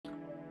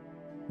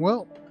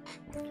well,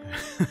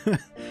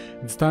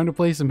 it's time to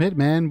play some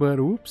Hitman, but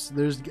oops,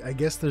 I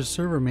guess there's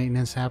server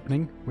maintenance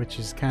happening, which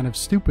is kind of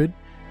stupid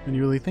when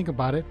you really think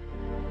about it.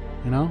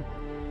 You know,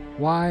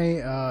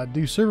 why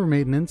do server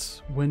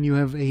maintenance when you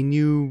have a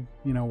new,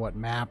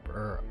 map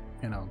or,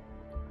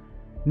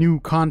 new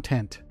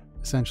content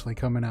essentially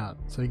coming out?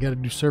 So you got to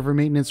do server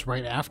maintenance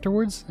right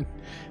afterwards? It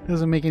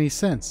doesn't make any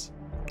sense.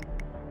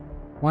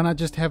 Why not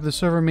just have the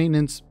server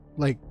maintenance,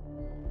 like,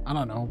 I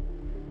don't know,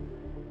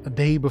 a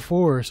day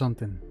before or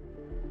something?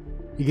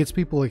 It gets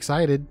people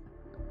excited.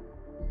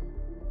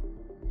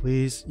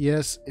 Please.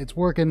 Yes, it's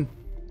working.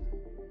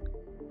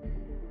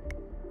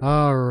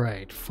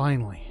 Alright,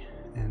 finally.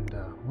 And,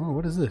 oh,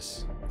 what is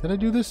this? Did I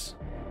do this?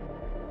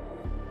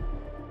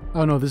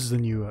 Oh no, this is the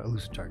new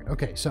elusive target.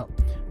 Okay, so,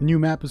 the new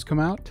map has come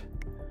out.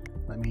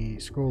 Let me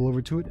scroll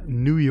over to it.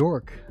 New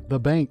York, the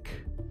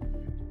bank.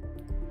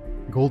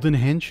 Golden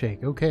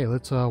Handshake. Okay,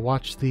 let's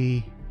watch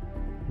the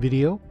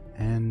video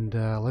and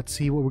let's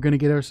see what we're going to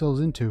get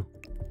ourselves into.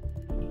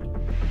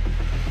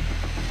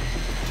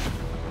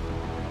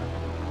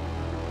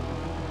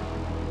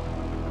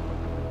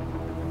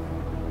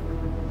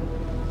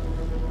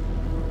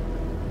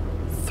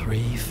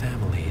 Three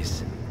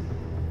families.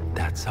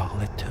 That's all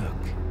it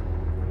took.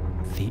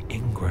 The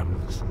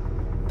Ingrams,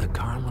 the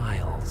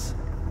Carlyles,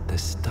 the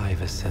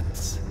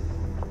Stuyvesants.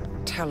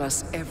 Tell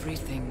us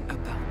everything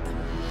about them.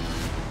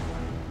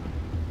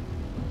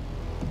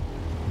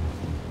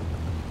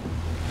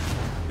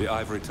 The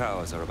ivory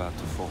towers are about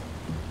to fall.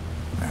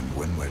 And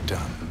when we're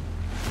done...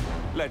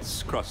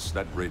 Let's cross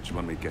that bridge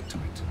when we get to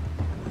it.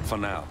 For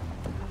now,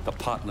 the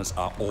partners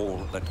are all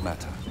that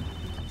matter.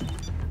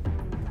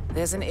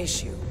 There's an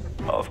issue.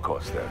 Of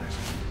course there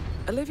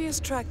is. Olivia's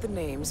tracked the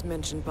names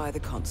mentioned by the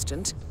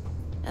Constant,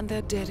 and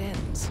they're dead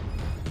ends.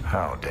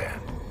 How dead?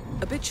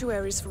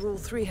 Obituaries for all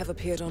three have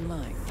appeared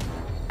online.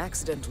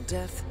 Accidental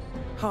death,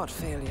 heart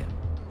failure,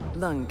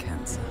 lung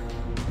cancer.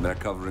 They're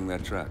covering their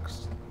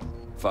tracks.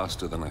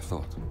 Faster than I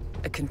thought.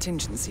 A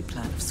contingency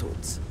plan of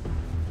sorts.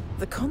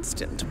 The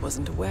Constant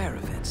wasn't aware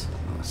of it.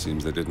 Well,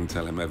 seems they didn't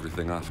tell him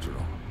everything after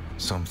all.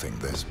 Something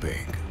this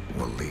big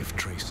will leave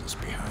traces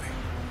behind.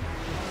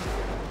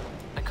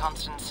 The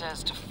Constant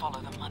says to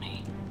follow the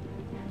money.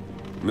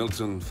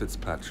 Milton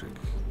Fitzpatrick.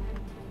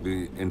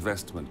 The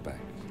investment bank.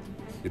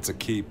 It's a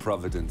key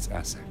Providence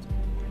asset.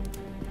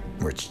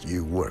 Which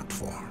you worked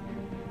for.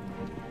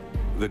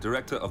 The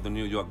director of the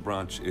New York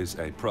branch is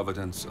a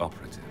Providence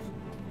operative.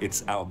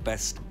 It's our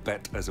best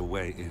bet as a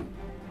way in.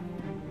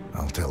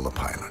 I'll tell the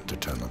pilot to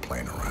turn the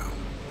plane around.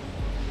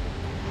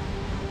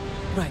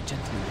 Right,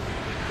 gentlemen.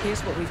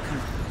 Here's what we've come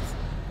up with.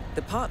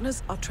 The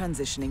partners are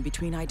transitioning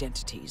between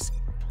identities.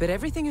 But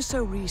everything is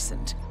so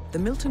recent, the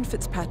Milton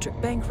Fitzpatrick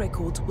bank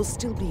records will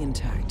still be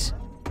intact.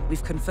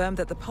 We've confirmed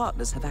that the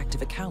partners have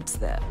active accounts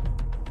there.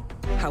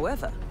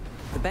 However,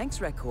 the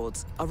bank's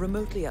records are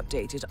remotely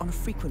updated on a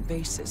frequent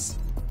basis.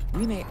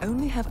 We may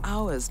only have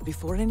hours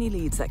before any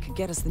leads that could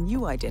get us the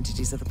new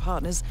identities of the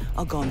partners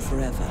are gone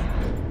forever.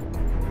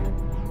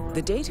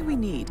 The data we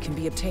need can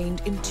be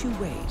obtained in two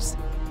ways.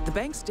 The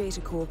bank's data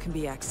core can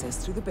be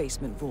accessed through the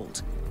basement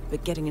vault,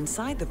 but getting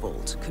inside the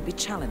vault could be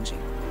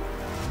challenging.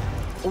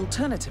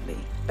 Alternatively,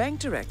 Bank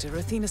Director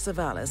Athena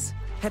Savalas,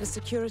 Head of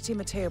Security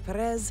Mateo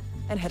Perez,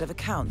 and Head of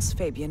Accounts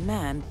Fabian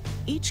Mann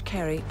each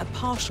carry a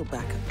partial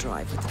backup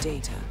drive with the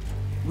data.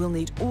 We'll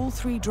need all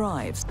three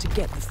drives to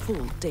get the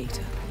full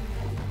data.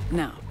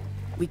 Now,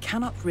 we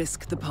cannot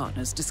risk the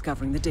partners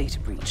discovering the data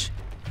breach.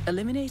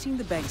 Eliminating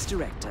the bank's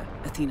director,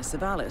 Athena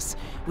Savalas,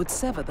 would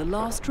sever the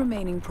last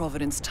remaining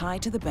Providence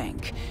tied to the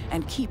bank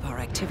and keep our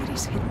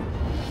activities hidden.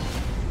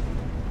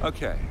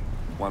 Okay,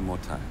 one more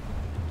time.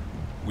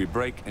 We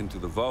break into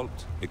the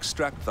vault,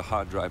 extract the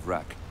hard drive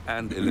rack,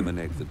 and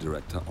eliminate the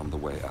director on the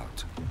way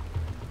out.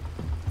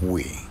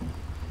 We.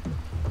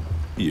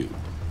 You.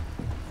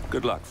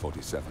 Good luck,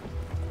 47.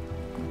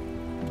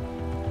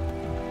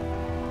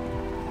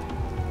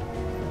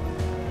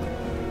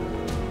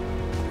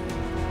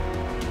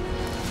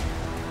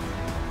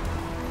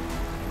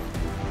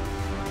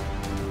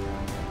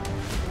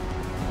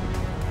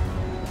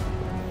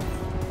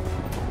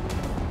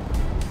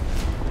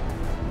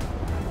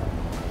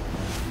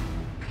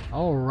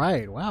 All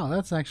right. Wow,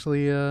 that's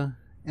actually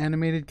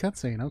animated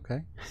cutscene.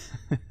 Okay.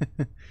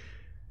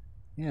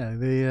 Yeah,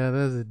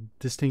 that's a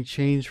distinct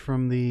change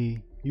from the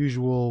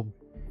usual,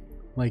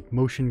 like,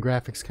 motion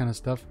graphics kind of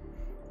stuff.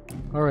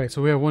 All right,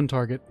 so we have one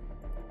target.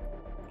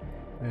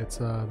 It's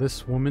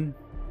this woman.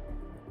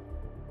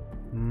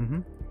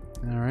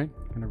 All right,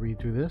 gonna read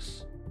through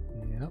this.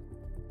 Yep.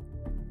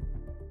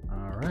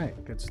 All right,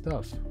 good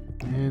stuff.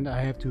 And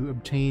I have to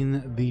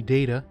obtain the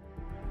data.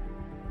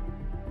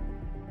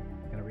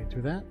 Gotta read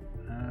through that.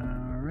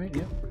 All right,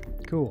 yep.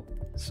 Cool.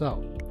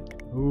 So,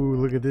 ooh,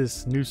 look at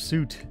this new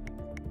suit.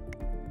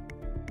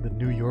 The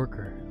New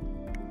Yorker.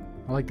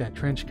 I like that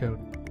trench coat.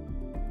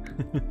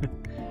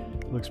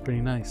 Looks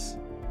pretty nice.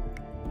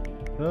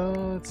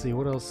 Let's see,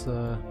 what else?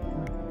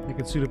 I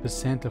could suit up as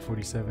Santa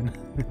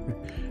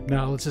 47.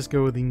 Now, let's just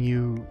go with the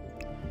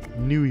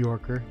New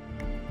Yorker.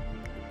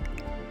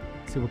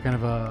 See what kind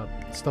of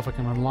stuff I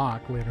can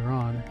unlock later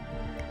on.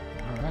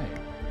 Alright.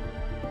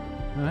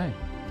 Alright.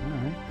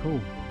 Alright,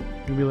 cool.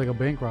 Gonna be like a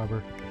bank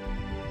robber.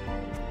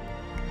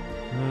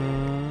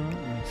 Let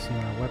me see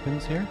my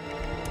weapons here.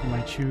 I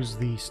might choose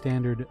the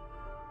standard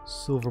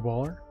silver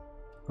baller.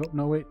 Oh,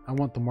 no, wait. I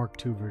want the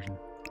Mark II version.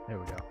 There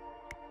we go.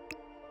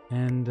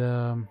 And,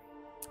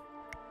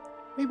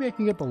 maybe I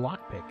can get the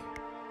lockpick.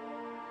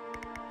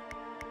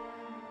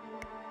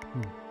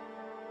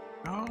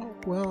 Oh,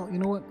 well, you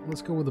know what?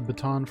 Let's go with the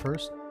baton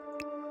first.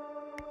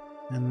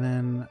 And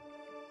then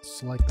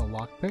select the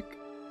lockpick.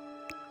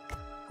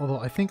 Although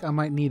I think I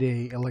might need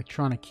a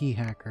electronic key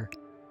hacker.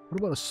 What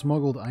about a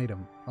smuggled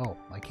item? Oh,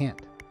 I can't.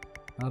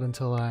 Not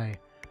until I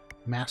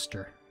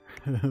master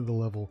the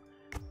level.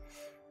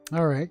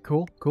 Alright,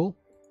 cool, cool.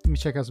 Let me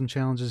check out some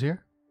challenges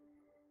here.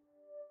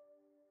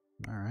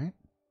 Alright.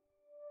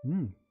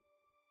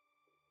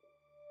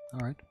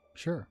 Alright,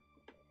 sure.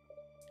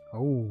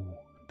 Oh,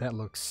 that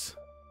looks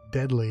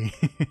deadly.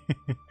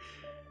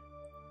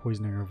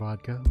 Poisoning or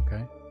vodka,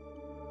 okay.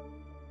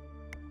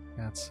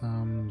 Got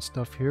some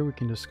stuff here we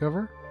can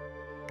discover.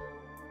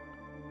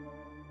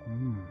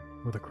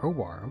 With a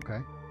crowbar,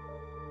 okay.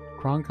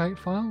 Cronkite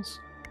files?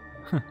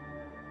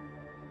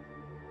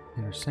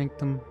 Inner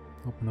sanctum.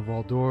 Open the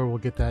vault door. We'll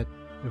get that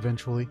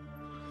eventually.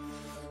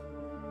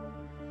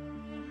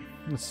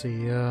 Let's see.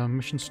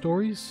 Mission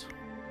stories.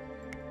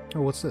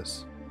 Oh, what's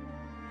this?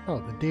 Oh,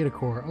 the data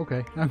core.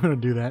 Okay, I'm gonna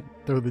do that.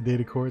 Throw the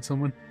data core at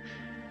someone.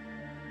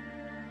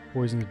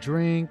 Poison the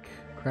drink.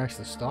 Crash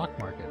the stock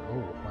market.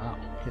 Oh, wow.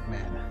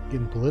 Hitman.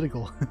 Getting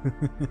political.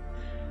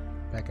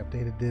 Backup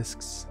data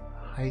disks.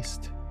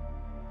 Heist.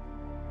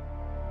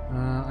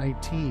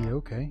 IT.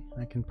 Okay.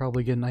 I can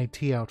probably get an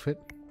IT outfit.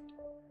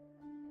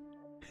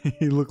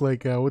 He looked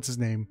like, what's his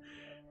name?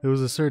 There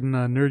was a certain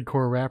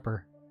nerdcore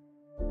rapper.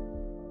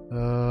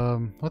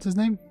 What's his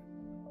name?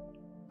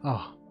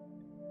 Oh,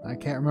 I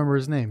can't remember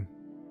his name.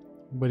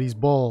 But he's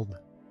bald.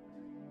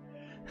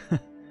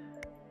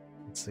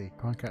 Let's see.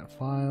 Concat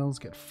files.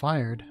 Get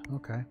fired.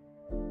 Okay.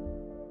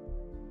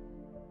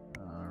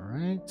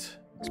 Alright.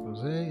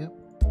 Expose. Yep.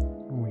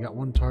 Oh, we got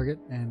one target.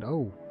 And,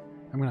 oh,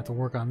 I'm going to have to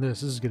work on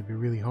this. This is going to be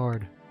really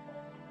hard.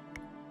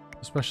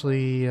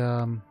 Especially,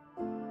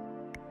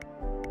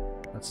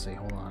 let's see.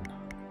 Hold on.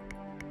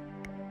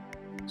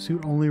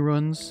 Suit only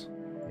runs.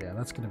 Yeah,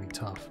 that's going to be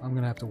tough. I'm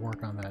going to have to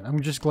work on that.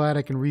 I'm just glad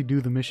I can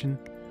redo the mission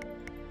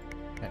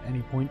at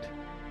any point.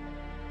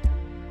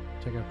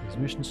 Check out these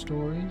mission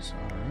stories.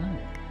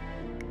 Alright.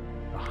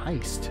 A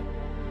heist.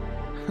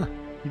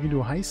 You can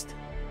do a heist?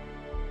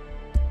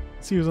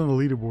 Let's see who's on the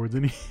leaderboards.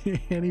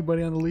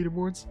 Anybody on the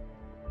leaderboards?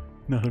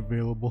 Not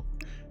available.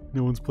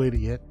 No one's played it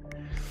yet.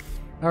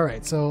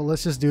 Alright, so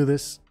let's just do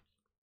this.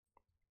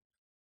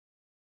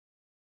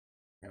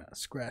 I'm gonna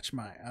scratch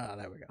my... Ah,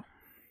 there we go.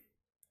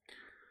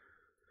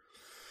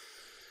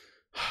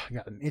 I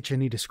got an itch I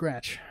need to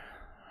scratch.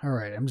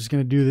 Alright, I'm just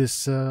gonna do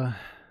this, you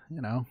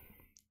know,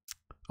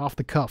 off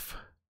the cuff.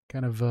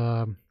 Kind of, you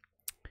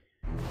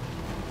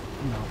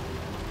know,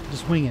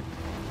 just wing it.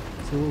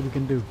 See what we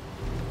can do.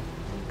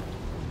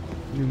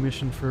 New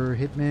mission for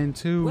Hitman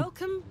 2.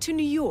 Welcome to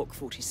New York,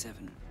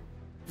 47.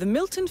 The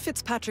Milton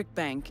Fitzpatrick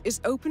Bank is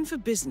open for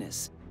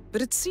business,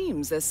 but it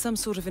seems there's some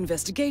sort of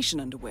investigation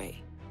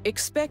underway.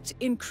 Expect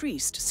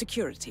increased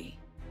security.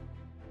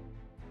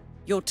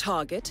 Your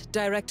target,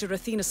 Director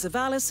Athena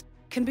Savalas,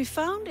 can be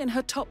found in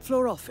her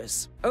top-floor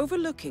office,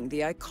 overlooking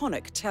the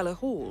iconic Teller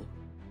Hall.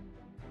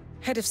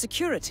 Head of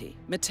Security,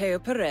 Mateo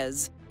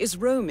Perez, is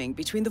roaming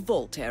between the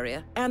vault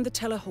area and the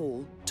Teller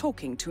Hall,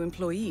 talking to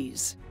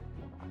employees.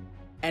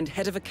 And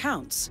Head of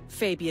Accounts,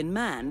 Fabian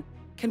Mann,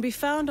 can be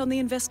found on the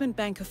investment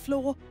banker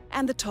floor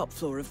and the top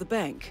floor of the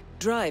bank,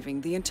 driving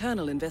the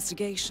internal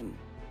investigation.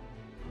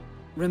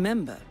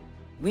 Remember,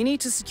 we need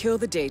to secure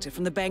the data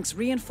from the bank's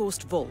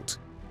reinforced vault,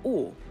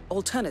 or,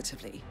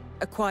 alternatively,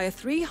 acquire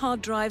 3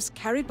 hard drives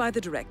carried by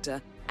the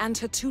director and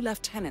her 2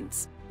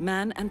 lieutenants,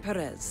 Mann and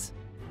Perez.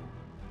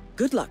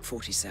 Good luck,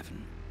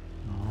 47.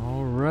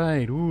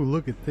 Alright, ooh,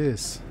 look at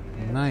this.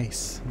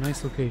 Nice.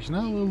 Nice location.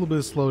 Not a little bit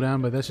of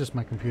slowdown, but that's just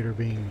my computer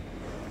being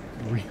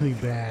really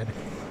bad.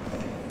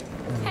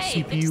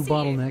 Hey, CPU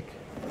bottleneck.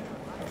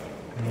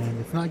 And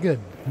it's not good.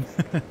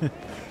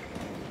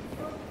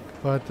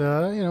 But,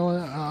 you know,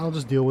 I'll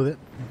just deal with it.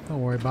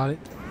 Don't worry about it.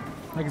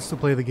 I can still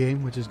play the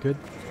game, which is good.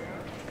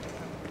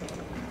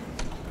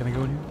 Can I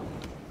go in here?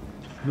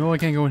 No, I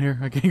can't go in here.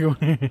 I can't go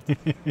in here.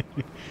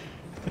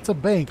 It's a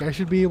bank. I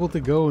should be able to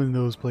go in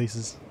those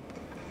places.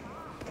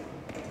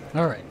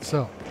 Alright,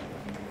 so.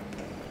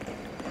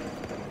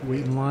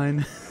 Wait in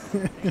line.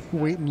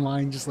 Wait in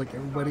line just like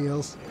everybody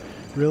else.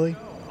 Really?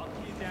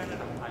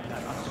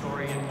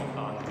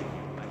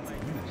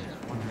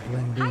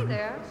 Blend in. Hi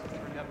there.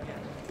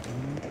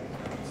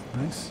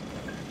 Nice.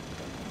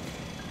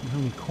 How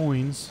many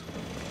coins?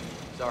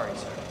 Sorry,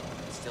 sir.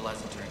 It still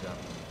hasn't turned up.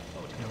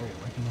 Oh,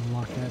 I can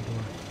unlock that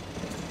door.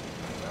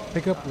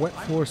 Pick up wet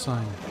floor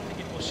sign. I think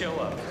it will show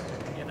up,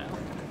 you know?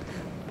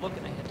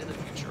 Looking ahead to the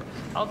future.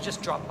 I'll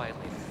just drop by later.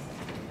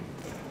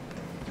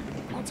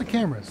 Lots of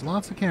cameras.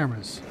 Lots of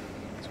cameras.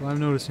 what I'm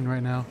noticing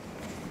right now.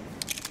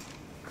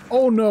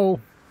 Oh no!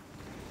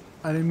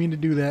 I didn't mean to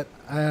do that.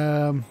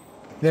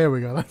 There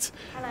we go. That's.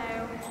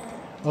 Hello.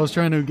 I was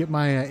trying to get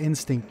my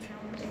instinct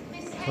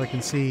so I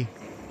can see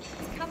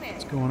Come in.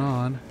 what's going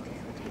on.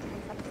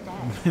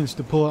 I managed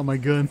to pull out my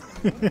gun.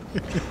 You know, I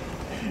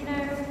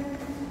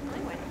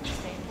went to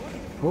stay in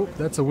Oh,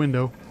 that's a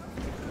window.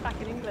 back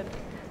in England.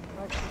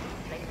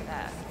 Stayed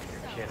there.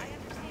 You're kidding.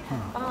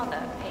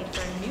 Father paid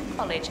for a new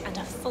college and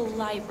a full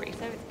library,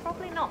 so it's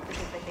probably not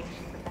because they think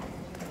she's the best.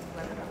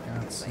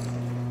 Got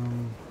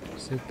some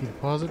safety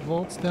deposit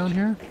vaults down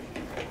here.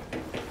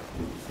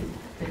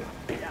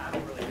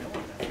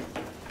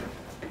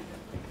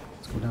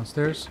 Let's go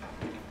downstairs.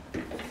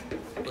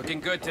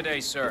 Looking good today,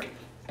 sir.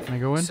 Can I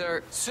go in?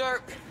 Sir,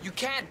 you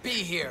can't be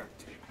here.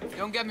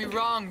 Don't get me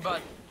wrong,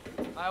 but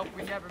I hope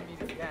we never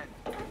meet again.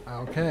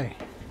 Okay.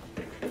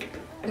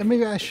 Yeah,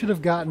 maybe I should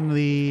have gotten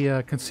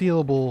the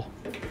concealable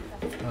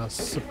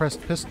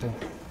suppressed pistol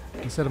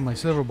instead of my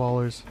silver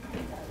ballers.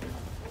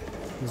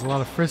 There's a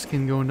lot of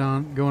frisking going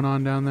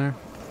on down there.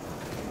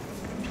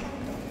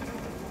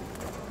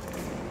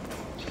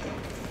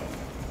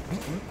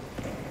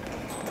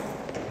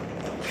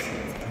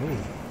 Oh,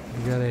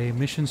 we got a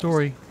mission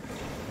story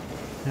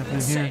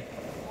happening here.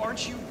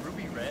 Aren't you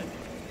Ruby Red,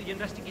 the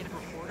investigative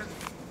reporter?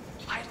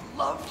 I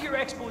loved your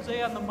expose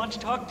on the Munch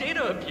Talk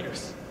data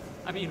abuse.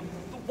 I mean,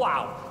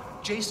 wow.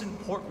 Jason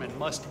Portman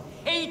must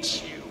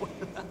hate you.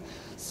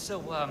 So,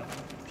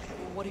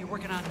 what are you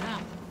working on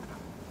now?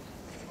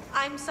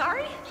 I'm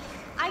sorry?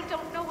 I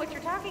don't know what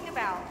you're talking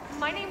about.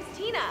 My name's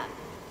Tina.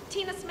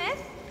 Tina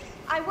Smith.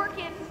 I work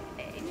in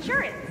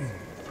insurance.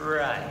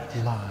 Right.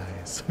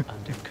 Lies.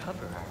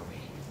 Undercover, are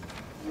we?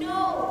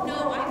 No,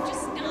 I'm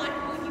just not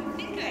who you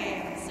think I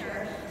am,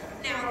 sir.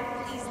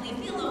 Now, please leave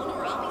me alone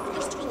or I'll be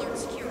forced to alert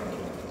security.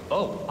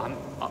 Oh,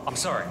 I'm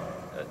sorry.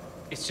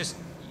 It's just,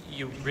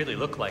 you really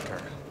look like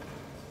her.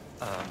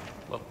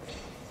 Well,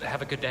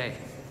 have a good day.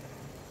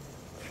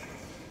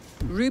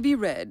 Ruby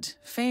Red,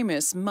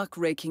 famous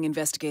muckraking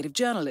investigative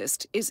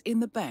journalist, is in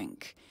the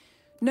bank.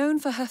 Known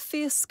for her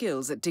fierce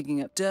skills at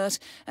digging up dirt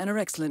and her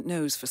excellent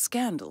nose for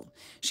scandal,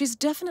 she's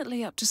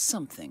definitely up to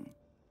something.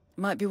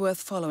 Might be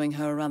worth following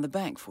her around the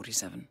bank,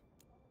 47.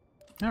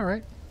 All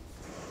right.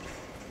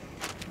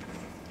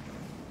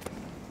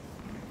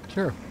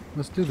 Sure,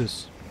 let's do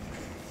this.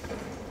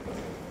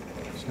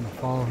 Just gonna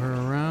follow her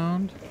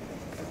around.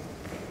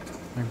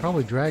 I can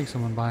probably drag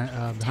someone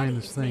behind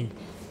this thing.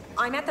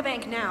 I'm at the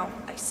bank now.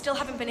 I still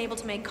haven't been able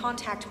to make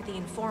contact with the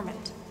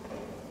informant.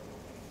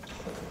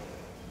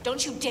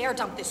 Don't you dare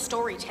dump this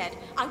story, Ted.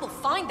 I will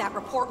find that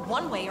report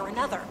one way or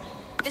another.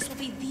 This will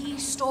be the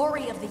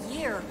story of the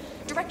year.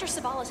 Director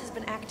Savalas has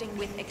been acting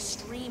with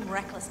extreme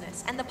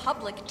recklessness, and the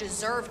public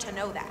deserve to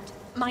know that.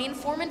 My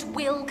informant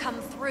will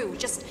come through.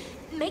 Just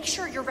make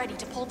sure you're ready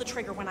to pull the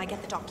trigger when I get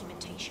the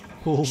documentation.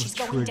 She's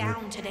going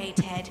down today,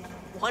 Ted.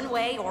 One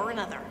way or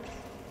another.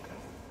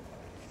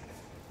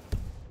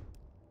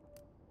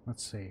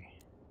 Let's see.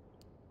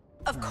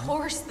 Of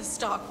course the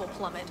stock will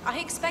plummet. I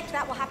expect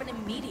that will happen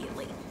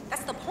immediately.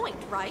 That's the point,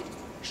 right?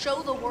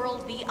 Show the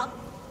world the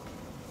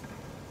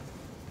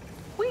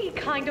We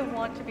kind of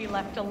want to be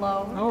left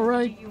alone. All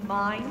right. Do you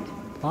mind?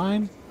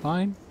 Fine.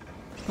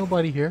 There's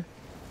nobody here.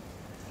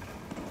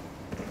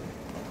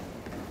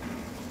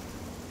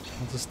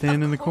 I'll just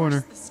stand in the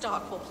corner. The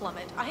stock will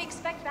plummet. I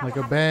expect that like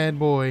will a happen. bad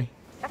boy.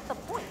 That's the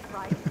point,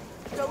 right?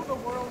 Show the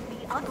world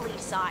the ugly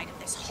side of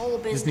this whole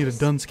business. Just need a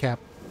dunce cap.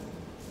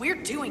 We're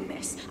doing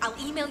this. I'll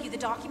email you the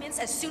documents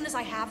as soon as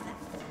I have them.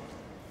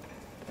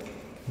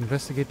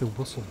 Investigate the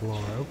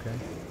whistleblower. Okay.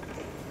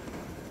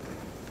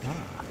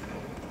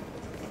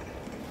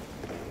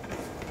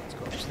 Let's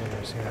go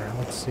upstairs here.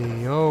 Let's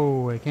see.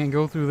 Oh, I can't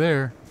go through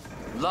there.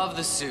 Love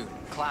the suit.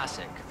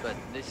 Classic, but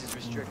this is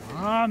restricted.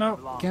 Oh,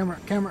 no. Camera.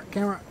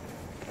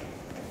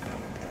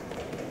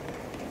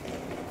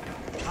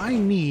 I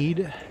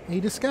need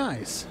a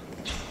disguise.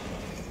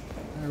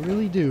 I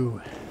really do.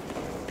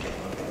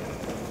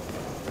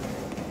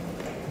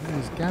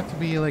 There's got to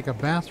be like a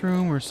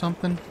bathroom or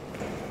something.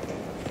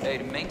 Hey,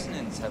 to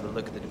maintenance, have a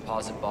look at the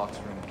deposit box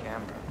room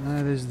camera.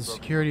 That is the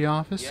security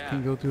office.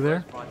 Can't go through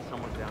there.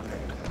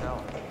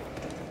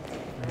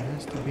 There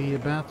has to be a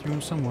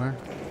bathroom somewhere.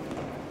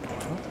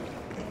 Oh.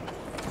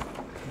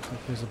 Looks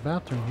like there's a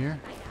bathroom here.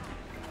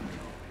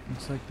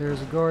 Looks like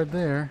there's a guard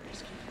there.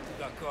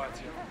 Got guards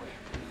here.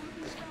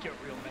 This could get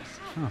real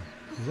messy. Huh.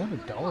 Is that a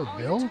dollar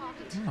bill? Oh.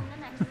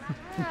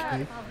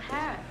 Okay.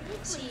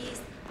 She's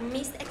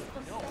Miss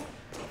Expo.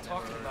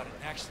 Talking about it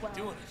and actually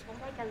doing it.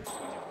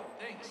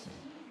 Thanks.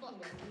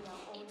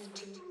 It's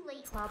too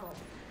late. Trouble.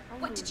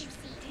 What did you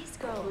see? This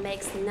girl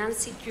makes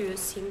Nancy Drew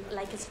seem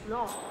like a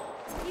slob.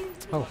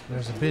 Oh,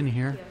 there's a bin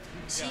here.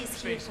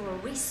 She's here for a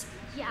reason.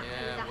 Yeah,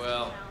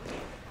 well,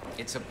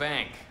 it's a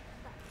bank.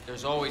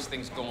 There's always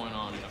things going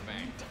on in a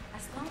bank.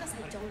 As long as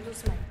I don't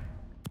lose my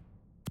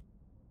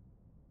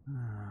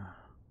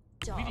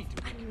job,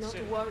 I'm not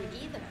worried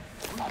either.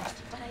 But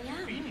I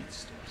am.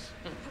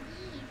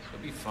 It'll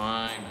be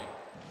fine.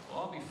 We'll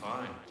all be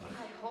fine.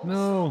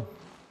 No,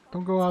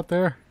 don't go out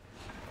there.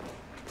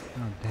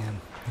 Oh,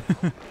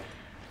 damn.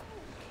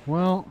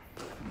 Well,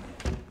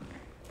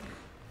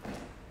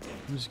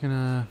 I'm just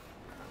gonna...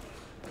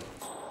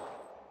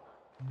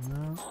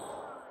 No.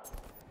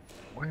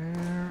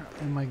 Where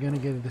am I gonna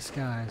get a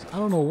disguise? I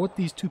don't know what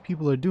these two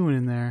people are doing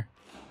in there.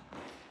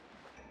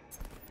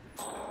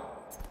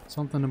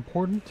 Something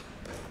important?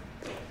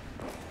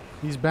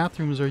 These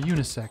bathrooms are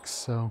unisex,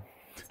 so...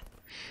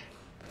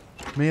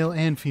 Male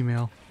and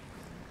female.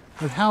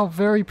 But how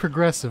very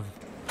progressive.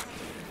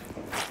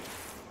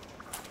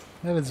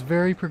 That is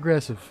very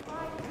progressive.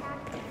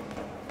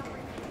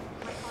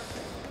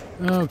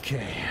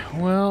 Okay,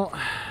 well...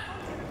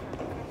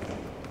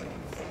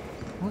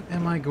 What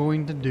am I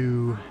going to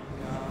do?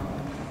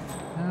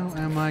 How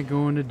am I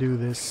going to do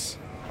this?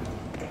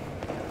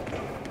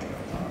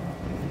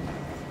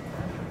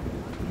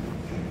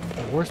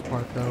 The worst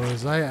part, though,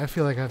 is I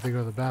feel like I have to go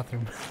to the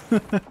bathroom.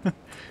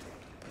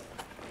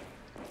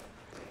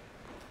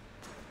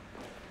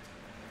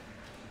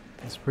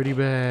 It's pretty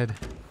bad.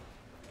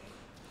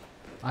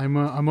 I'm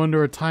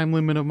under a time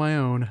limit of my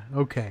own.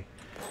 Okay.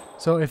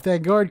 So if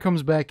that guard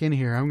comes back in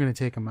here, I'm going to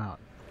take him out.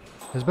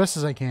 As best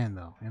as I can,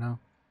 though, you know?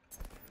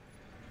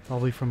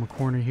 Probably from a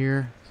corner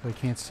here, so he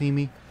can't see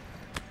me.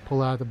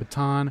 Pull out the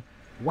baton.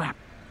 Whap!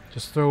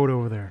 Just throw it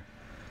over there.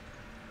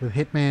 With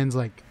Hitman's,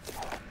 like,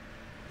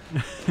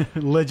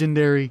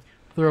 legendary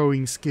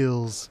throwing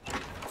skills.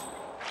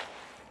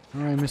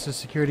 Alright, Mr.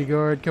 Security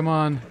Guard, come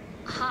on.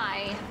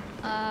 Hi.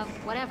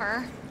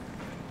 Whatever.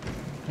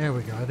 There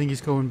we go. I think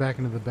he's going back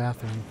into the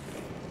bathroom.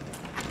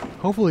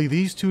 Hopefully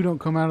these two don't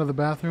come out of the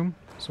bathroom,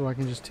 so I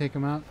can just take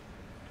them out.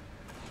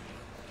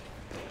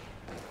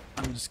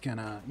 I'm just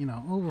gonna, you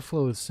know,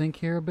 overflow the sink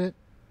here a bit.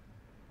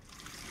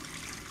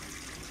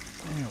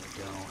 There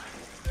we go.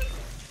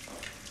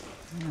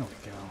 There we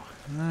go.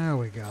 There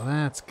we go.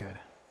 That's good.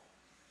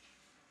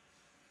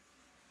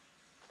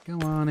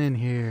 Come on in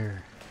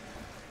here.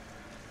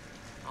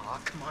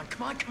 Aw, come on,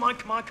 come on, come on,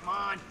 come on, come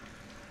on.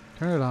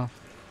 Turn it off.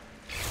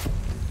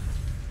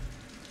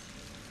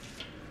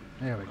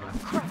 There we go.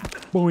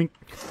 Boink.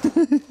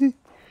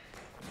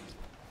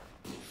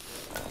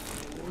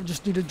 We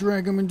just need to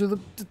drag him into the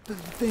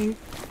thing.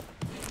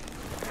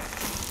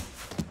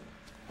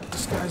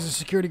 Disguise the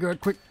security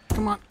guard, quick.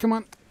 Come on, come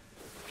on.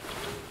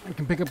 I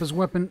can pick up his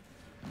weapon.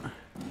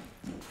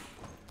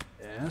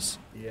 Yes,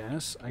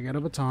 yes. I got a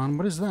baton.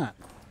 What is that?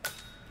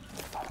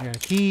 I got a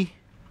key.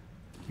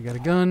 I got a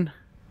gun.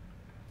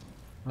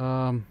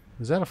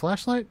 Is that a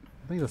flashlight?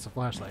 I think that's a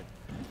flashlight.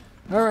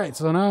 Alright,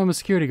 so now I'm a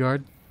security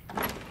guard.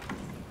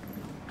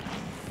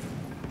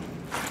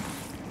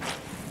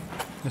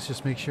 Let's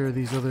just make sure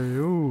these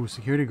other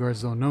security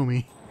guards don't know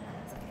me.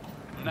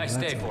 Nice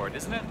day for it,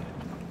 isn't it?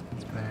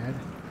 That's bad.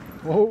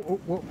 Whoa, whoa,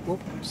 whoa, whoa.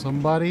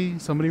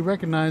 Somebody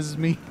recognizes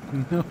me.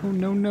 No,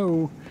 no,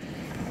 no.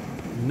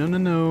 No, no,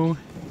 no.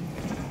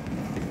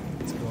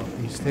 Let's go up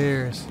these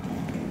stairs.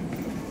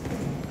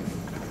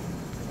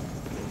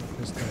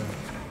 Just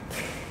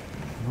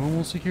a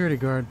normal security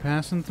guard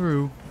passing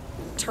through.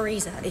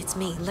 Teresa, it's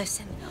me.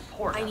 Listen,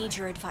 I need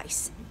your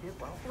advice.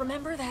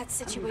 Remember that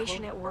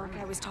situation at work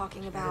I was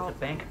talking about?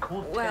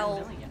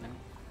 Well,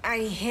 I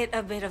hit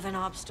a bit of an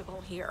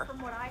obstacle here.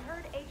 From what I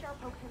heard, HR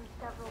poked him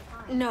several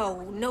times.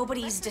 No,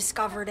 nobody's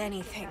discovered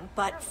anything,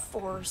 but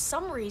for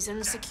some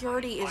reason,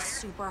 security is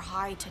super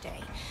high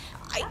today.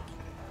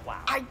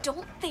 I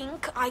don't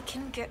think I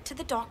can get to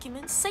the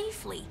documents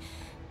safely.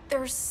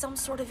 There's some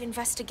sort of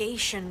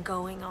investigation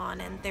going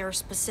on, and they're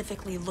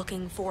specifically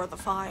looking for the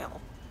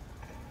file.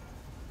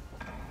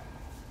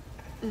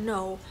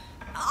 No,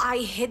 I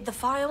hid the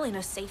file in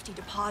a safety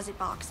deposit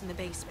box in the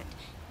basement.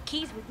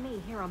 Keys with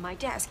me here on my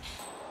desk.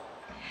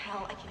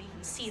 Hell, I can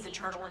even see the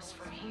journalist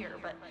from here,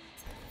 but...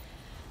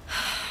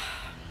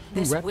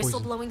 This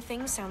whistleblowing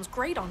thing sounds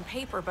great on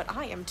paper, but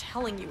I am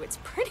telling you, it's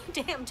pretty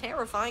damn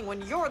terrifying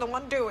when you're the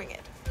one doing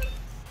it.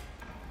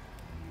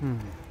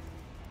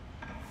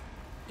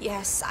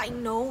 Yes, I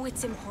know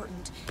it's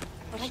important,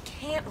 but I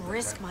can't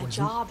risk my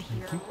job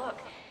here.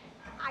 Look,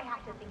 I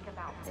have to think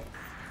about this.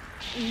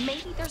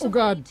 Maybe there's Oh a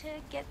God! way to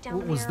get down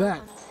What was there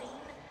that? unseen.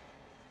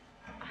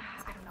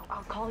 I don't know.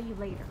 I'll call you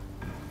later.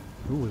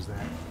 Who was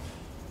that?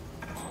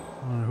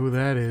 I don't know who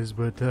that is,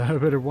 but I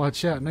better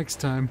watch out next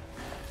time.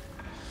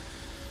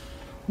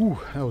 Ooh,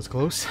 that was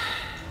close.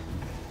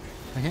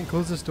 I can't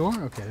close this door?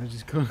 Okay, I'm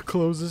just gonna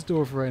close this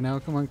door for right now.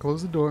 Come on,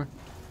 close the door.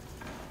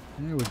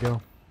 There we go.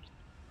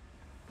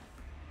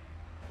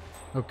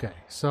 Okay,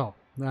 so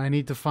I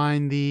need to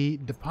find the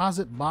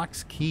deposit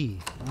box key.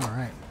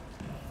 Alright.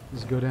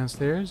 Let's go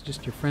downstairs.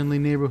 Just your friendly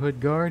neighborhood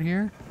guard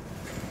here.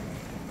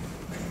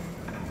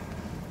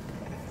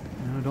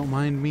 No, don't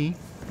mind me.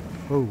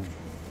 Oh.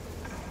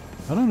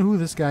 I don't know who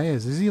this guy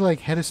is. Is he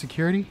like head of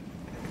security?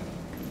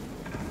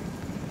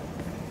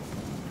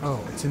 Oh,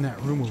 it's in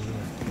that room over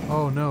there.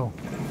 Oh no.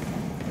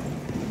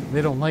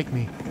 They don't like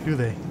me, do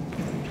they?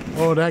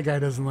 Oh, that guy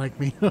doesn't like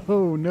me.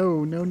 Oh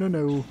no, no, no,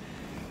 no.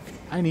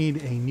 I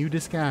need a new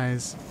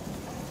disguise.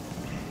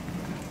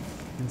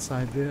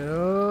 Inside the...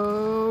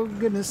 Oh,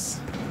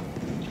 goodness.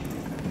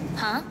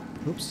 Huh?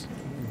 Oops.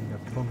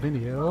 bump into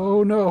you.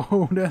 Oh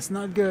no, that's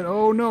not good.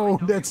 Oh no,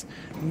 that's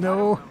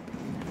no.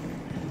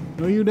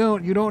 No, you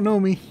don't. You don't know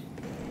me.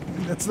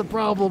 That's the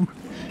problem.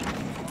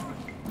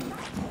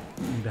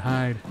 I need to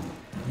hide.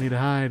 I need to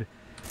hide.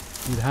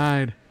 I need to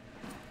hide.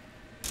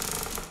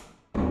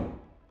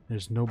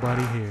 There's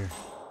nobody here.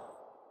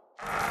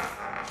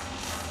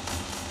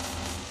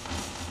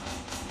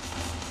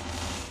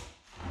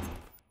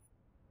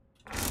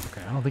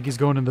 Okay, I don't think he's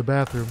going in the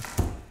bathroom.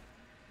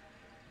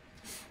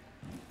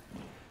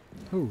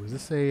 Oh, is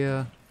this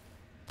a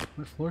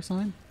what floor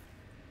sign?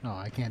 Oh,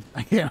 I can't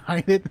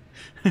hide it.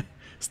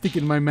 Stick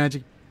it in my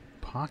magic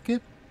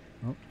pocket.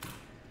 Oh,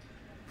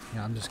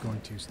 yeah, I'm just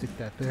going to stick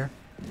that there.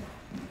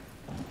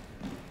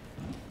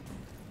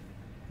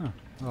 Huh.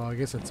 Oh, I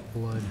guess that's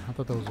blood. I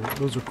thought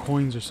those were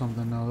coins or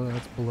something. No,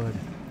 that's blood.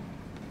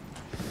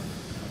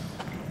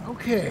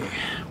 Okay.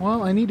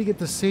 Well, I need to get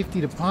the safety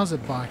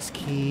deposit box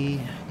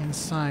key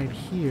inside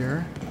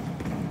here.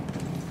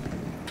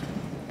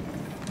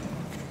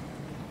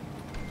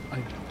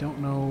 I don't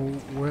know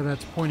where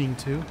that's pointing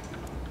to.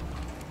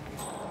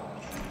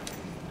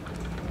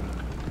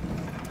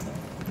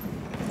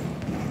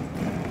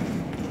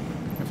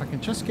 If I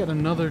can just get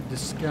another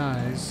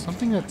disguise,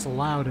 something that's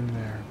allowed in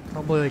there.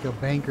 Probably like a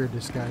banker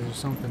disguise or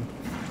something.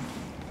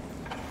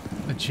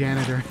 A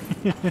janitor.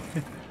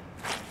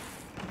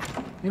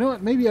 You know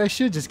what? Maybe I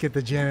should just get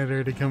the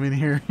janitor to come in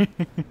here.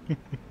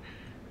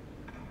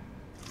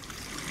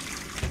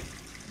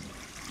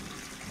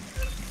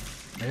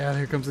 Yeah,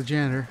 here comes the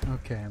janitor.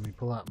 Okay, let me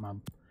pull out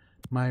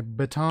my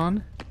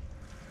baton.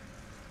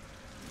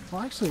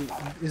 Well, actually,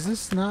 is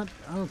this not?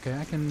 Okay,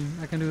 I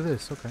can do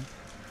this. Okay,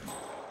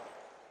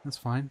 that's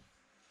fine.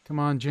 Come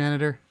on,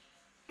 janitor,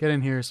 get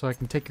in here so I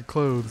can take your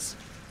clothes.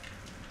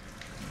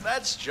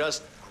 That's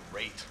just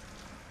great.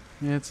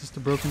 Yeah, it's just a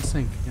broken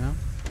sink, you know.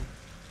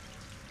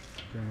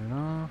 Turn it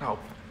off. Oh,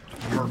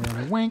 and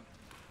then wink.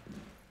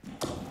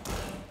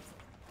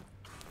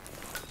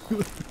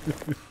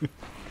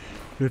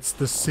 It's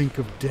the sink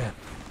of death.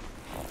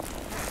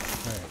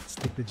 Alright,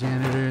 stick the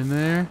janitor in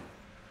there.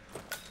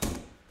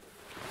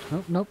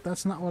 Nope, nope,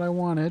 that's not what I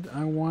wanted.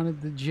 I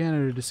wanted the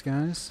janitor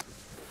disguise.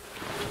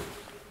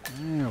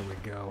 There we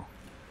go.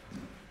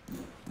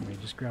 Let me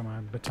just grab my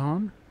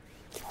baton.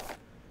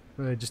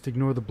 Just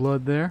ignore the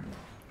blood there.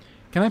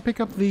 Can I pick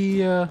up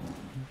the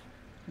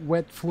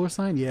wet floor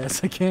sign?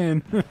 Yes, I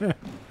can.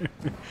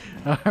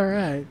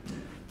 Alright.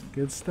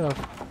 Good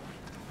stuff.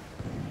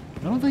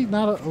 I don't think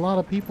not a lot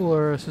of people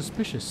are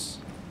suspicious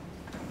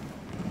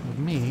of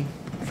me.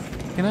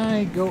 Can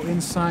I go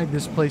inside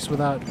this place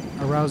without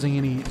arousing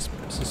any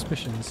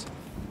suspicions?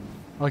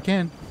 Oh, I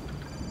can.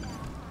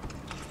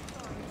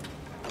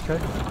 Okay.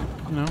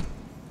 You know,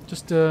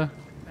 just you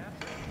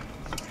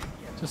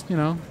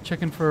know,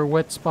 checking for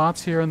wet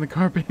spots here on the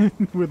carpet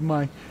with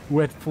my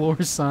wet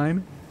floor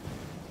sign.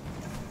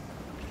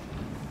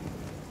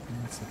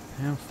 That's a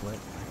pamphlet.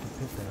 I can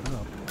pick that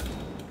up.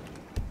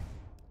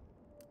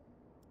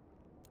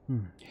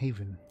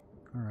 Haven.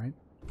 Alright.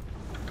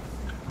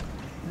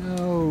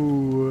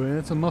 Oh,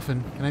 that's a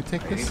muffin. Can I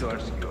take this? No, I'm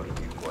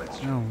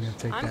gonna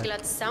take that. I'm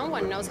glad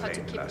someone knows how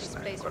to keep this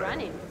place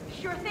running.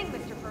 Sure thing,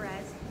 Mr.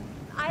 Perez.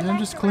 I'm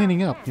just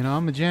cleaning up, you know,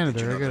 I'm a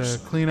janitor. I gotta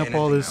clean up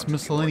all this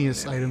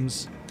miscellaneous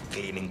items.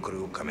 Cleaning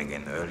crew coming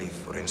in early,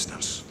 for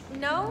instance.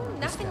 No,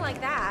 nothing like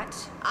that.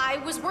 I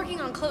was working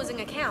on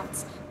closing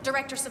accounts.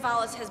 Director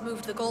Savalas has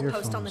moved the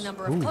goalpost on the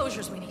number of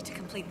closures we need to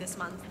complete this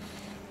month.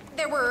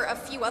 There were a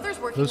few others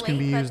working Those can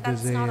be used but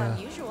that's as not a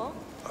unusual.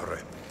 All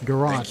right.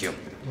 Garage. Thank you.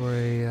 Or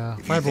a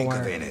If fiber you think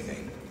wire. of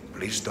anything,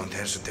 please don't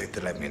hesitate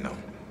to let me know.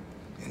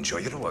 Enjoy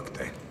your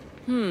workday.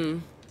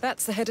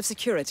 That's the head of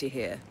security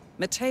here,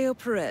 Mateo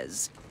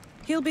Perez.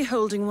 He'll be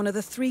holding one of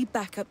the 3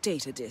 backup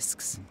data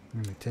disks.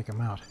 Let me take him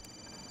out.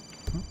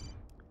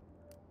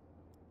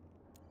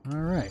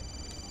 Alright.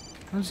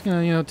 I'm just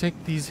gonna, you know,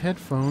 take these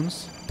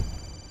headphones.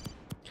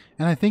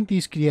 And I think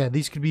these could, yeah,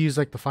 these could be used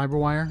like the fiber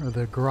wire or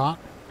the garrote.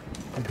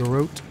 The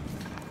garrote.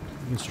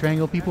 You can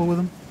strangle people with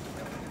them.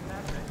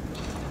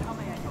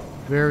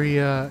 Very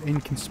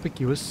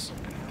inconspicuous.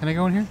 Can I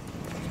go in here?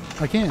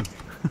 I can.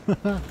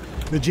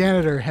 The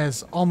janitor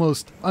has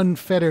almost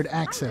unfettered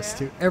access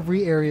to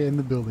every area in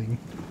the building.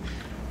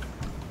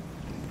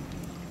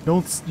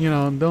 Don't sleep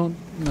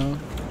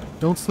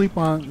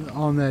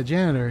on that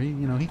janitor.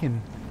 He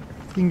can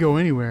go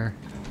anywhere.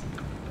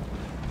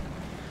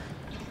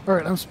 All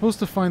right, I'm supposed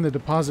to find the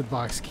deposit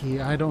box key.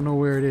 I don't know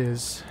where it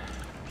is.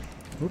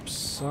 Oops,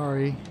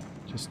 sorry.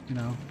 Just, you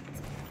know.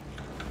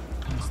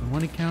 There's the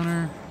money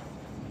counter.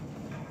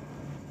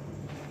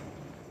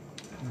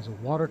 There's a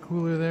water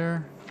cooler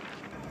there.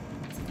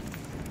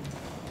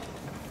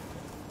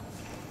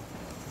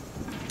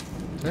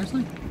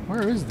 Seriously?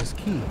 Where is this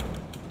key?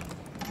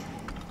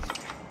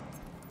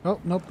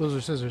 Oh, nope, those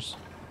are scissors.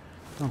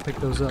 Don't pick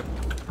those up.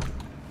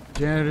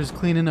 Janitor's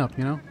cleaning up,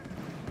 you know?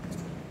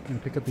 Gonna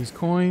pick up these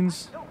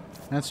coins.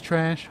 That's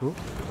trash. Whoop.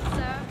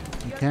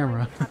 The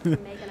camera.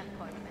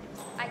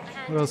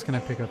 What else can I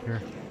pick up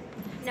here?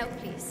 No,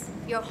 please.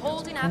 You're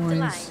holding up the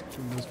line.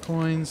 Those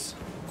coins.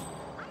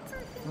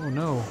 Oh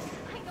no.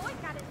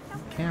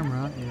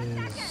 camera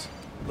is...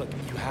 Look,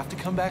 you have to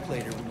come back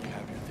later when you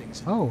have your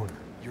things. Oh,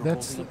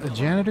 that's a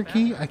janitor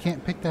key? I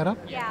can't pick that up?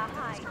 Yeah,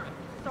 hi.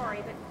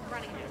 Sorry, but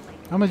running a bit late.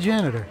 I'm a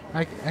janitor.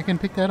 I can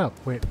pick that up.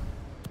 Wait,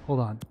 hold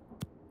on.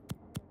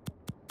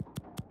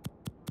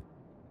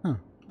 Huh.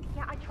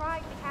 Yeah, I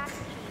tried the cash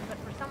machine, but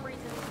for some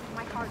reason,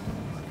 my card...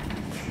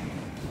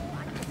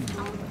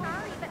 I'm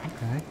sorry, but...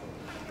 Okay.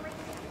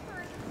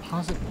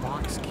 Deposit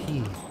box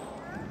key.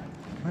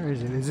 Where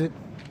is it? Is it...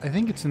 I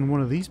think it's in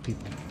one of these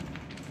people.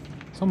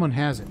 Someone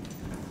has it.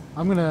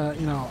 I'm gonna,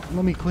 you know,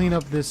 let me clean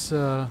up this,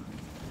 let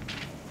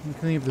me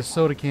clean up this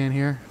soda can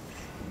here.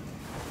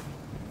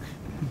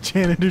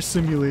 Janitor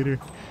simulator.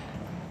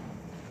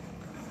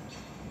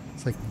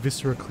 It's like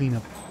viscera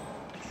cleanup.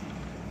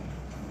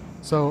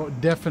 So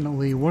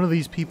definitely one of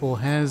these people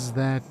has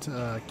that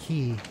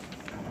key.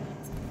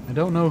 I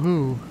don't know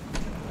who.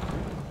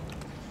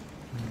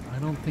 I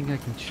don't think I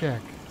can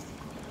check.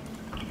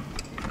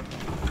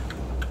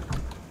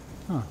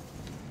 Huh.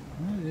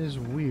 That is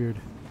weird.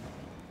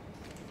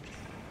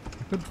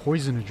 I could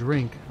poison a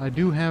drink. I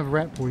do have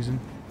rat poison.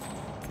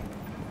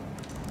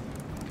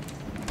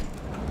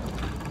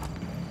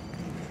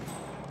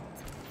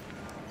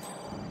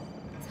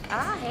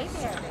 Ah, hey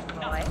there, big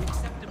boy.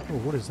 Oh,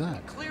 what is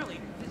that? Clearly,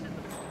 this is the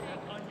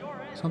mistake on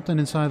your end. Something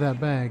inside that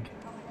bag.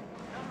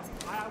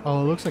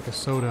 Oh, it looks like a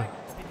soda.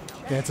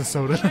 Yeah, it's a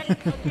soda.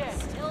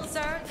 Still,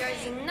 sir, there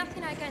is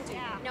nothing I can do.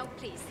 No,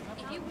 please.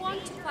 If you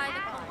want to find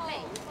a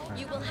complaint,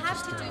 you will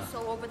have to do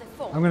so over the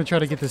phone. I'm gonna try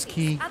to get this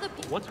key.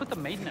 What's with the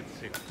maintenance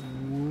suit?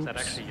 Is that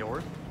actually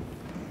yours?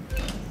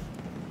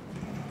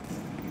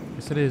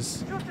 Yes, it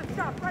is. You have to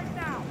stop right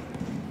now.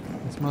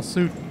 It's my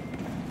suit.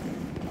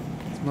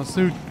 It's my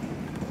suit.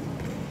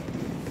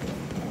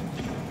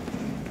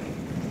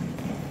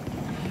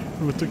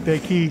 Who took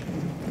that key?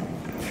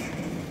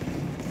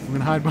 I'm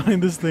gonna hide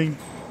behind this thing.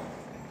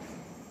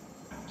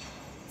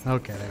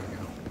 Okay, there we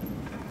go.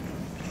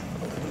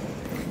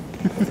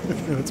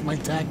 That's my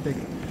tactic.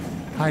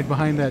 Hide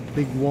behind that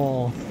big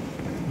wall.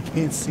 You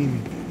can't see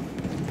me.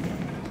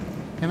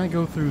 Can I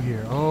go through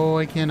here? Oh,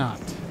 I cannot.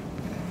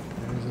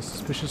 There's a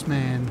suspicious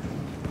man.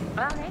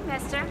 Well, hey,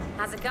 mister.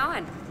 How's it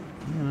going?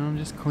 You know, I'm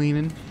just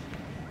cleaning.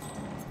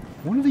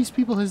 One of these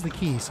people has the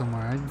key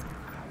somewhere.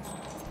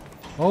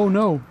 Oh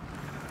no!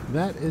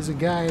 That is a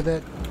guy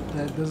that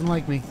doesn't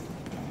like me.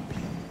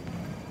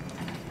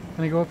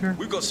 Can I go up here?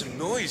 We've got some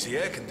noisy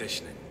air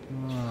conditioning.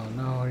 Oh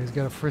no, he's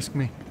got to frisk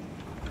me.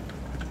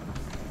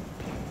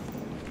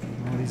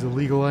 All these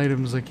illegal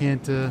items I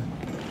can't, this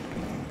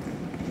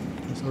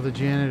other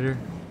janitor.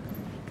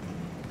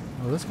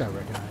 Oh, this guy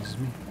recognizes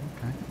me.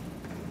 Okay.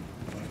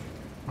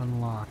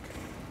 Unlock.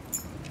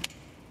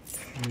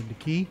 Need the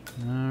key.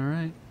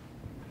 Alright.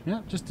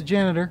 Yeah, just a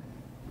janitor.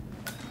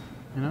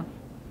 You know?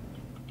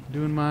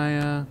 Doing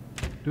my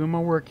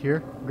work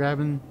here.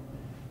 Grabbing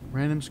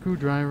random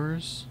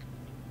screwdrivers.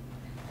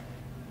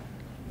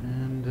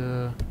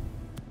 And,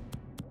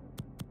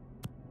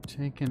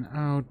 taking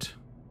out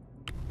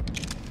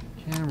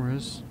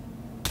cameras.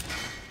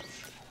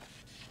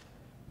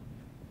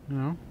 You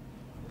know?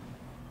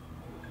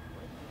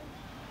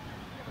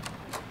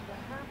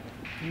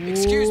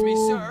 Excuse me,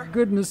 sir.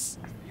 Goodness.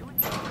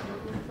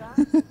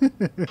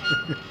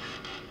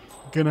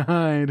 Gonna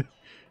hide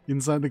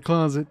inside the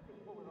closet.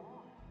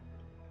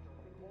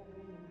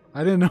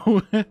 I didn't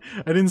know. I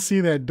didn't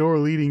see that door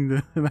leading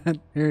to that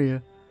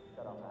area.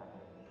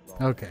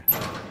 Okay.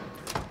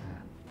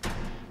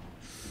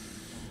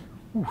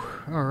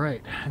 All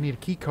right. I need a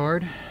key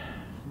card,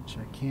 which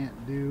I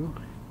can't do.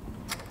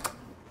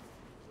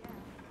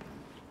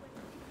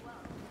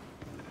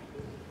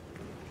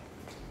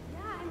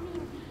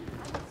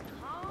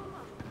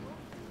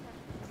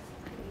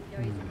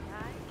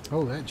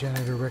 Oh, that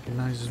janitor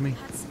recognizes me.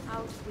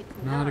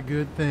 Not a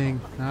good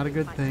thing. Not a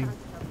good thing.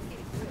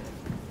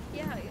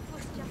 Yeah, it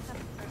was just a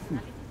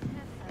personality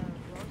test, a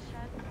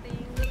Rorschach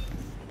thing.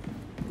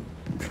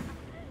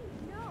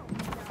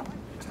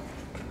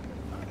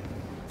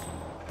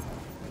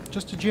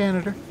 Just a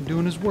janitor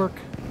doing his work.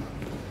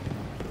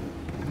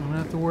 Don't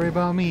have to worry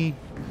about me.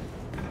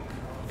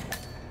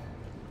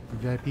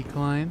 VIP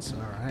clients. All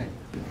right.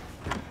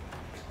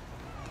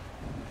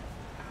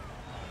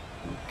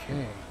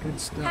 Okay, good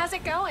stuff. How's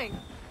it going?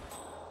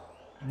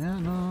 Yeah,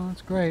 no,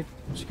 that's great.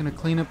 I'm just gonna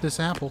clean up this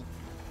apple.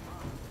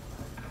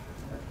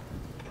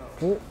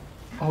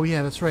 Oh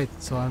yeah, that's right.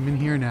 So I'm in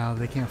here now.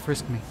 They can't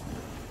frisk me.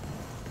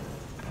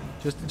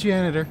 Just a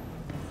janitor.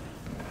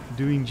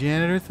 Doing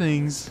janitor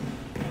things.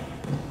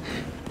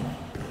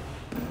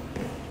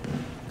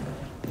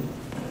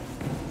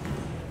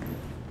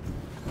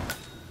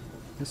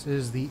 This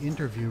is the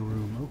interview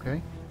room.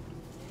 Okay.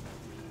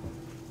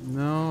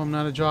 No, I'm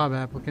not a job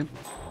applicant.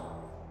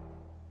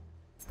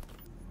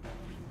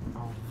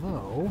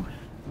 Although,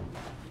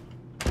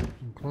 I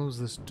can close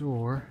this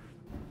door.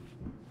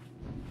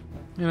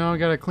 You know, I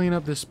gotta clean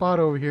up this spot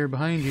over here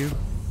behind you.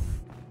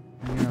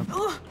 I'm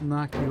gonna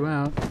knock you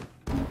out.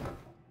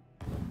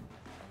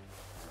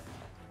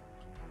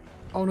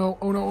 Oh no,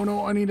 oh no, oh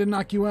no, I need to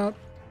knock you out.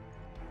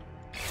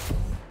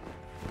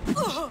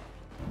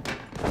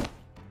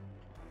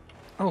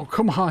 Oh,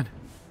 come on.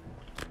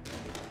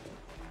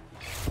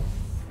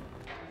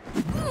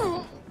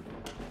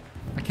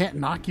 I can't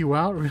knock you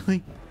out,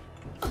 really?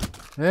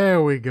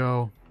 There we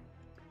go.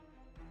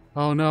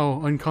 Oh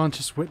no,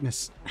 unconscious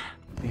witness.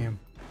 Damn.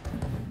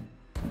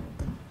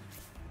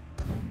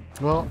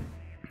 Well,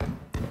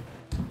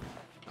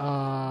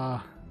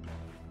 yeah,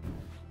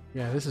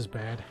 this is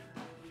bad.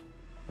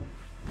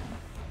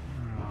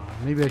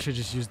 Maybe I should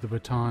just use the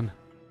baton.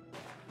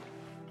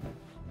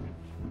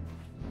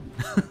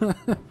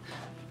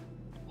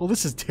 Well,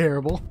 this is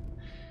terrible.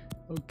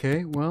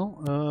 Okay,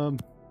 well,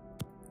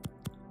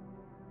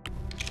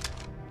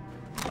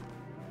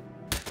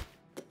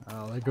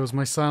 oh, there goes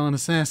my silent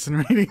assassin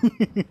rating.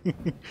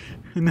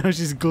 And now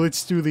she's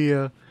glitched through the,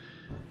 I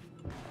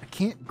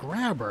can't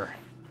grab her.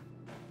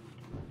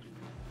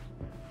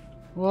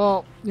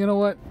 Well, you know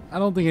what? I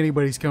don't think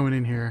anybody's coming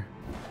in here.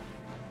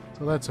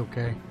 So that's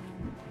okay.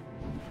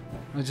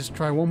 I'll just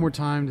try one more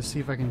time to see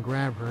if I can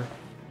grab her.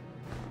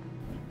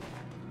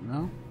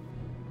 No.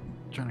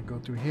 Trying to go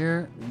through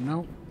here.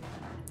 Nope.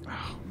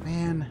 Oh,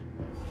 man.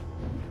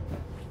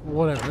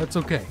 Whatever. That's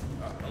okay.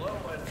 Hello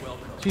and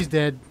welcome. She's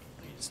dead.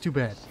 It's too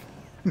bad.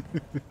 Okay,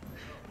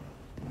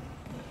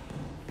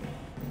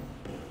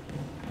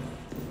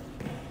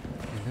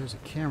 there's a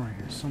camera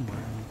here somewhere.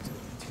 I need to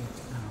take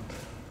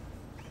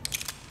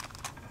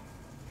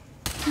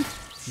it out.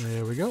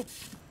 There we go.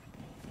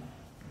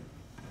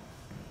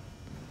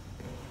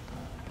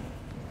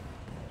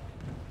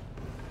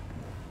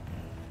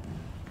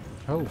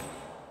 Oh.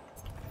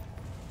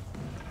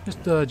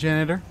 Just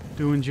janitor,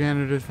 doing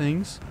janitor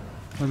things.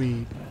 Let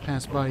me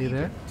pass by you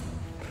there.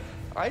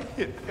 I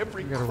hit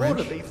every got a quarter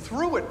wrench? they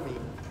threw at me.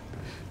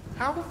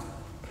 How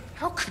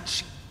could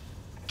she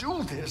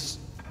do this?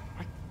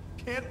 I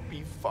can't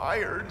be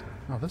fired.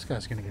 Oh, this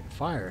guy's gonna get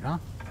fired, huh?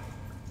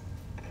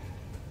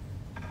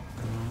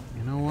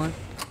 You know what?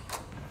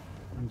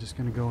 I'm just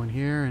gonna go in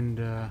here and,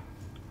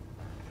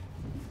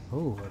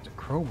 oh, that's a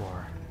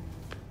crowbar.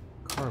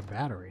 Car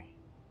battery.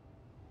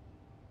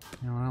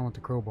 You know what? I want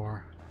the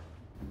crowbar.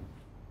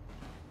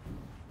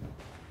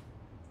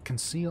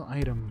 Conceal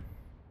item.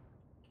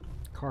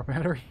 Car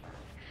battery.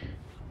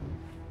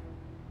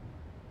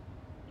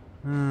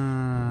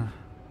 I'll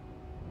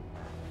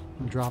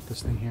drop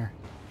this thing here.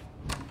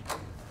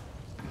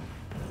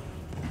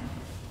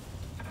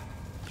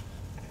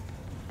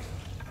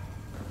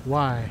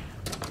 Why?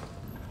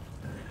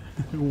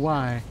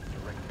 Why?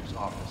 Director's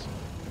office.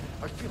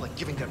 I feel like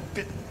giving that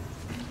bit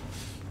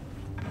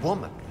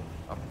woman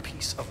a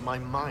piece of my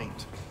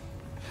mind.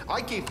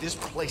 I gave this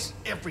place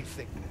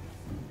everything.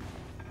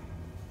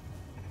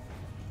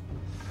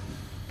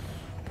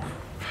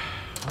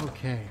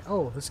 Okay.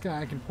 Oh, this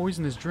guy, I can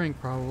poison his drink,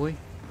 probably.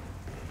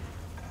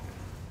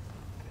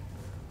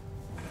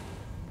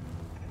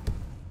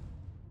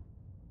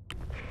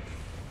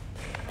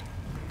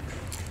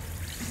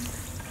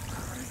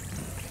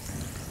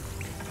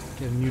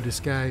 Get a new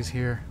disguise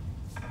here.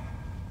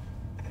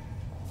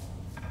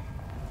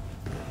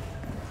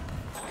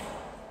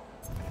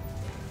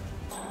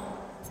 Oh,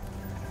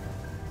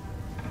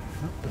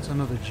 that's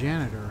another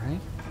janitor,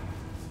 right?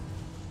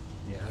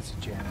 Yeah, that's a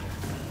janitor.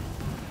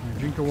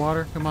 Drink your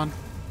water, come on.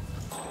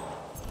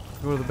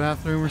 Go to the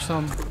bathroom or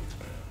something.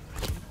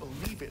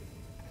 Believe it.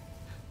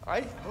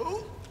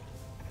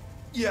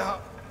 Yeah,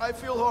 I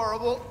feel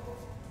horrible.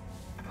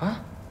 Huh?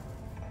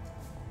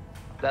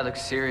 That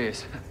looks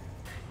serious.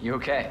 You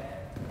okay?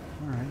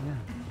 Alright,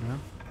 yeah.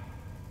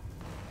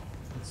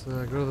 Let's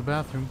go to the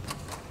bathroom.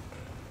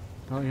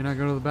 Oh, you're not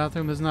going to the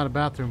bathroom? This is not a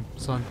bathroom,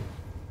 son.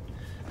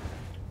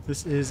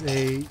 This is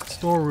a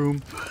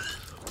storeroom.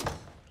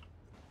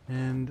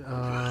 And,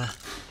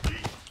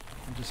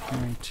 I'm just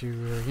going to,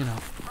 you know,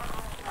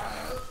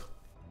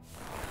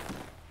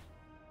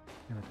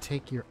 gonna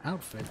take your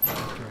outfit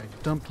after I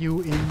dump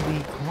you in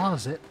the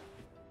closet.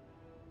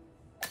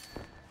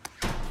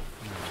 There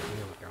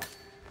we go.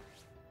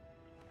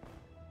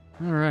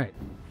 All right.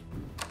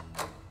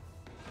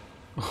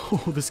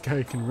 Oh, this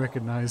guy can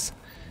recognize.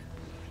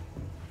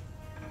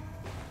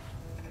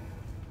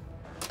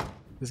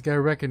 This guy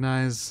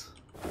recognize.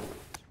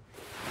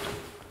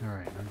 All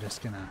right, I'm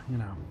just gonna, you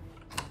know,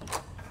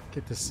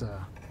 get this.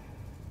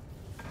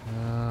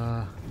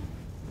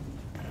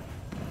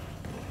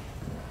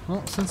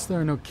 Well, since there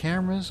are no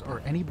cameras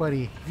or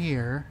anybody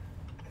here,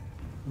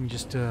 let me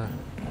just, can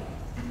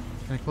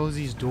I close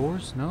these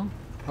doors? No?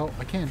 Oh,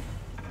 I can.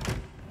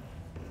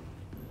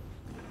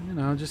 You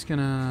know, just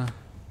gonna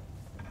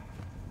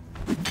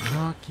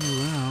knock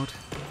you out.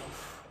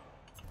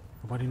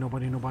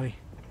 Nobody.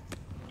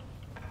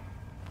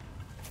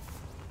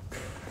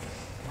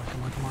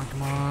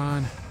 Come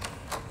on.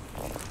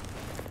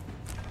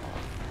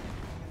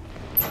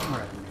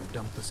 Alright, I'm gonna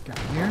dump this guy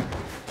here.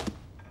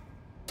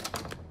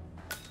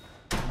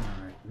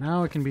 Alright,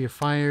 now it can be a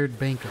fired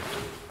banker.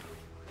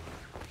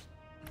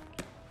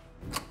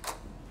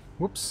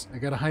 Whoops, I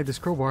gotta hide this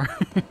crowbar.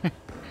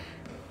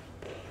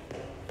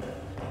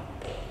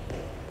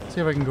 See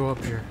if I can go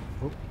up here.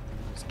 Oh,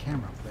 there's a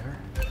camera up there.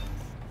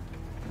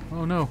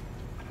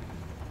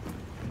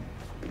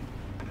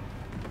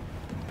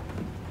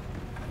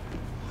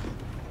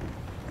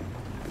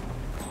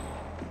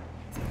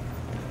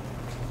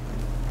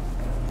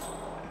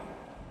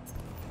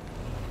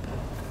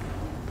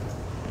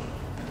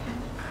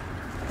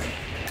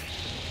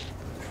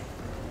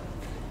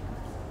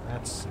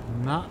 That's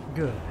not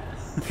good.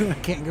 I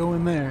can't go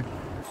in there.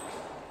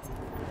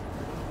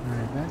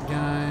 Alright, that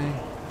guy...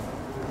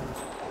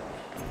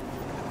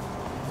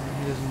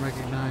 He doesn't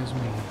recognize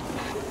me.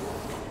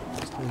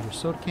 Steal your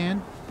soda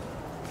can.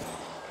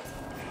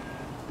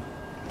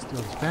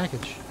 Steal this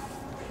package.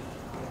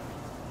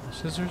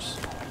 Scissors.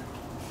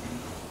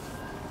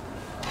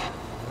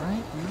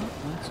 Right? No,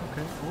 that's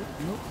okay. Oh,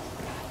 nope.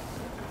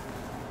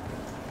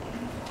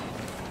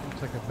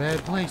 Looks like a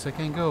bad place. I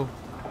can't go.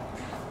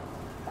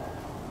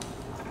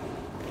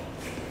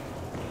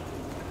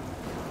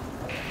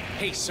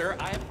 Hey, sir,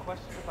 I have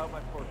questions about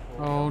my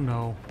portfolio. Oh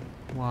no.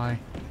 Why?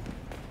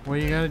 Why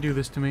you gotta do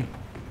this to me?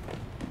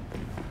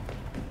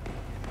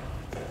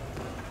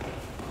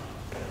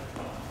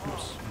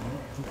 Oops.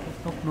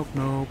 Nope, nope,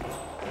 nope.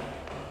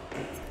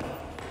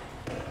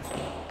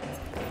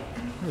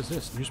 What is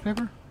this?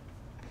 Newspaper?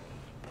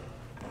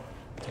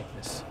 Take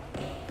this.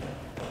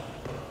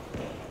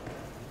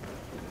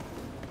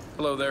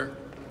 Hello there.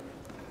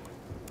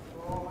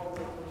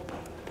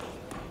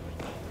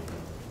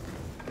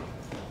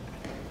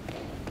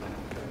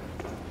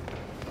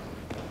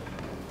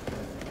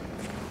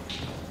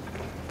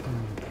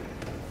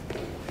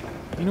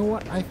 You know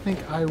what? I think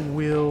I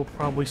will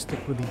probably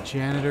stick with the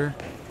janitor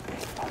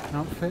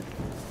outfit.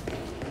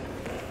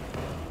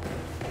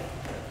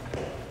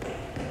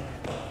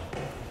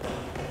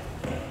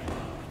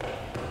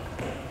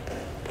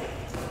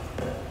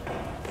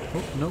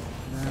 Oh, nope.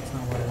 That's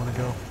not where I want to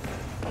go.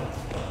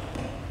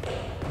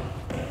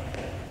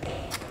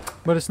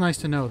 But it's nice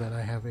to know that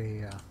I have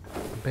a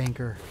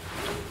banker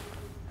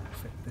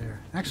outfit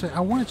there. Actually, I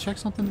want to check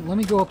something. Let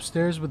me go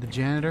upstairs with the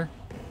janitor.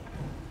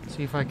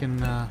 See if I can...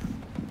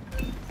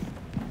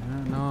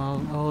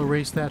 no, I'll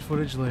erase that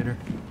footage later.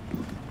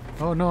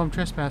 Oh, no, I'm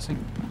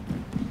trespassing.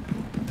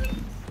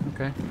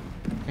 Okay.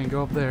 Can't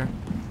go up there.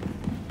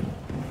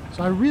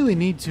 So I really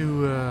need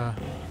to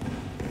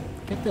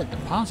get that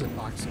deposit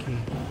box key.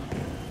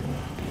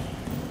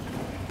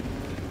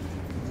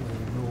 Oh,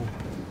 no.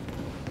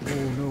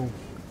 Oh, no.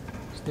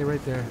 Stay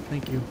right there.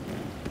 Thank you.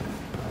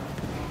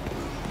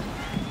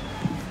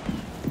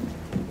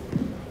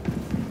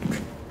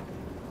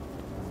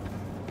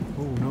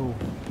 Oh, no.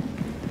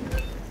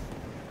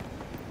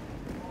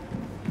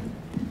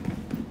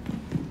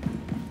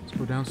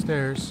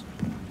 Downstairs.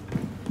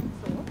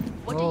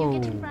 What are you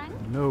getting, Frank?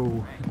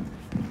 No.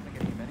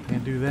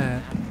 Can't do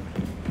that.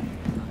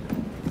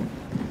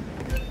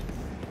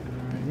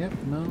 Yep,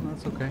 no,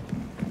 that's okay.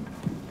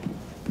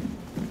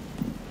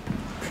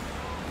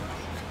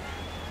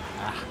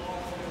 Ah.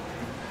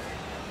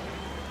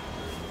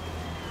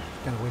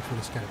 Gotta wait for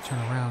this guy to turn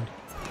around.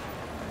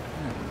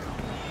 There we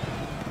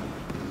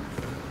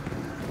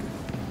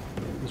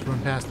go. Just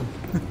run past him.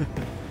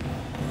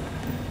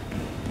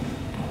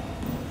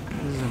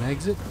 This is an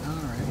exit?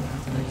 Alright,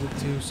 that's an exit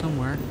to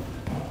somewhere.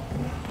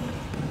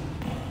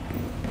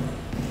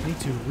 I need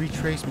to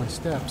retrace my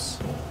steps.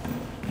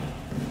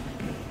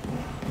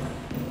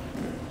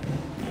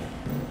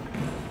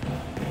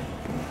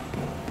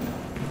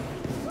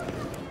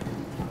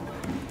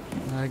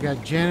 I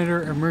got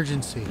janitor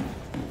emergency.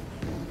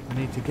 I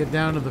need to get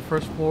down to the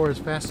first floor as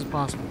fast as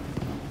possible.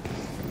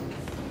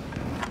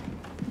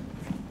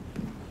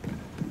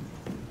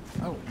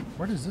 Oh,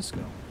 where does this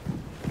go?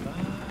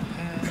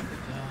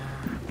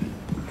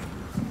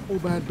 Oh,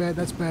 bad, bad,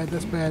 that's bad,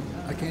 that's bad.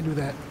 I can't do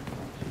that.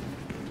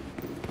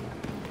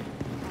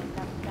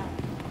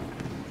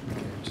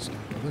 Okay, just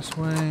gonna go this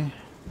way.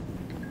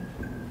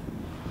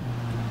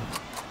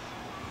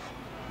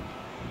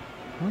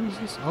 What is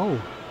this?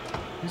 Oh,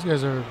 these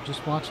guys are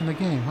just watching the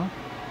game, huh?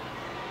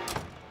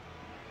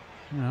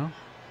 You know.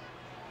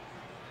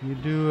 You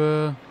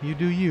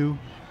do you.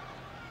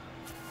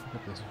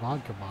 Look at this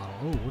vodka bottle.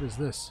 Oh, what is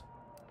this?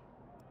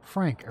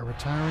 Frank, a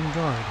retiring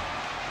guard.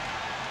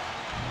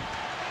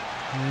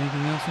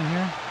 Anything else in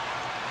here?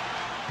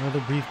 Another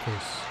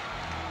briefcase.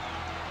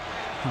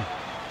 Huh.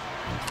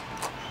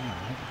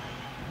 Alright.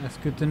 That's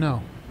good to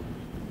know.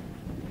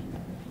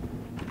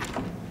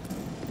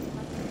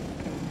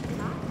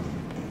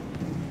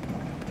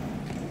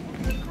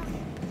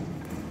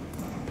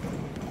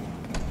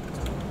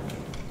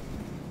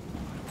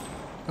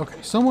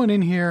 Okay, someone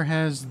in here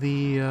has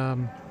the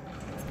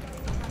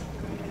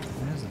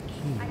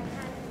key.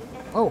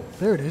 Oh,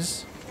 there it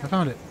is. I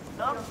found it.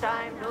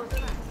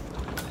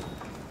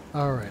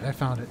 Alright, I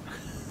found it.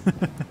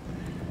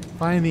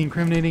 Find the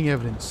incriminating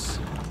evidence.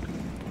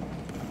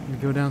 We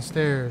go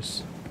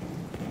downstairs.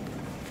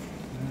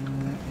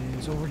 That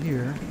is over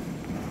here.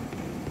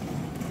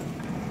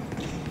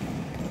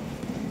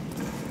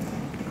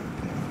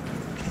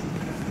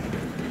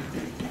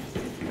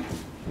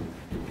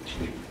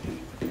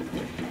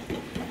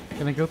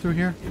 Can I go through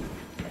here?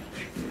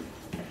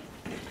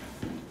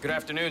 Good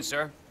afternoon,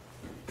 sir.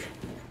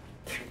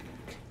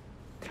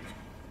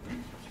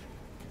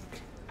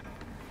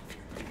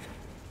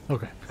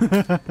 Okay.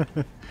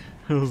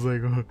 I was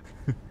like, oh.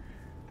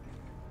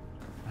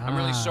 I'm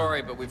really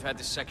sorry, but we've had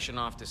to section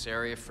off this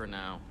area for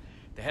now.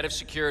 The head of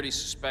security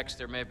suspects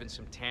there may have been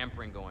some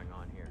tampering going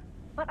on here.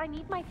 But I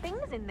need my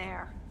things in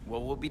there.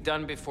 Well, we'll be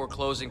done before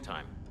closing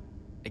time.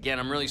 Again,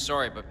 I'm really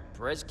sorry, but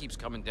Perez keeps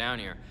coming down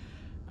here.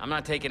 I'm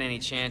not taking any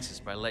chances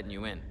by letting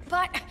you in.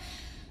 But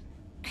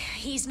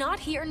he's not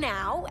here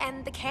now,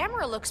 and the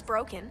camera looks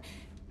broken.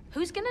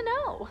 Who's gonna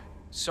know?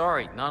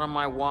 Sorry, not on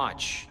my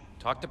watch.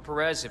 Talk to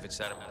Perez if it's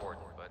that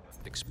important, but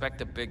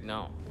expect a big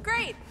no.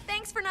 Great,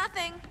 thanks for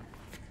nothing.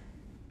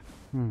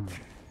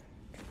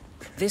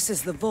 This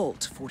is the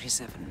Vault,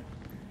 47.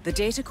 The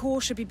data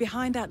core should be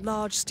behind that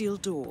large steel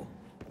door.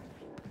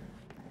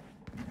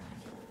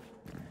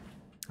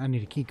 I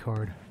need a key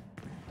card.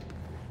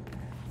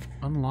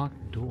 Unlock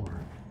door.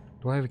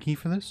 Do I have a key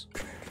for this?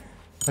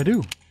 I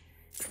do.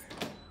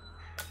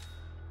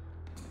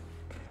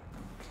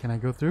 Can I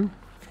go through?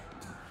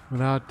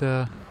 Without,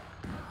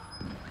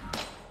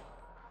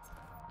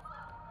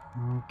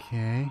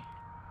 Okay.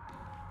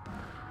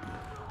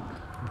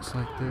 Looks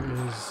like there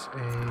is a...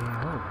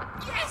 Oh.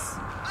 Yes!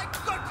 I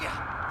got ya!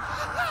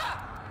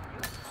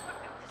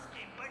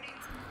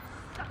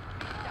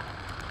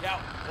 Yeah,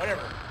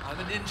 whatever. I'm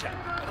a ninja,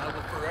 and I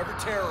will forever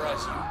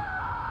terrorize you,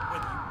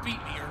 whether you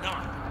beat me or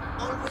not.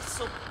 Always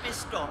so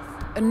pissed off.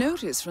 A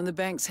notice from the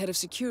bank's head of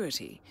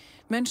security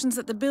mentions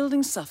that the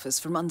building suffers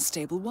from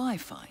unstable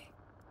Wi-Fi.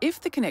 If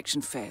the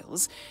connection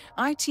fails,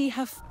 IT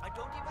have... I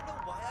don't even know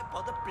why I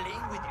bother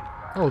playing with you.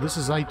 Oh, this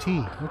is IT.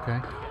 Okay.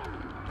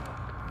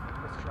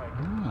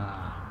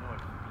 Ah.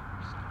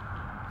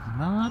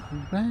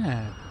 Not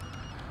bad.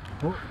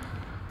 Oh.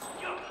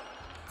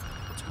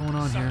 What's going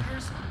on here?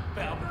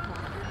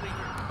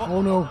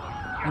 Oh no.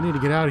 I need to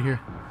get out of here.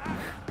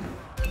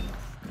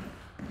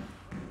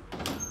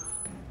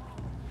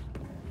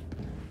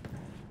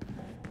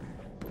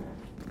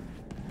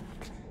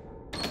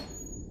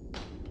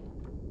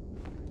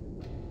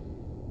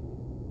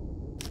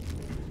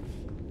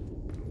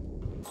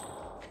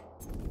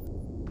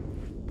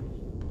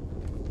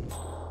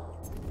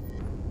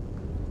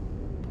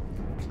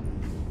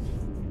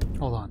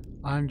 Hold on.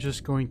 I'm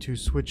just going to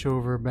switch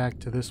over back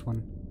to this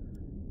one.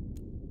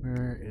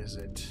 Where is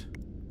it?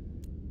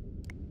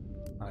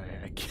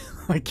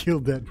 I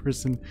killed that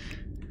person.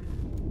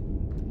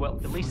 Well,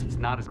 at least it's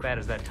not as bad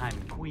as that time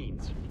in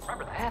Queens.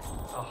 Remember that?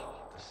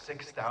 Oh, the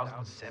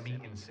 6,000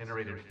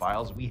 semi-incinerated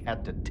files we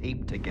had to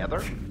tape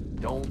together?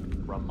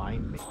 Don't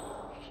remind me.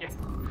 Yeah.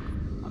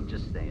 I'm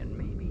just saying,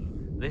 maybe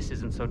this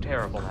isn't so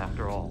terrible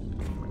after all.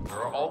 There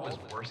are always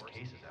worse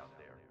cases out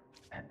there.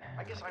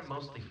 I guess I'm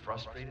mostly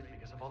frustrated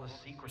because of all the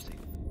secrecy.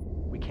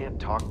 We can't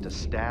talk to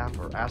staff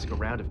or ask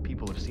around if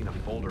people have seen a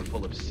folder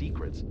full of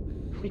secrets.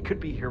 We could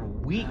be here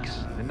weeks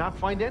and not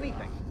find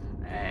anything.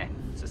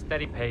 It's a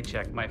steady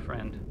paycheck, my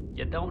friend.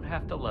 You don't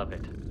have to love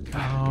it.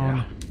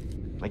 Yeah,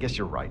 I guess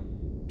you're right.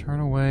 Turn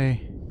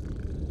away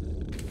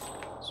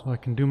so I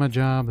can do my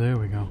job. There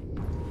we go.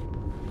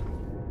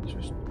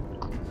 Just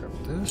grab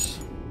this.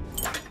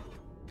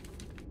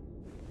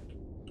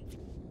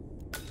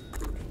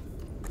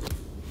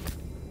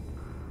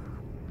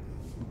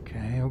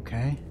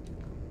 Okay.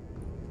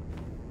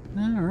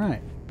 All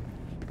right.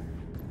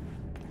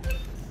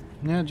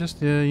 Yeah,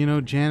 just you know,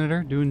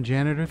 janitor doing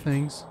janitor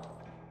things.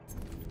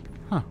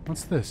 Huh?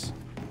 What's this?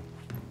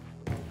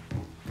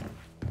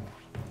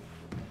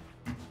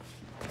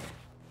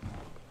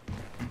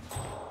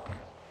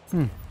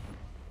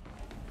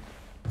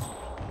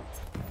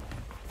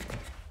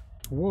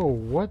 Whoa!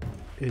 What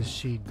is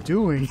she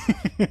doing?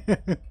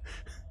 A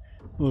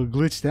little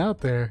glitched out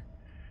there.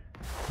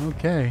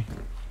 Okay.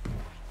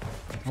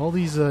 All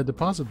these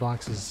deposit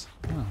boxes.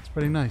 Oh, it's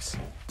pretty nice.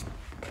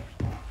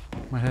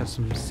 Might have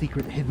some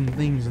secret hidden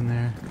things in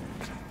there.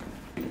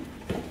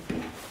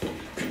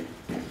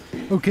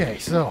 Okay,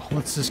 so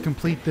let's just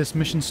complete this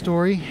mission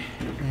story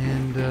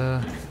and, you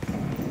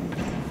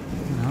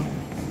know.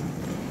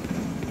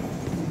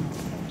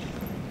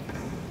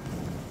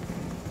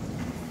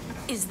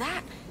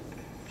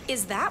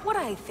 Is that what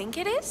I think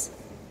it is?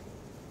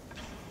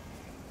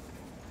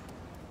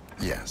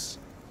 Yes.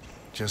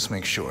 Just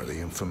make sure the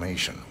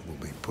information will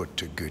be put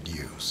to good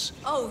use.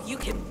 Oh, you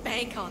can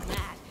bank on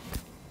that.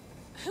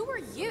 Who are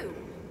you?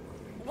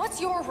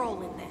 What's your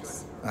role in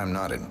this? I'm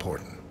not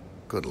important.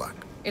 Good luck.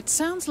 It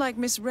sounds like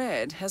Miss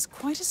Red has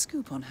quite a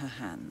scoop on her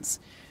hands.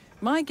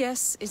 My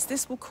guess is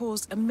this will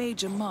cause a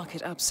major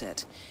market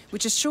upset,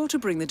 which is sure to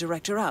bring the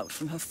director out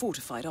from her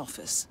fortified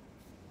office.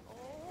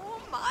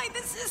 Oh my,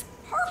 this is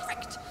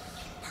perfect!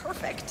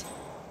 Perfect.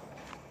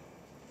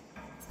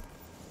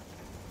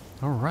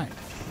 Alright,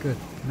 good.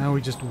 Now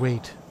we just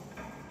wait.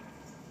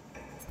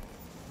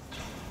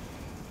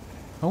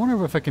 I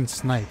wonder if I can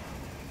snipe.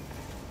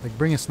 Like,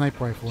 bring a snipe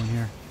rifle in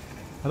here.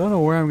 I don't know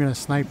where I'm gonna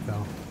snipe,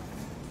 though.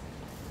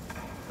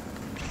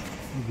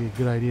 Would be a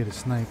good idea to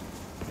snipe.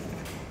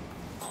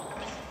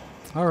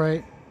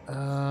 Alright,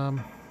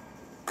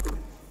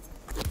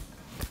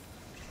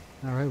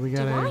 alright, we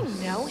got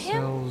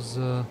ourselves,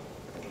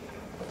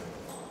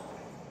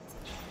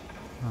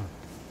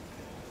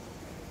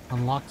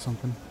 unlocked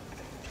something.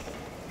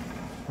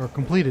 Or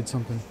completed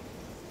something.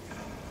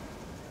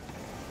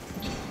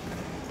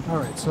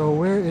 Alright, so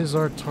where is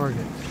our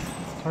target?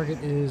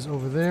 Target is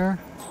over there.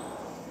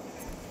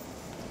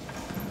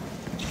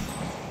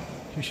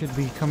 She should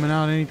be coming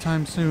out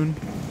anytime soon.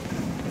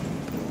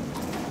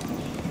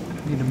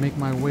 Need to make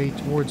my way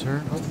towards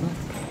her. Oh, no.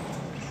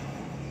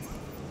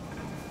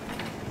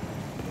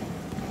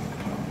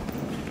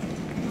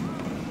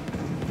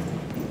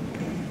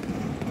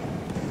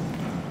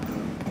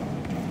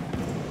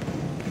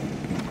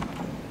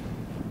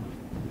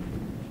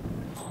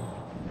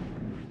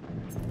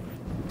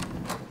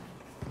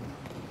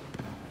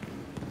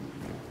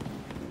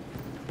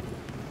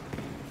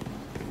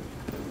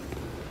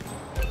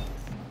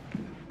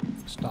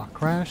 Stock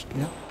crashed.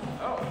 Yep.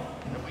 Oh,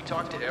 have we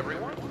talked to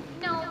everyone?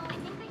 No, I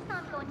think they saw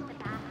him go into the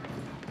bathroom.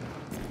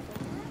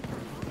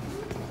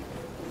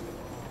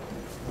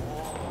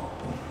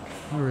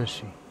 Where is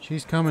she?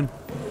 She's coming.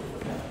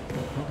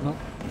 Oh, no.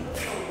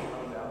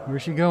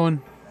 Where's she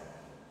going?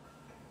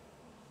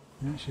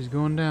 Yeah, she's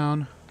going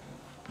down.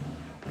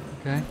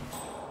 Okay.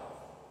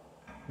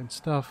 Good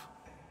stuff.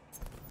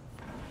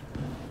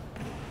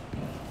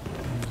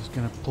 I'm just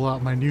gonna pull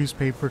out my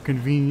newspaper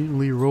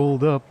conveniently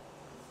rolled up.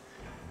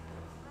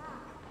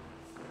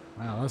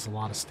 Wow, that's a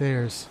lot of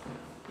stairs.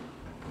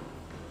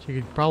 She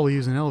could probably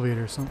use an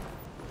elevator or something.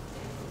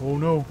 Oh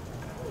no.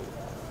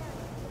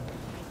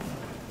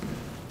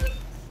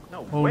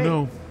 No Oh way.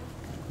 no.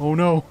 Oh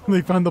no.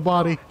 They found the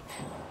body.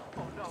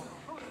 Oh no,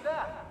 who's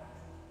that?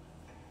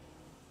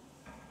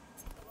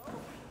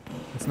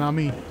 It's not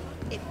me.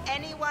 If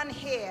anyone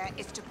here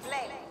is to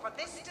blame for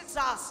this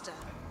disaster,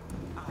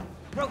 I'll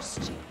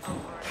roast you over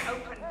an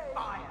open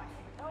fire.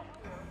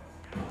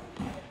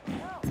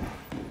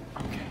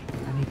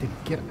 I need to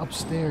get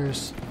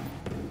upstairs.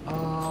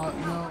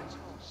 No.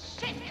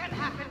 Shit can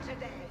happen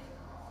today.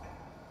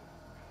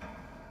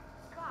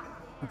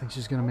 I think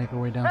she's gonna make her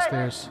way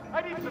downstairs. Hey,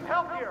 I need some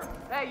help here.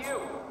 Hey, you!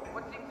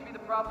 What seems to be the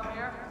problem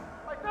here?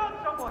 I found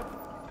someone.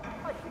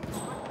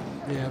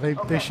 Yeah,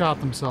 they shot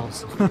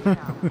themselves.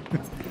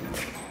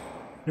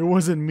 It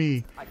wasn't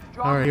me.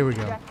 Alright, here we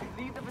go.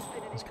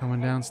 He's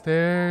coming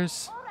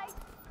downstairs.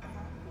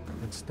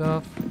 Good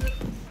stuff.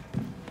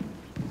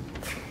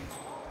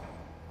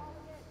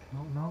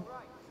 No.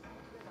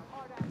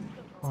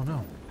 Oh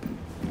no.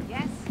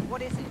 Yes,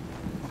 what is it?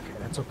 Okay,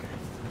 that's okay.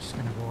 I'm just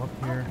gonna go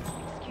up here.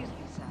 Excuse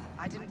me, sir.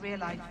 I didn't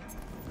realize.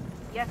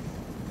 Yes,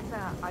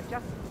 sir, I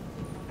just.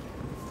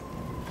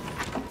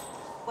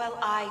 Well,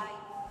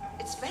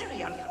 It's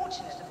very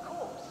unfortunate, of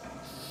course.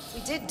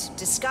 We did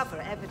discover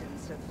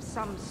evidence of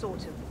some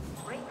sort of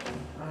break-in.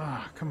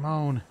 Ah, come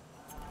on.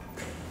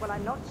 Well,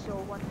 I'm not sure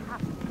what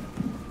happened.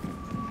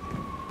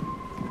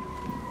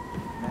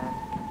 Man,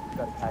 you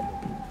got a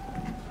casualty.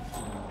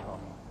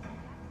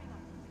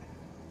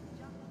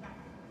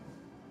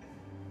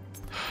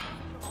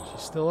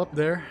 She's still up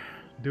there,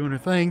 doing her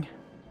thing.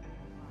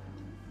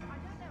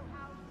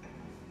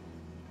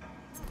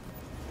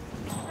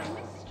 It's a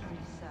mystery,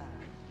 sir.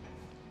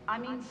 I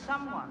mean,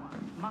 someone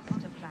must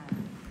have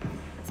planned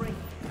a break.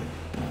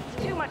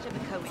 It's too much of a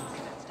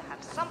coincidence to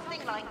have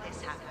something like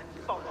this happen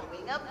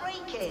following a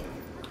break-in.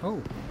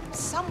 Oh.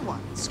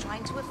 Someone's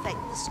trying to affect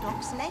the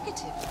stocks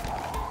negatively.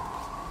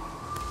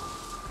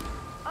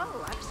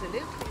 Oh,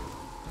 absolutely.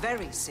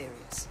 Very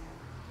serious.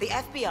 The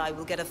FBI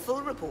will get a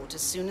full report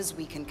as soon as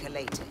we can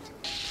collate it.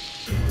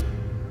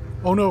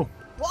 Oh no.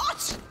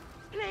 What?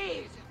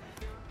 Please,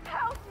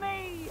 help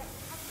me!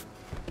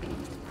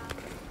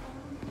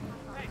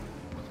 Hey,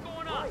 what's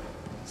going on?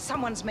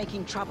 Someone's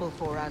making trouble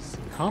for us.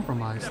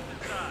 Compromised.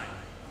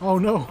 Oh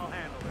no.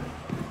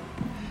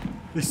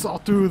 They saw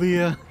through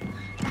the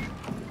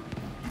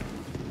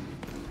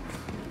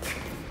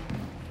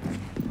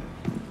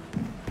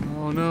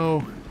Oh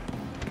no.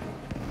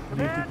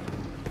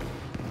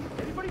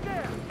 Anybody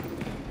there?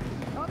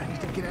 I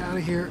need to get out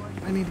of here.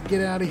 I need to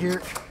get out of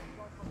here.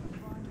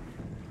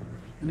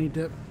 I need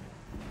to...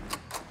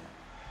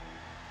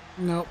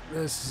 Nope,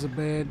 this is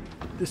bad.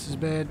 This is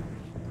bad.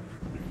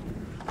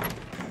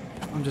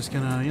 I'm just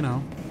gonna, you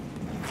know...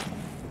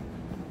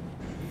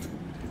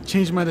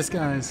 change my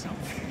disguise.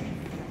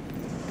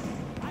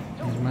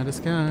 Change my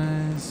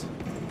disguise.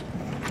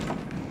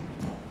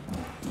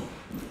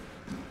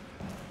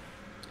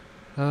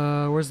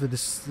 Where's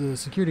the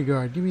security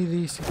guard? Give me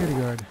the security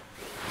guard.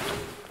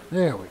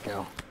 There we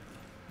go.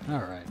 All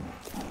right.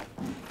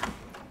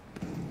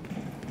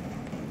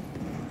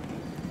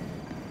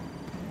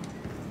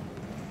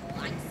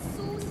 I'm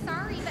so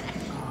sorry, but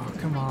Oh,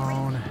 come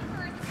on.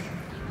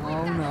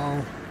 Oh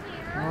no.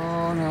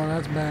 Oh no,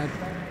 that's bad.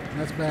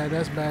 That's bad,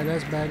 that's bad,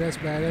 that's bad, that's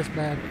bad, that's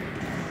bad.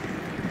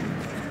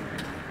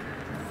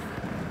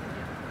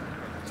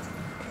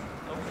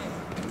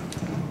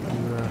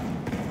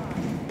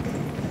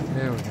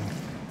 There we go.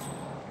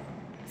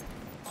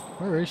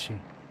 Where is she?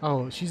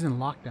 Oh, she's in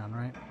lockdown,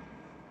 right?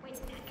 wait a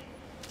sec.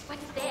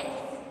 What's this?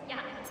 Yeah,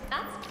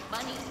 that's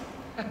funny.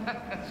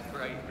 That's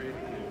great, really.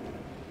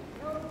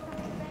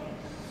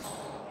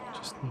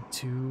 Just need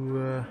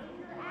to,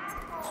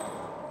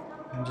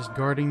 I'm just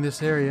guarding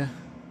this area.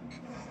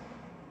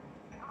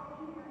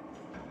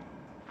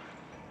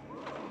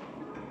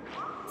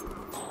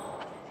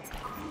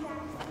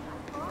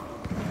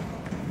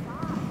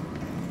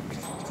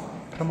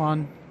 Come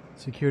on,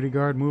 security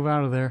guard, move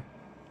out of there.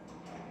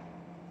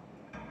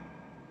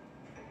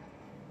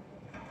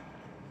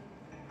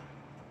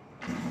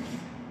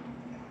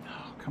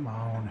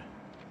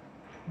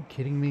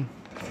 kidding me?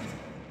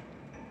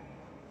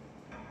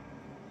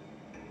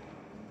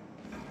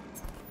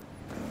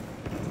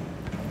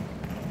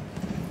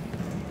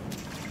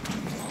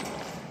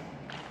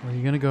 Where are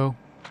you gonna go?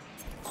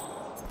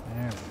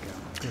 There we go.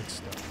 Good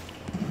stuff.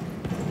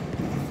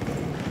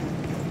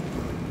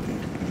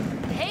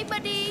 Hey,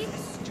 buddy!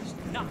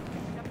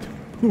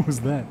 Who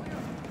was that?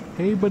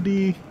 Hey,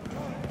 buddy.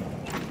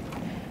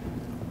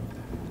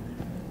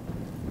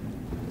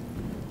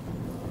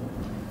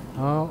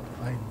 Oh,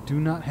 I do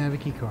not have a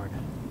key card.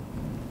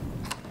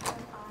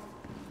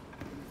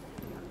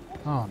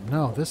 Oh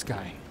no, this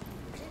guy.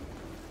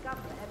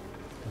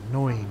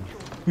 Annoying.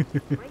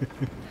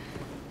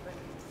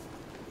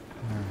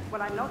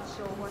 Well, I'm not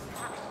sure what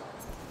happened.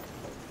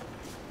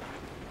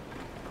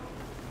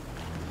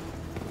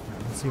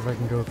 Right, let's see if I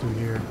can go through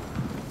here.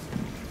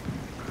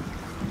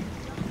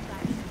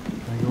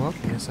 Can I go up?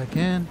 Yes, I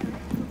can.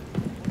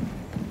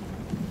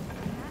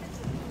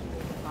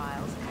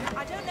 Miles,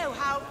 I don't know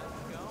how.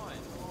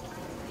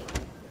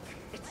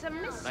 It's a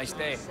mystery. Nice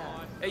day. sir.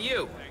 Hey,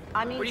 you!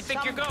 I mean, Where do you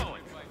think you're some-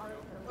 going?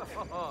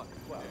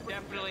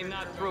 Definitely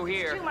not through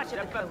here. Too much of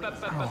a coincidence.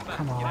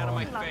 come Get out of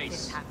my on. Like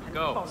this face. happened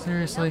Go. following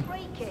Seriously? a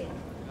break-in.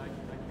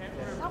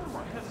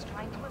 Someone is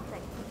trying to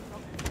affect me.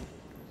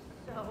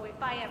 So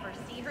if I ever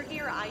see her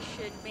here, I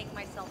should make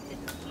myself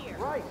disappear.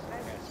 Right.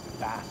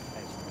 Fast.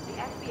 The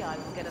FBI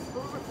will get a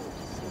full report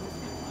as soon as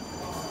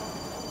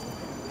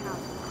Oh,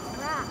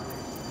 crap.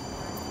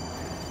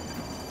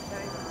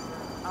 Very well.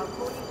 I'll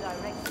call you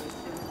directly as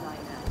soon as I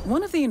know.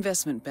 One of the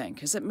investment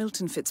bankers at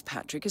Milton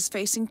Fitzpatrick is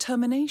facing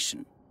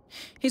termination.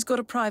 He's got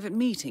a private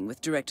meeting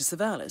with Director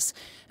Savalas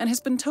and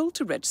has been told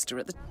to register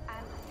at the...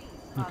 And please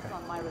pass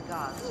on my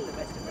regards to the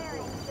rest of the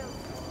group.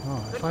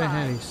 Oh, if I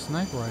had a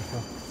sniper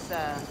rifle,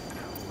 Sir.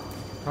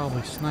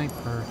 probably snipe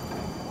her.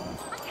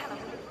 I cannot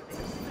believe this.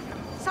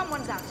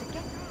 Someone's out to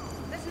get me.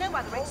 There's no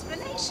other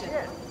explanation.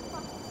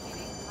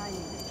 I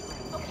need a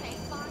drink. Okay,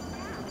 fine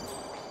now.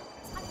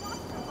 I want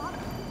the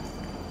bottle.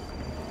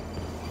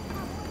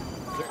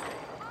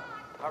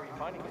 How are you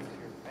finding things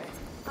here? Hey.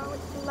 Oh,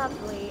 it's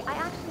lovely. I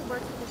actually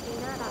worked with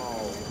Athena about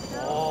 10 years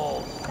ago.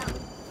 Oh. That was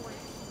before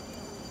she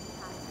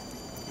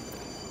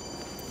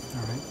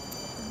Alright,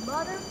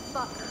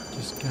 Motherfucker.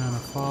 just gonna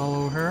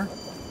follow her.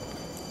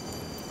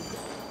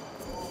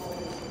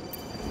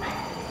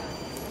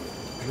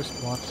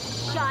 Just watch.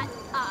 Shut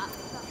up.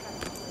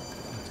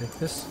 I'll take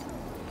this.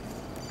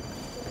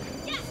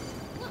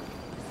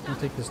 I'll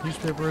take this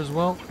newspaper as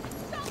well.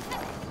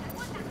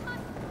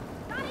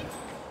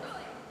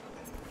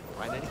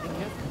 Find anything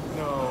yet?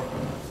 No.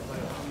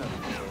 I'm not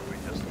sure.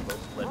 We're just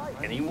supposed to let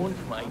anyone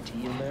from IT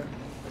in there?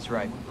 That's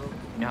right.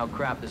 You know how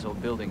crap this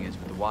old building is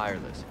with the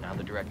wireless, and how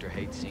the director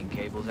hates seeing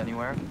cables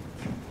anywhere?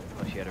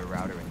 Well, she had her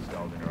router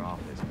installed in her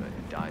office, but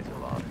it dies a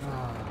lot.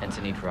 Hence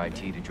the need for IT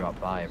to drop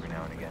by every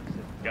now and again.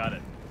 Got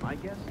it. My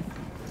guess?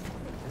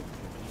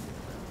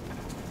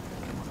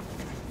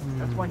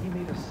 That's why he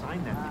made us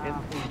sign that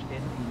 10-page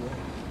NDA.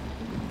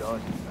 He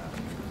does that.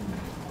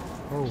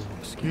 Oh,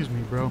 excuse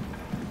me, bro.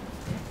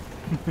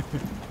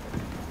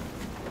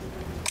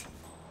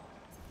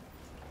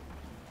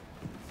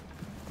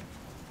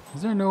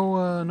 Is there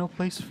no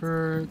place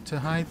to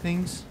hide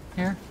things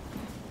here?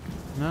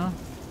 No?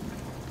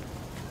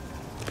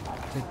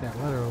 Take that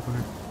letter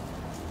opener.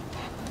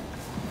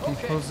 Can't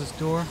close this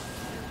door.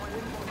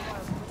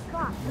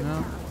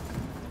 No.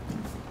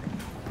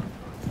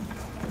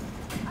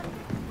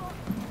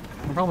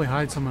 I'll probably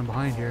hide someone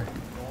behind here.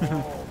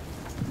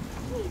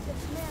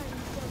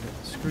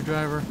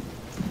 Screwdriver.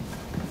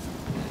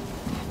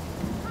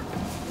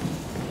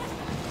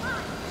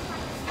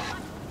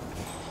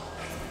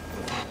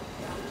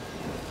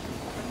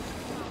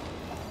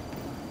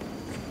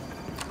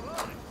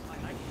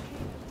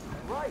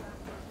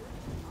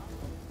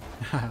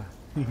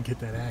 You can get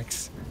that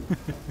axe.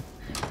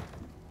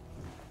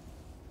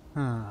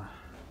 Huh.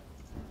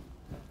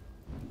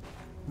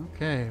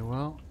 Okay,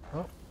 well,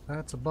 oh,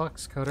 that's a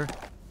box cutter.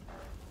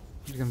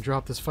 I'm just gonna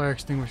drop this fire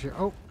extinguisher.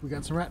 Oh, we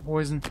got some rat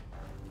poison.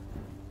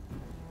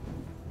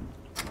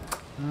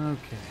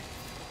 Okay.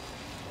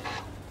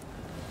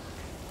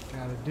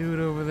 Got a dude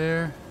over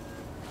there.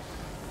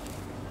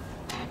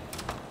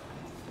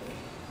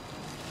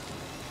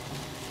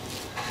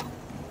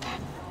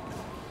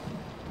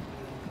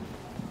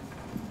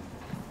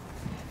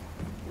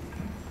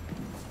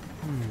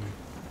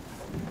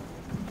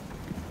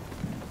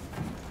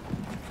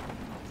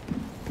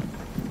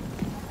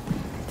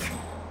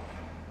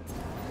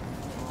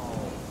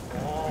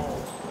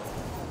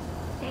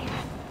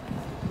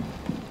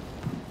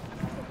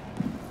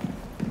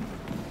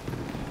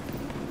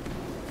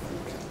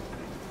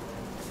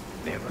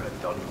 Never a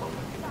dull moment.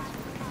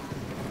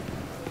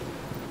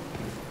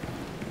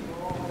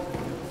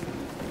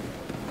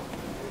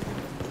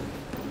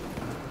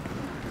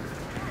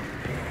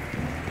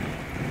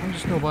 I'm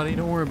just nobody,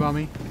 don't worry about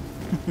me.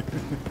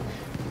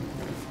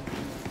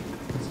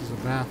 This is a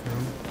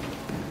bathroom.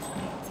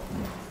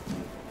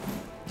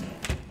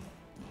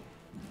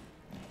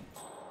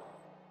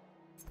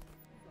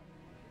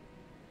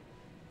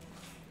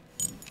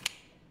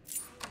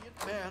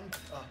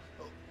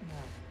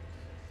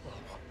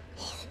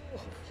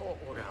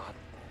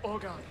 Oh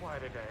God, why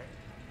today?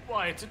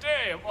 Why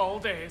today of all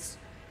days?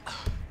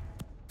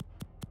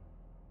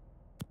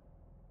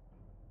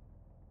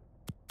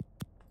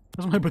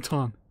 Where's my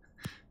baton?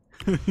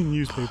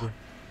 Newspaper.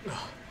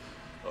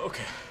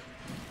 Okay.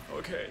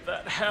 Okay,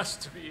 that has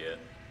to be it.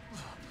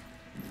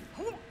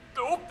 Oh,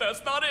 nope,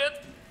 that's not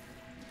it.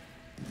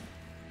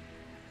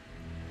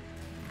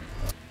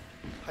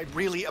 I'd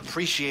really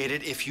appreciate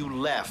it if you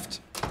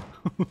left.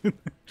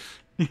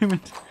 Damn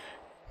it.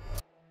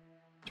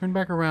 Turn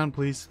back around,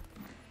 please.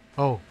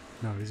 Oh,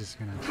 no, he's just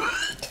gonna...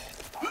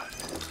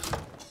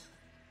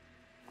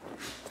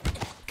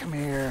 Come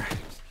here.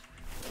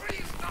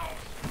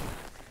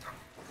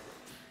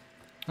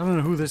 I don't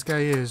know who this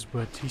guy is,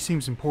 but he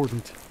seems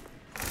important.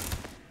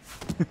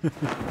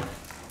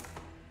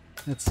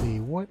 Let's see,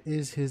 what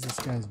is this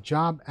guy's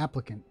job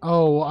applicant?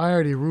 Oh, well, I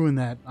already ruined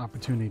that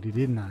opportunity,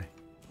 didn't I?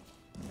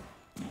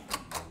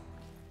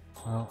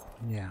 Well,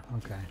 yeah,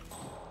 okay.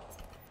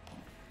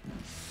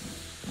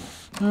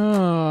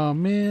 Oh,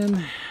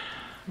 man.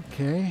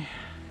 Okay.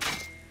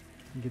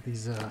 Get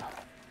these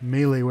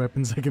melee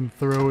weapons I can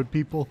throw at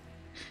people.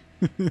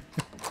 I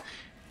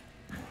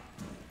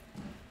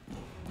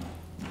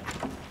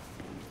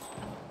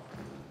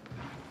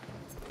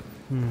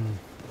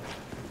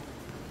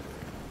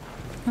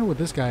wonder what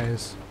this guy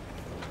is.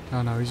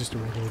 Oh no, he's just a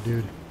regular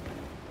dude.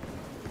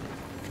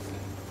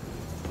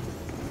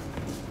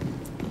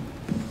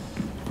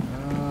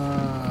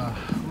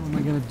 What am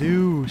I gonna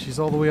do? She's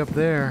all the way up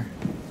there.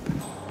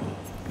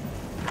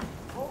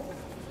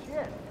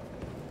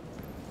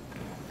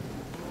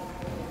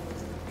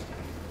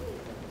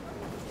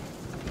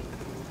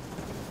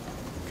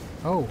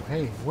 Oh,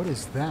 hey, what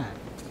is that?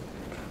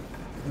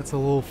 That's a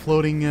little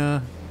floating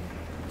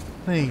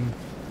thing.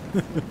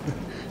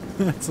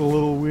 That's a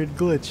little weird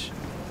glitch.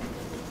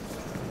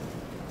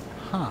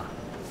 Huh.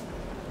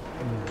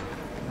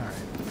 Alright.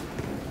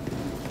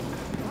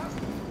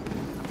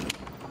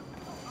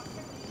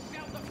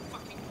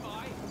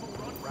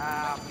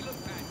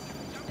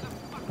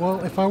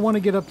 Well, if I want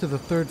to get up to the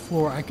 3rd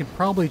floor, I could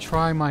probably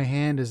try my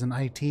hand as an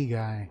IT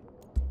guy.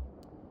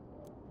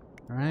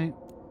 Alright?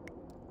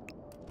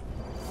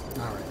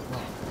 Alright,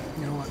 well,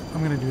 you know what?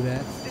 I'm gonna do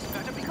that.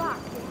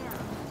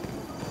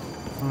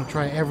 I'm gonna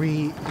try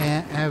every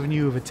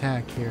avenue of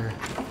attack here.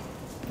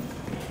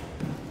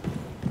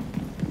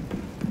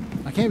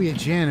 I can't be a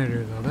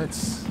janitor though. That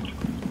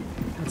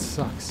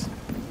sucks.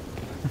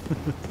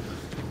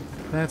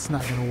 That's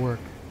not gonna work.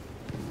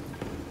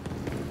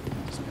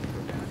 Just gonna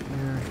go down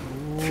here.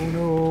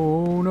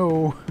 Oh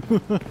no!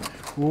 Oh no!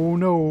 Oh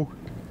no!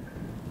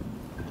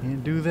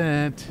 Can't do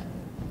that.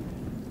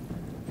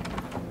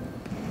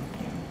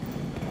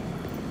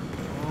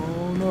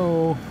 Oh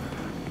no!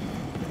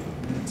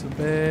 It's a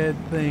bad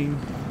thing.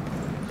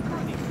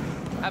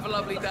 Have a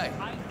lovely day.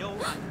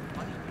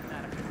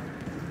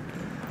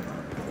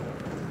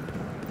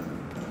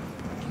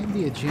 Can't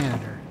be a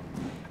janitor.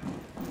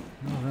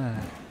 Know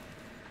that.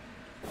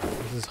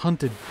 This is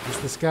hunted. This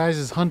disguise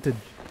is hunted.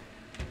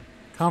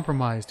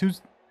 Compromised.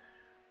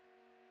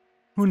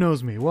 Who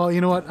knows me? Well,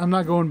 you know what? I'm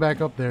not going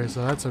back up there,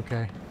 so that's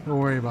okay. Don't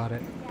worry about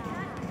it.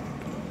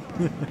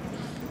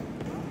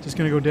 Just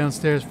gonna go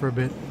downstairs for a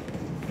bit.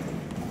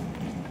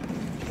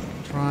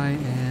 Try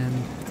and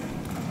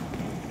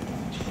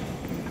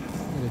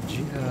get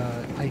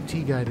a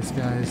IT guy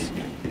disguise.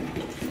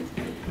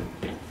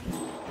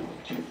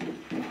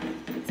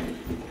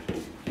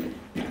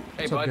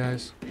 Hey, What's up, bud.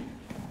 guys?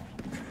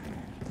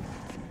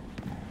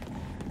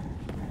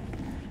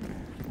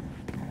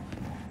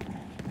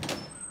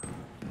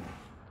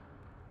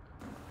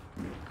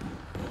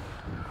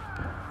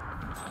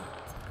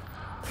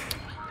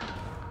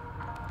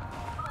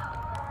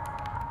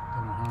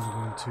 Don't know how I'm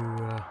going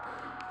to.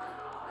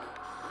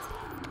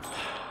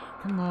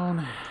 Come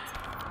on.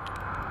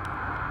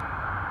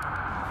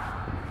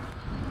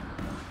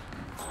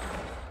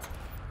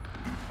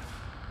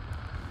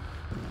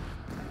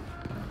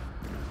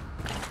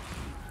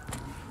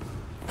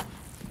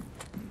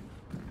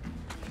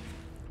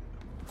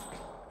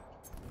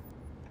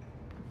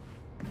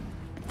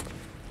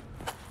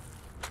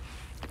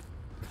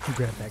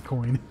 Grab that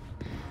coin.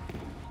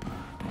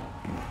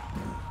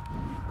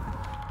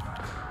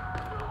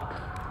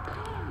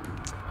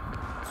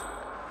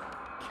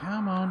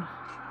 Come on.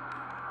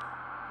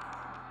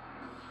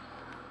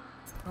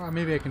 Oh,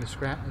 maybe I can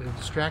distract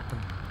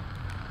them.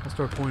 Let's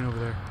throw a coin over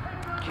there.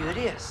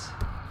 Curious.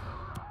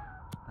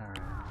 Alright,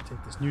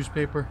 take this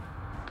newspaper.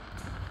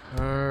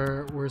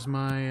 Where's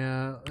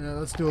my,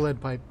 let's do a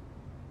lead pipe.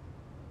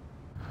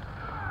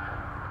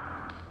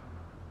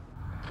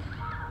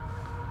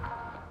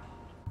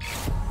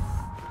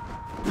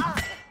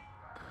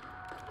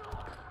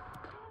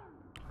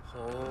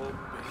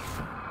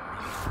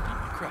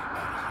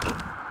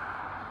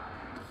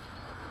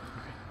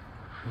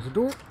 Close the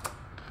door.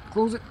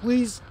 Close it,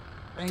 please.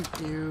 Thank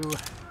you.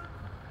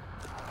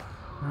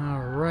 All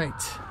right.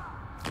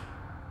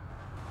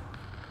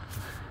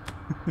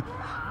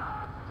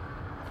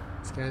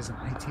 This guy's an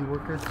IT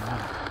worker. Wow.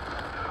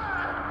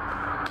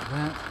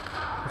 That.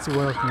 Let's see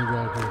what else can we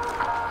grab here.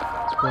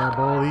 grab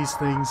all these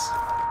things.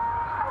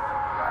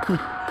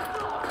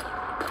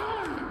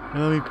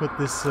 Now let me put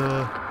this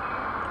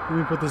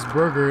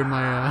burger in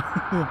my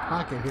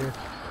pocket here.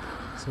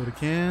 Soda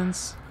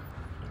cans,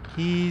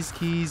 keys,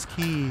 keys,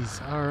 keys.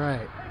 All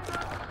right.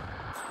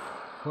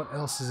 What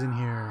else is in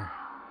here?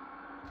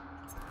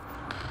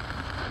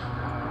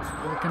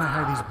 Where can I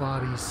hide these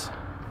bodies? I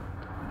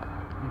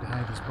need to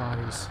hide these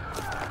bodies.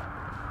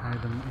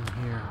 Hide them in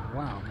here.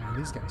 Wow, man,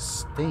 these guys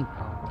stink,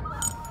 probably.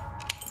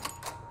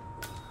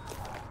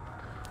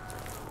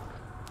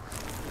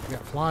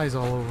 Got flies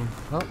all over them.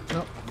 Oh,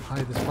 no.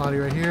 Hide this body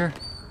right here.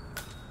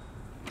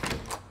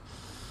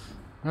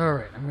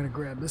 Alright, I'm gonna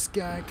grab this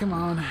guy. Come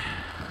on.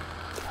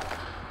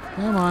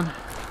 Come on.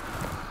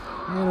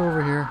 Get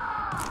over here.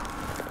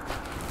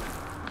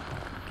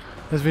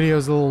 This video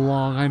is a little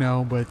long, I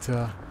know, but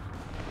well,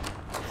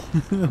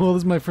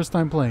 this is my first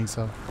time playing,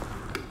 so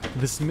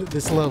this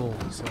level,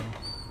 so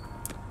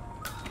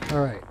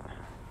alright.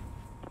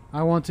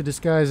 I want to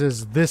disguise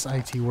as this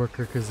IT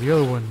worker because the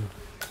other one,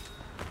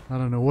 I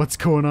don't know what's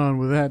going on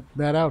with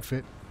that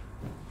outfit.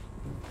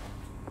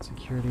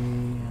 Security,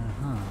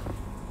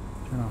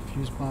 turn off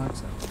fuse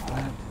box, that's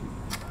that.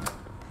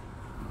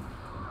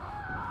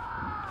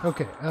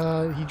 Okay,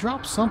 he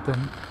dropped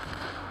something.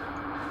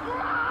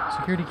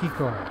 Security key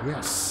card,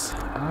 yes.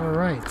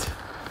 Alright.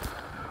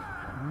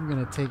 I'm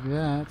gonna take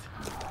that.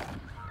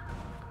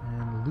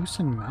 And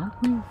loosen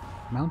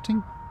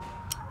mounting?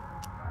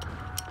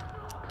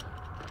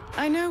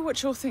 I know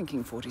what you're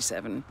thinking,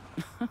 47.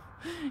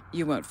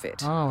 You won't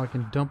fit. Oh, I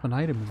can dump an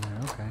item in there,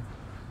 okay.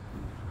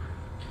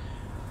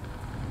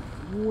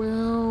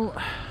 Well,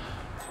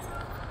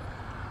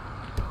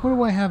 what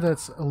do I have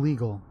that's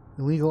illegal?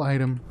 Illegal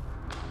item.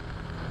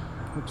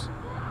 Oops.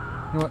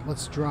 You know what?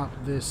 Let's drop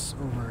this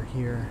over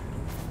here.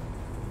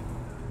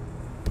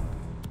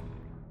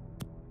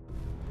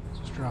 Let's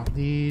just drop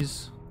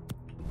these.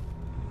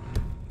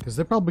 Because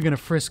they're probably going to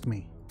frisk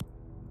me.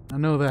 I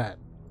know that.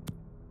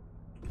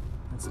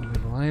 That's an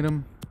illegal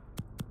item.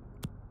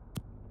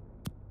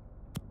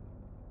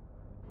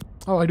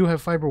 Oh, I do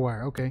have fiber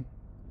wire. Okay.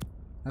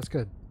 That's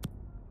good.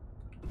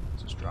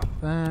 Let's just drop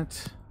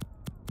that.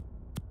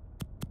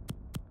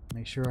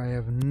 Make sure I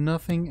have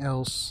nothing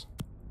else.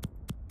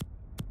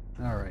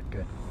 Alright,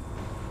 good.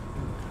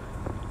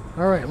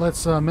 Alright,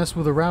 let's mess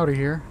with the router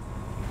here.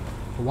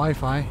 The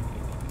Wi-Fi.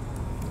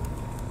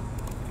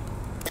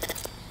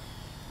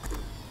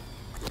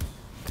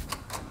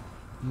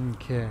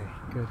 Okay,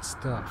 good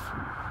stuff.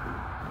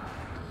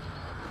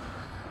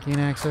 Gain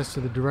access to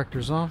the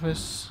director's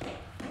office.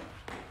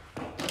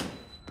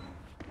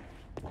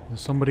 Does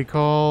somebody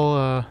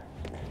call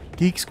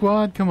Geek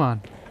Squad? Come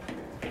on.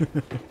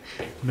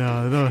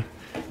 No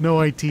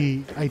IT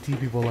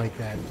people like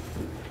that.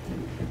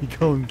 You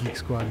call them Geek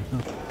Squad. No.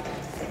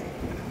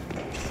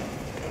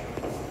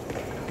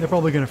 They're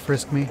probably gonna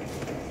frisk me.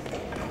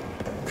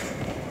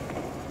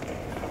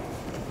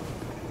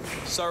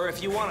 Sir,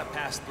 if you want to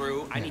pass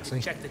through, I need to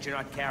check that you're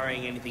not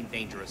carrying anything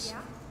dangerous.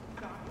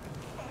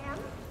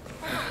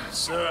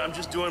 Sir, I'm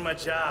just doing my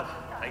job.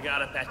 I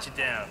gotta pat you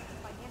down.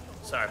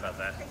 Sorry about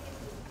that.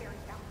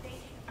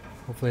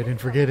 Hopefully I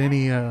didn't forget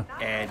any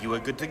And you are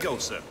good to go,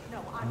 sir.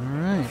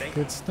 Alright,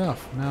 good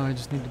stuff. Now I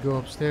just need to go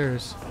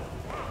upstairs.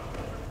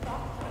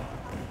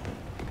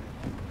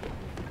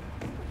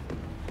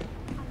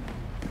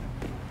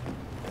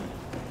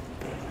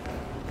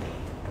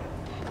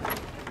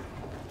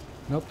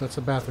 Nope, that's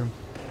the bathroom.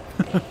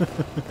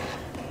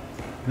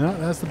 No,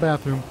 that's the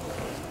bathroom.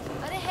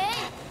 But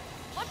hey,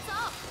 what's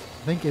up?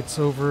 I think it's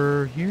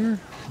over here.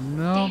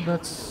 No,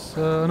 that's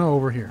no,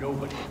 over here.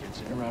 Nobody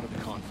gets in or out of the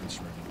conference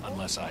room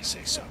unless I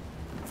say so.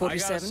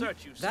 47?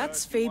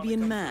 That's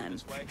Fabian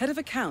Mann, head of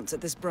accounts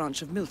at this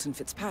branch of Milton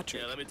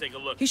Fitzpatrick. Yeah, let me take a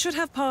look. He should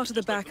have part of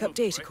the backup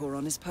data core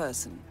on his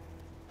person.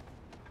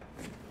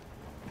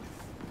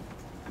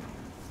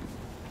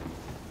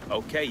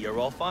 Okay, you're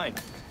all fine.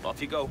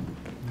 Off you go.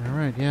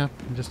 Alright, yeah.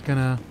 I'm just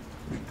gonna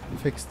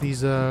fix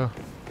these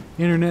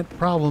internet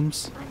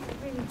problems.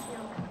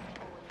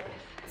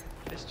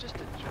 It's just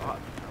a job.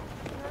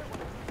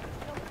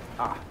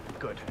 Ah,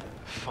 good.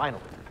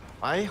 Finally.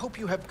 I hope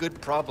you have good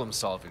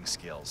problem-solving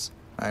skills.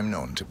 I'm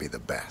known to be the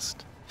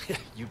best.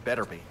 You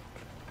better be.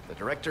 The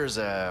director's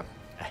a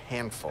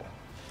handful.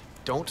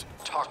 Don't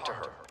talk to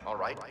her, all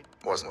right?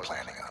 Wasn't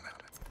planning on it.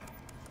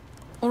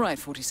 All right,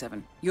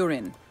 47. You're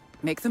in.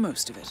 Make the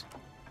most of it.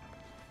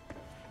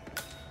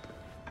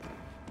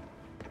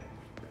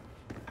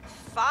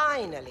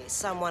 Finally,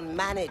 someone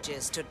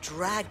manages to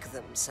drag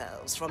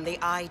themselves from the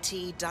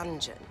IT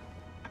dungeon.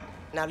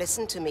 Now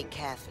listen to me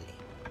carefully.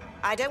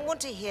 I don't want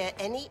to hear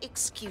any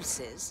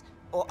excuses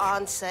or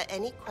answer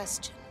any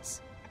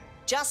questions.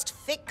 Just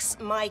fix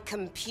my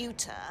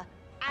computer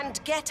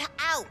and get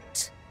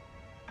out!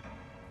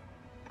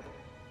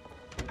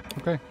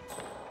 Okay.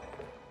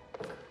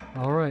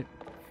 Alright.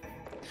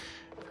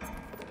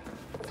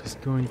 Just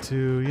going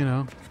to, you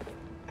know...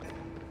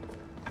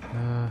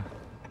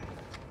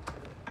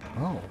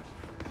 Oh.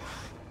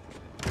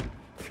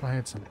 If I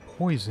had some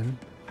poison...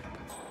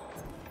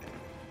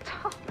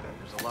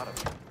 There's a lot of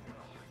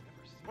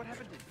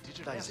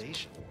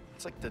digitization.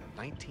 It's like the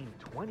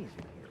 1920s in here.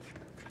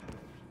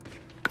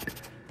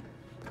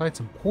 If I had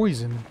some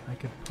poison, I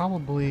could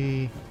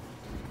probably...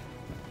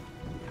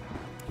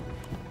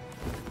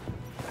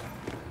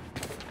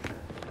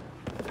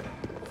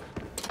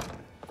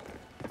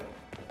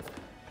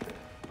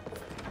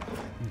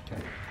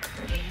 Okay.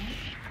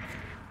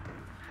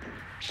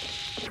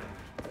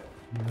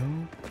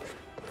 No.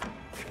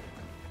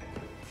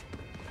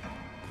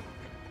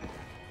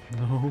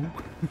 No.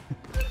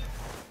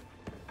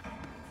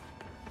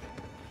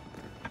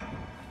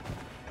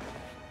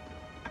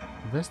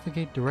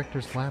 Investigate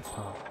director's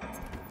laptop.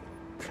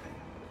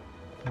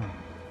 Oh.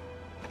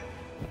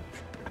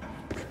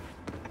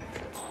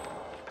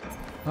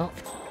 Oh.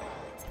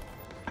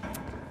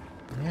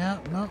 Yeah,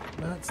 no,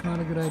 that's not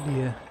a good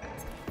idea.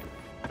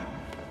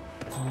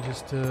 Let me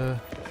just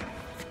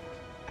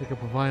pick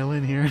up a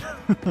violin here.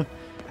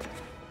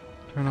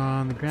 Turn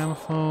on the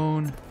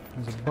gramophone.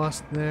 There's a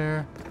bust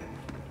there.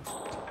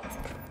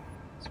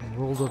 Some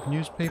rolled up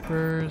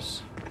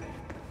newspapers.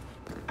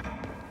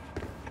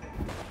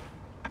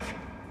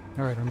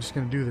 Alright, I'm just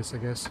gonna do this, I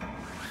guess.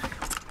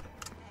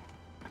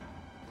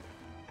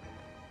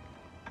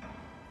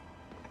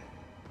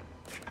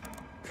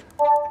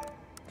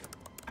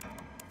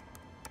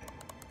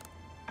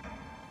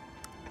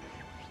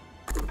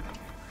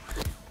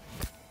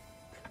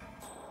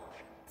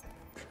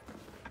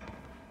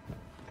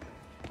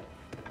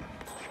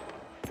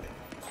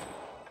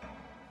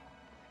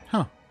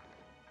 Huh.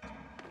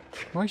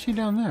 Why is she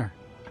down there?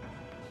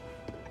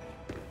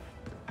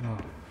 Oh,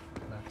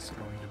 that's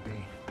going to be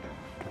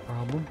a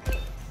problem.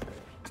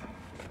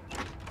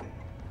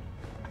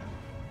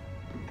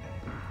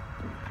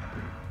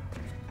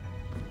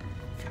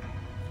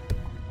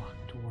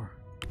 Unlock door.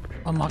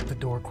 Unlock the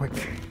door, quick.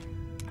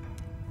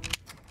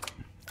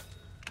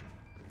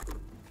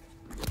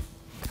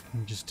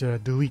 And just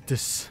delete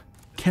this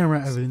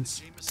camera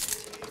evidence. It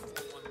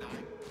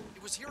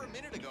was here a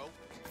minute ago.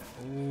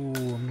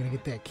 Oh, I'm gonna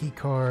get that key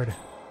card.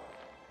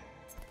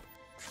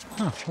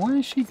 Huh, why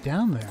is she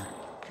down there?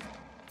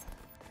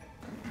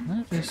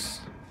 That is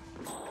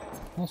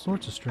all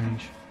sorts of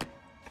strange.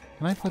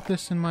 Can I put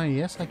this in my...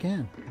 Yes, I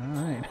can.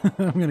 Alright,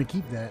 I'm gonna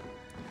keep that.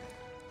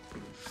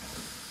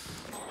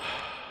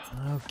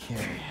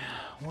 Okay,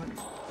 what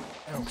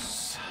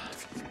else?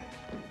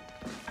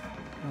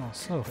 Oh,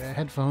 so,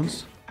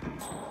 headphones.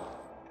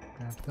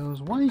 Grab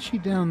those. Why is she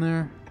down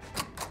there?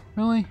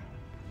 Really?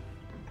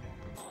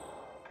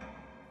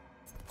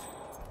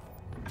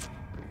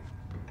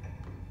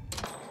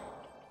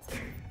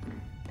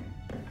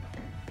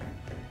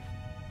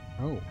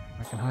 Oh,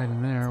 I can hide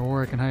in there,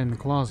 or I can hide in the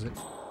closet.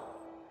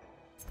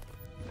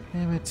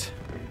 Damn it.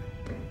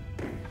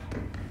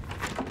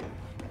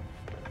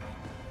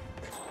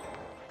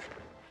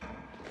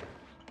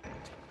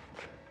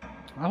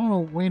 I don't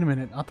know, wait a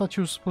minute. I thought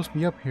she was supposed to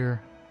be up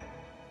here.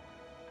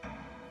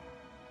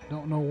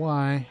 Don't know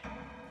why.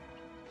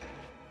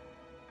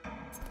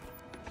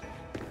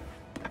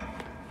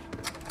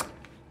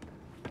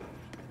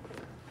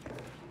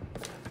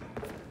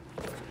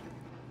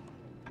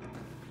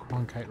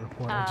 Cronkite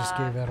report. I just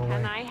gave that away.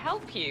 Can I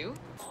help you?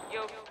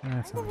 You're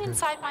That's not good.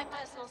 inside my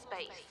personal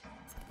space.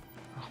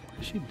 Oh, why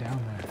is she down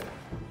there?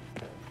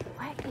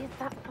 Where is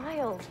that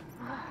file?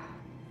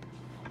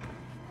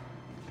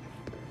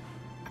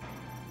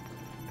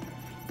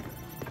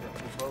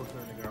 We're both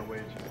earning our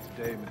wages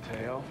today,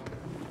 Mateo.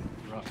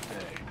 Rough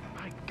day.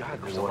 My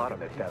God, there's a lot of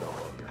metal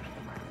here.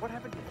 What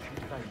happened to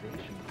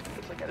digitization?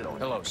 It's like I don't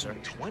know. Hello, sir.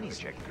 20s.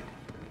 Check.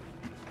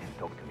 And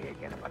talk to me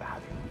again about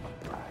having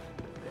a flash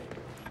today.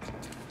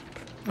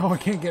 Oh, I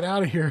can't get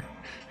out of here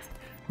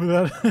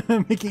without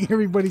making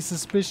everybody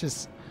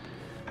suspicious.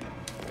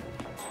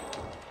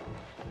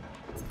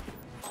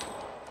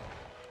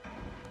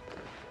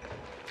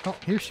 Oh,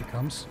 here she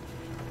comes.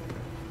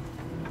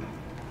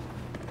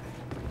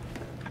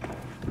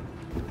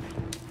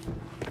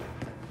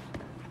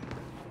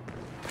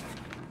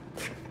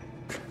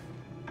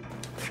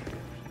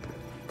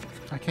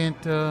 I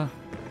can't,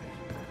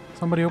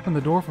 somebody open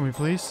the door for me,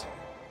 please.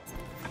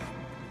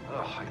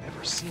 Ugh, I've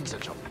never seen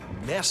such a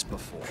mess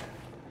before.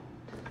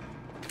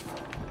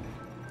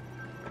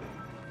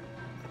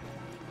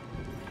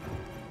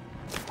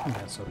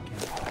 That's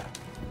okay.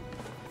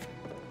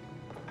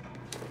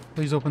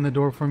 Please open the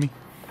door for me.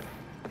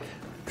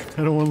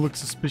 I don't want to look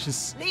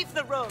suspicious. Leave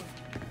the room,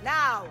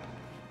 now!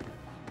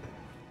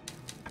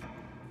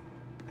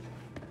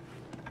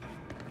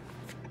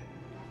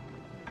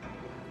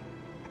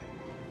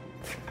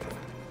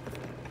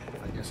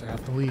 I guess I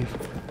have to leave.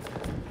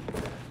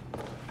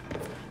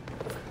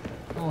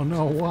 Oh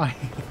no, why?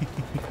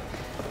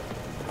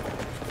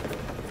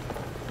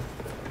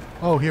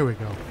 Oh, here we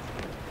go.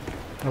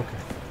 Okay.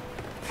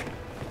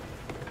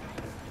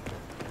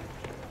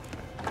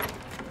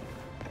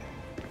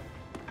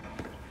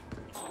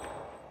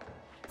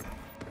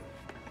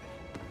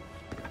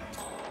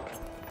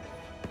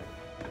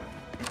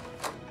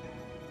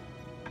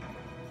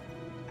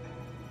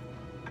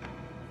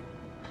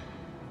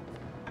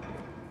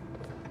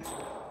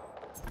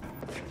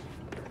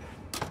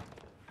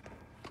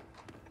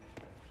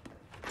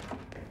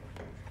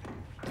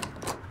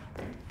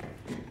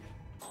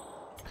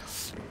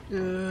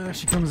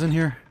 She comes in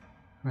here.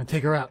 I'm gonna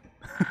take her out.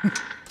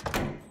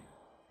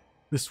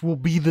 This will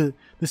be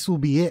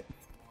it.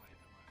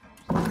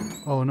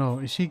 Oh no,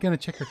 is she gonna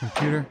check her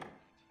computer? Are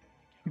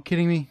you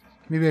kidding me?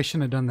 Maybe I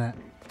shouldn't have done that.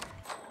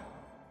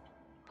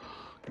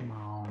 Come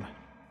on.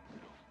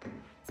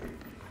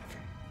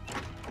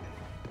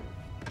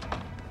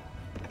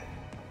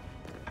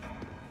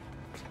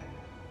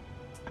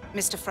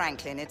 Mr.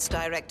 Franklin, it's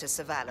Director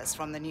Savalas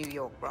from the New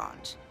York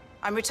branch.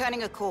 I'm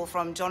returning a call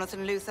from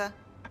Jonathan Luther.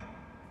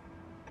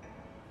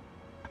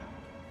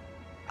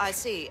 I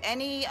see.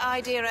 Any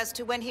idea as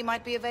to when he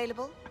might be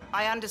available?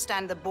 I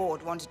understand the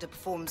board wanted to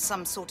perform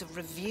some sort of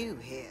review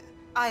here.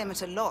 I am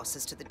at a loss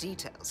as to the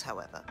details,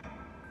 however.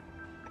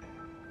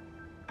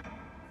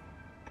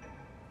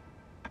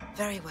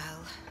 Very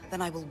well.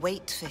 Then I will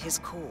wait for his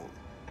call.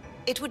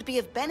 It would be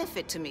of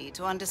benefit to me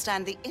to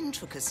understand the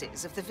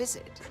intricacies of the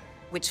visit,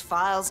 which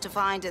files to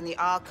find in the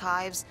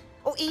archives,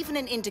 or even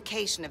an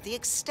indication of the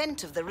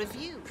extent of the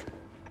review.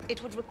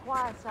 It would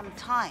require some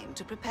time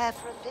to prepare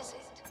for a visit.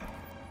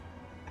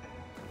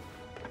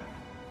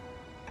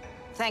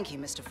 Thank you,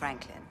 Mr.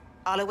 Franklin.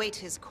 I'll await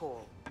his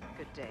call.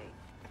 Good day.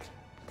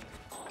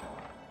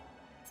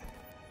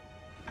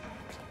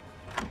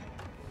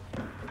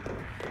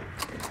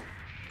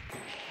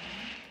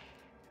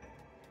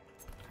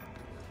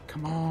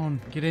 Come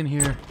on, get in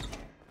here.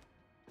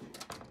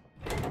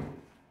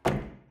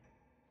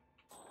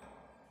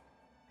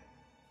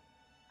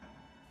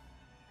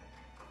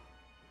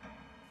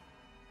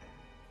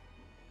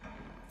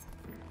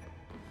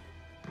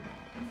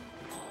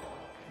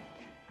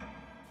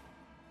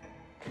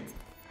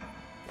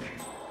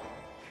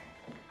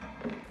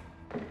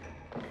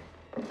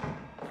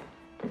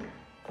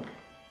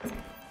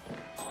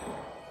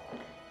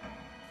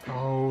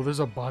 Oh, there's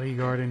a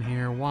bodyguard in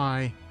here.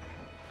 Why?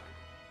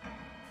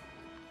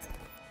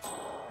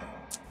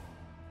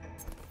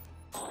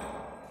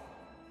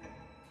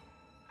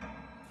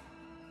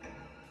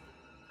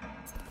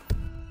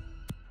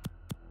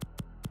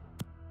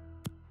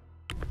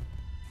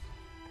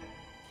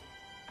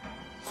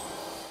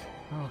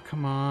 Oh,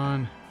 come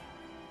on.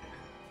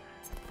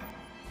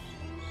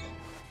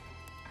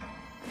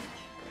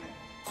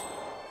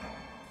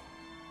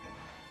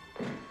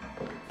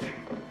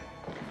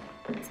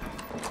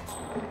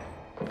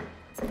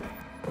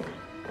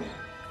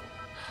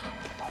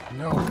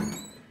 No.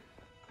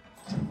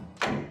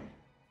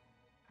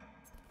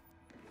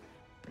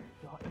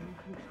 You're in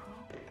control.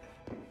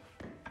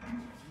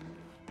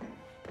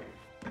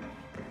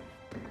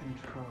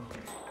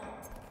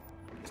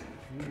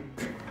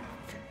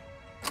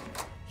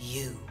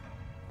 You.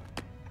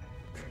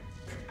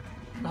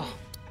 Oh.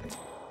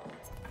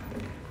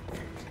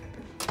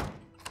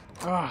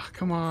 Ah,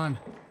 come on.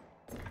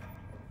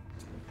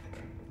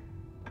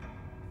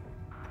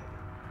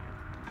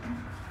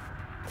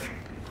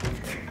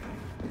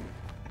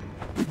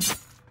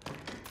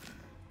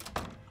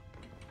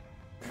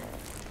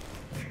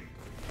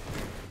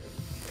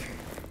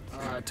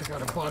 I took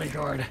out a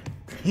bodyguard.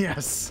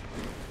 Yes.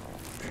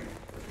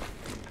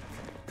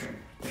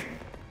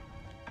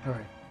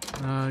 Alright.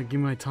 Give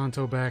me my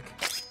Tonto back.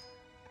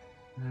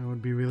 That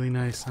would be really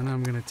nice. And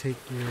I'm gonna take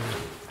your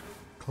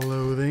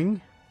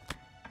clothing.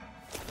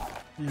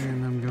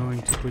 And I'm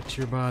going to put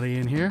your body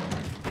in here.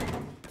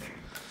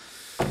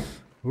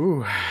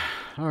 Ooh.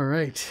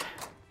 Alright.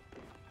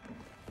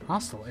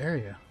 Hostile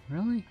area.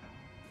 Really?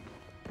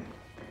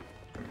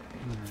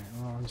 Alright,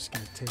 well, I'm just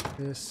gonna take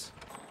this.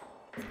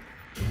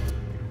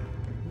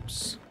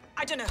 Oops.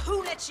 I don't know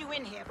who let you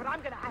in here, but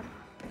I'm gonna have...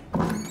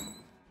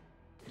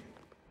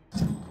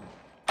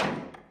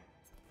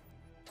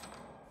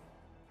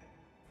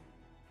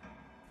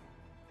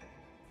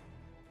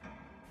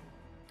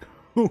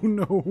 Oh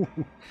no!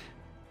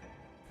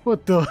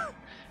 What the?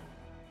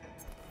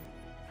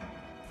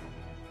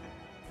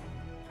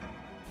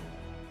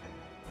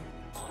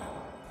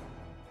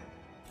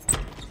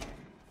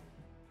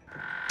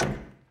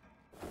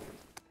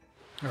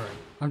 Alright,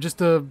 I'm just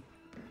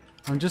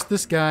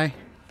this guy.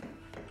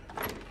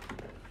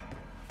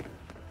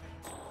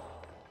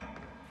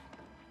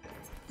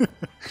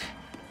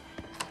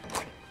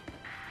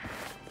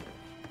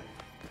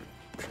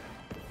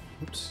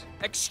 Oops.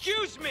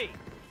 Excuse me!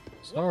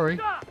 Sorry.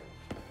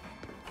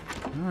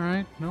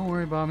 Alright, don't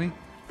worry about me.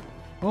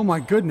 Oh my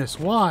goodness,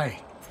 why?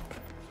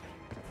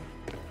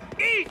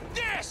 Eat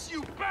this,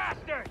 you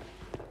bastard!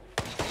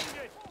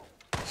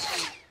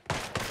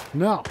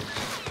 No.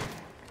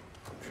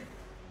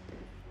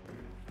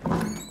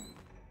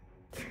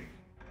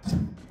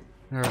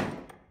 Alright.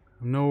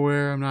 I'm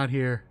nowhere, I'm not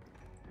here.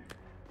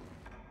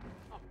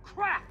 Oh,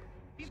 crap!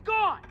 He's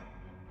gone!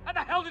 How the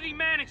hell did he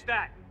manage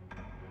that?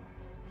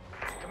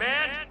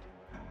 Command,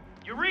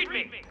 you read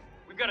me.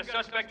 We've got a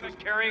suspect who's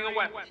carrying a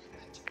weapon.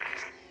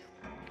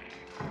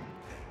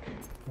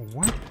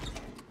 What?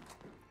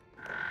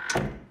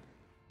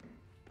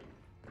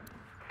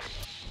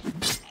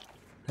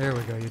 There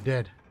we go, you're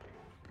dead.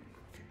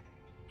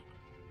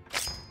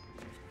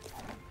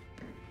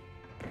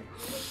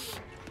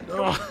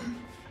 Oh,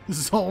 this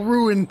is all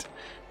ruined.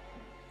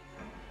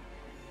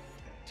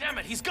 Damn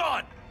he's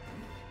gone!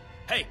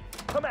 Hey,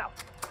 come out!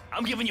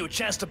 I'm giving you a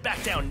chance to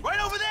back down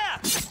right over there!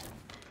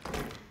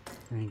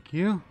 Thank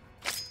you.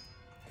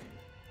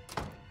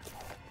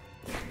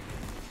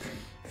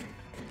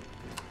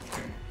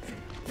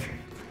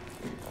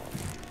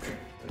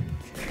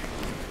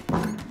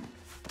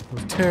 It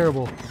was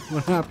terrible.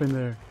 What happened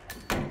there?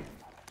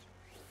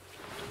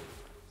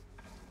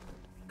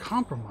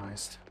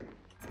 Compromised.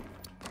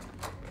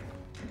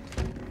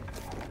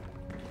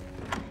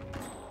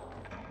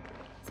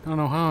 I don't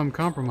know how I'm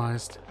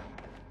compromised.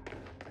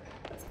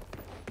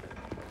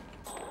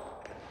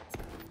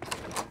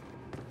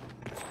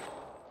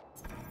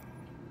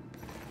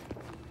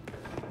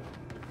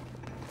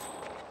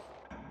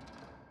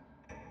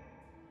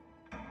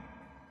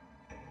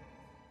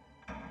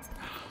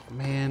 Oh,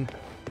 man.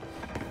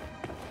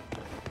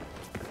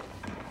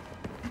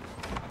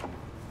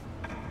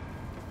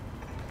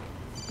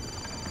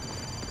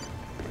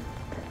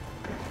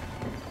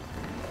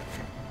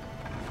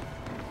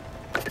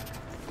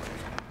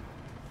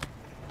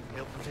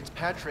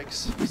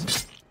 Fitzpatrick's.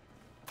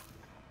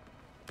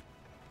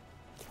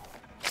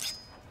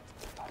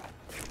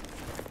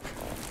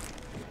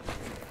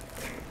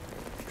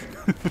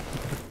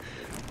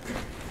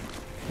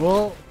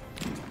 Well,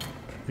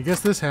 I guess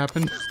this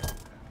happened.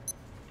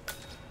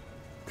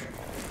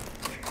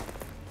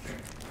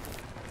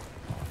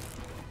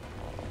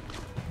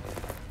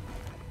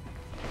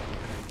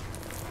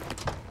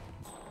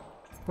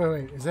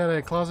 Wait, is that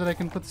a closet I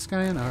can put this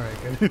guy in?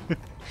 Alright, good.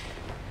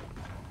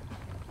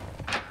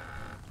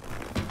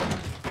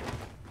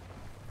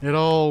 It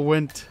all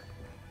went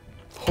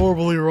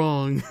horribly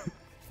wrong.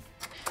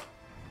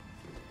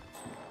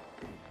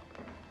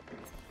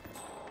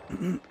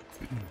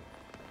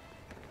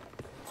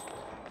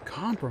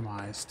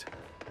 Compromised?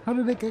 How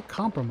did it get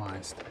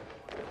compromised?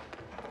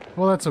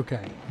 Well, that's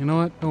okay. You know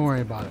what? Don't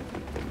worry about it.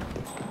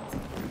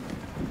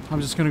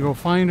 I'm just gonna go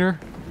find her.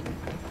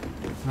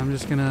 I'm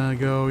just gonna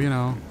go, you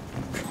know.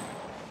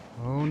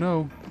 Oh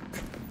no.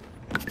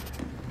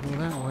 Go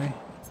that way.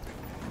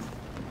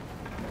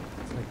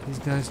 It's like these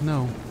guys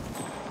know.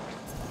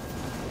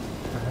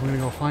 Alright, I'm gonna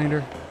go find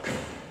her.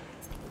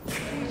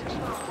 Jesus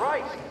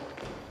Christ!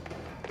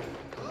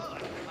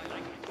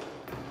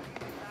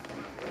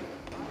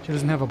 She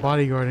doesn't have a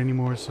bodyguard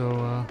anymore,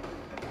 so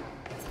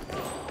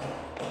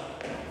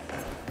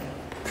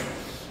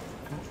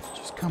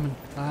she's coming.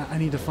 I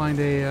need to find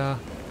a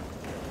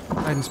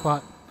hiding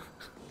spot.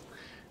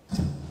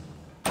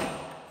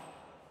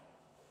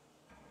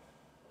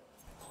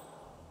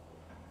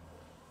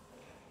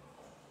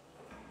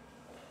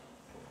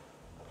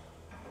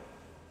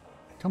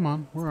 Come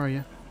on, where are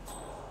you?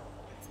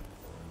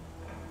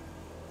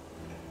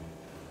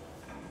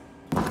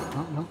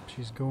 Oh, no,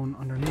 she's going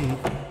underneath.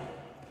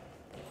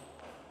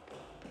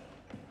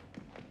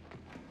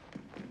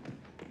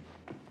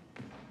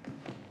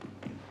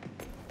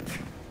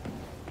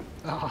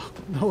 Ah,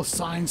 no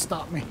sign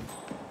stopped me.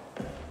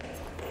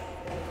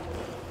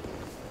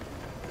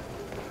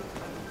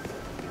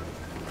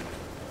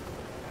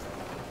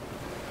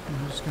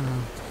 I'm just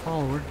gonna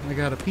follow her. I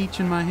got a peach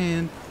in my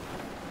hand.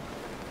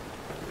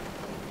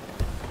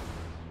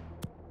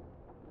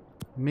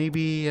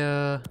 Maybe,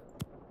 a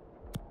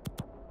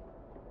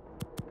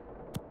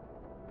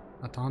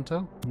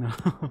Tonto? No.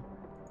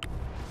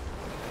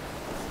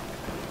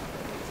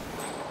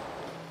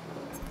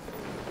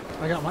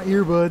 I got my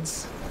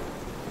earbuds.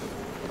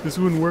 This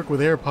wouldn't work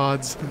with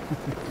AirPods.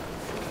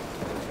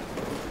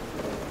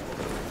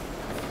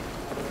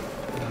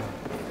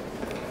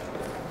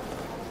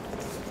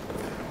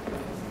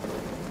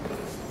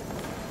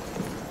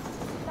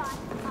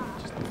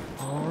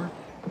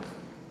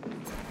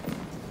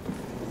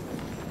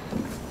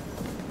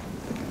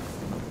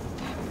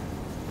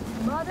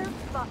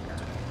 Motherfucker.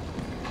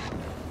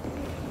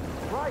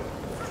 Right.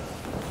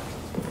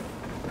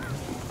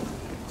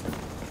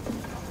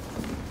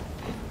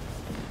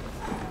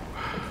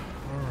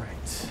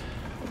 Alright.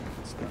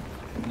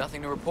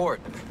 Nothing to report.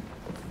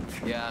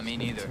 Yeah, me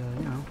neither.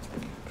 You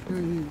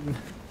know,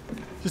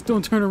 just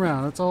don't turn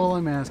around. That's all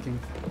I'm asking.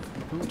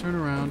 Don't turn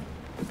around.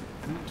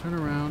 Don't turn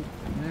around.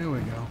 There we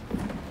go.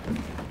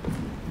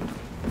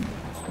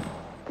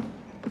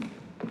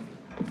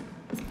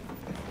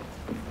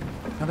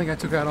 I think I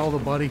took out all the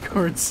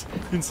bodyguards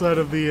inside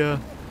of the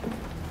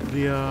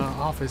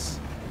office.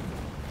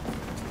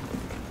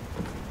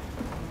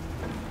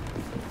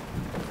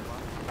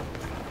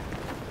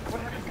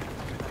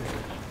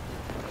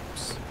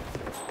 Oops.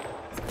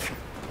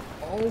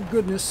 Oh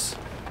goodness,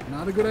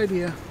 not a good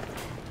idea.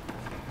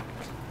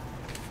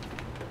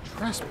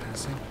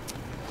 Trespassing.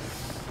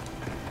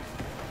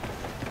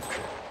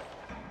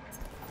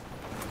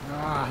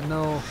 Ah,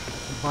 no,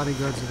 the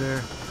bodyguards are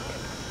there.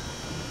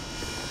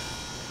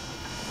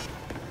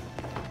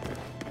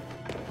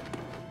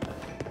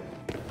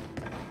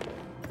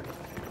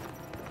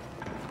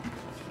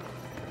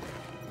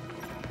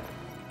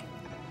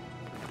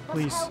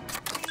 Please.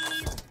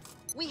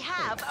 We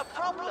have a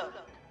problem.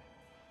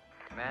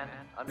 Command,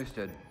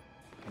 understood.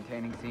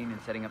 Containing scene and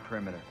setting up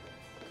perimeter.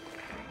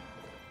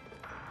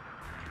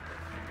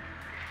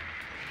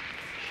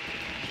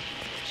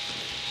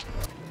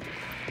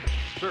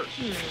 Sir,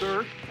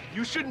 sir,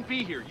 you shouldn't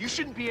be here. You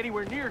shouldn't be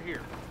anywhere near here.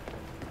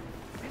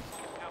 This is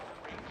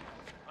outrageous.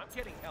 I'm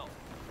getting help.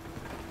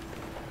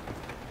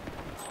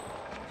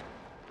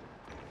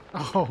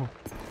 Oh.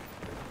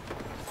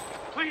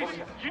 Please,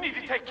 you need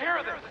to take care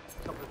of this.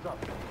 Something's up.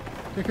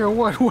 Take care of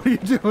what? What are you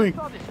doing? I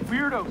saw this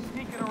weirdo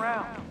sneaking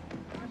around.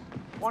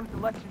 Just wanted to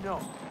let you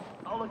know.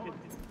 I'll look into it.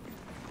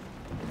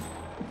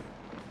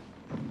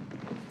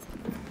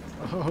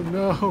 Oh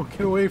no,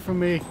 get away from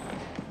me.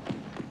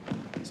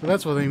 So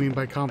that's what they mean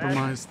by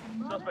compromised.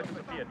 Suspect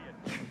disappeared.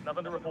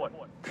 Nothing to report.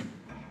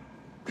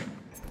 Okay.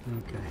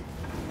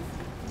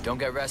 Don't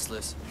get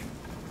restless.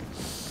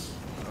 It's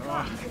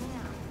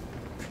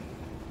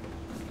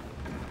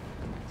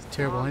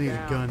terrible. I need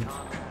a gun.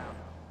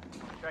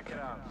 Check it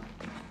out.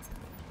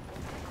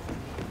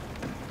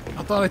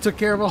 I thought I took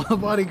care of all the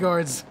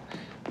bodyguards.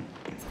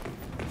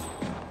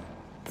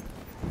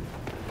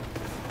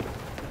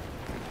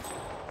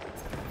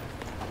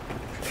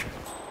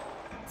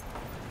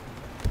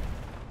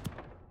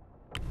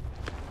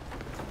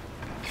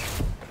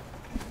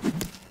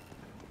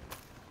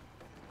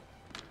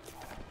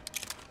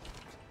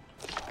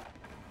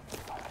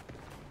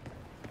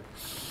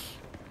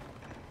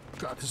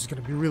 God, this is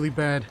gonna be really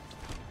bad.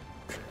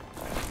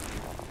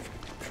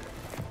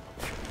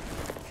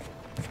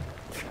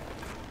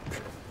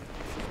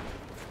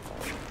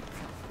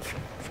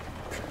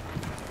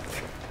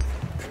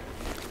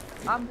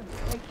 I'm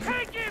gonna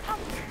take it.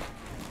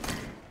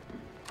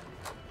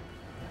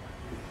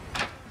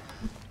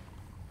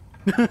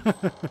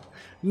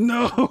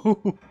 No!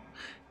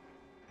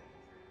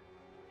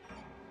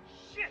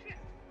 Shit!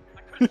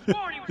 I could have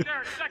sworn he was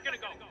there a second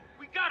ago.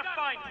 We gotta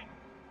find him.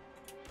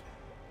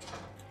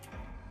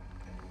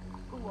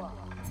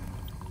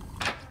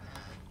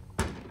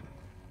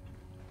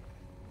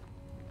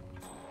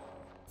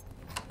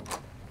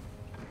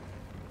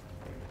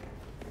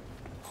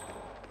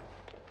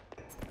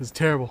 This is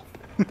terrible.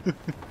 Okay,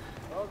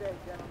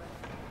 gentlemen.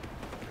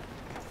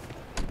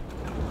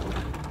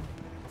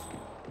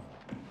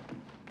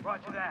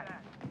 Roger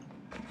that.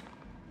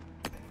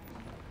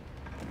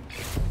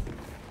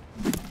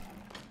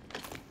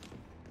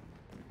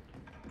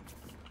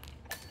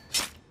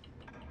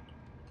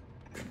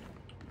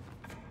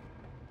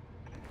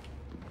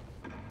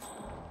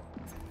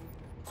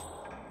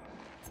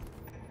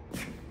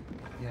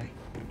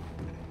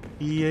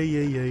 Yay.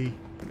 Yay.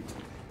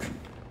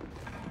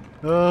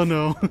 Oh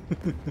no.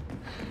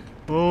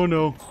 Oh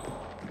no.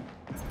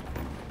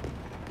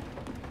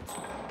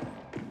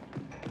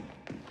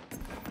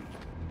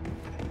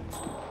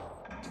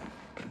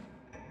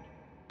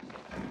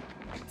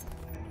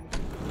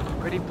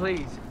 Pretty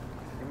please.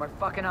 In my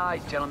fucking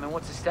eyes, gentlemen.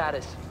 What's the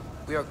status?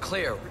 We are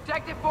clear.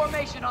 Protective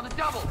formation on the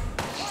double.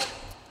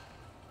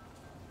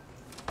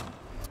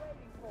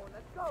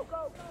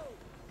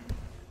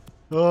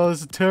 Oh,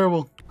 this is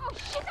terrible. Oh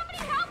shit, somebody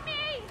help me!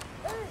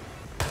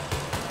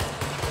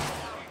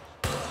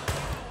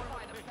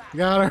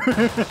 Got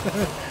her.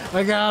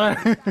 I got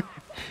her.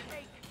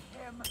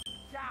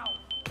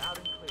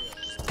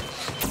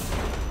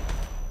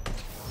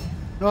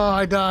 Oh,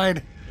 I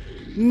died.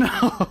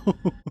 No.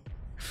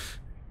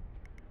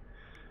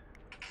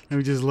 Let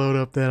me just load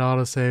up that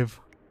autosave.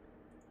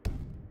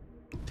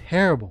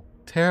 Terrible.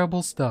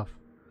 Terrible stuff.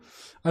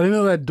 I didn't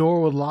know that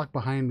door would lock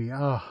behind me.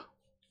 Ugh.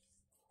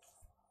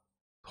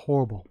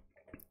 Horrible.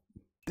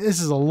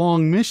 This is a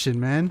long mission,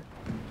 man.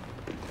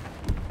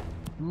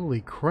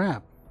 Holy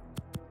crap.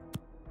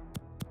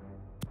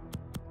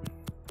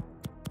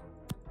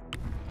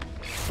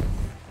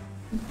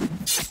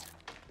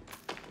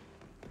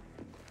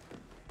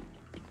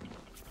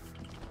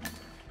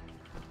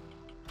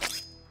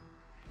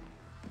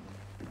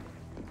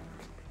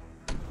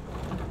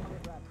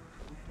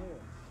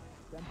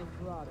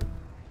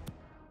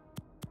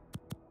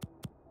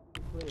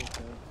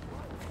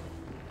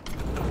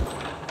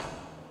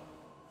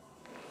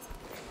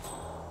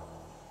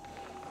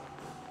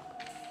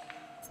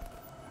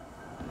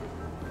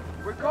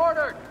 We're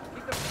cornered.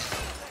 Keep them.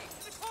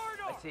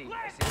 I see.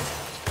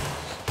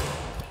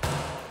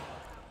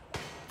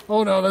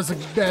 Oh no, that's a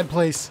bad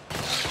place.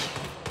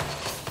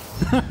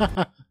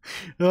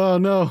 Oh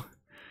no.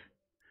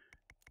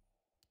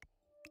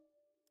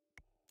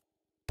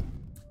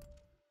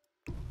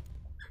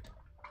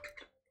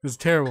 It's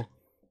terrible.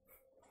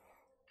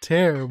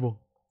 Terrible.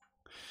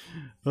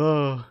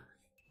 Oh,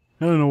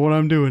 I don't know what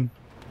I'm doing.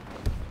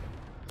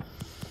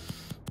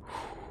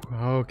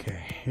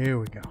 Okay, here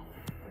we go.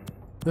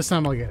 This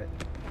time I'll get it.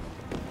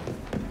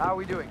 How are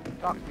we doing?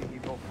 Talk to me,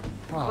 people.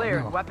 Oh,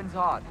 Clear. no. Weapons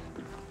hot.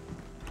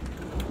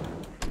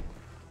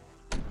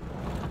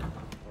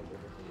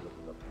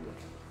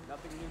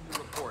 Nothing new to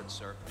report,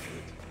 sir.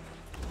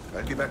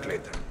 I'll be back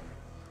later.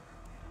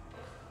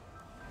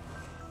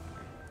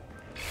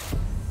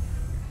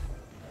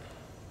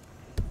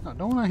 Oh,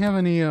 don't I have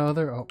any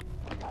other? Oh,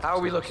 How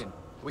are we looking?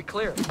 We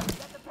clear.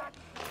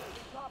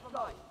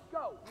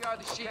 We are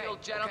the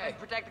shield, gentlemen.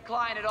 Protect the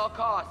client at all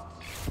costs.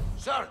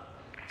 Sir,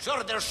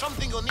 there's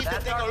something you need That's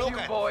to take our a look cue,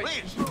 at. boys.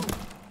 Please.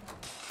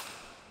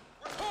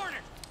 We're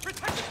cornered!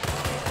 Protect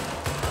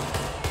us!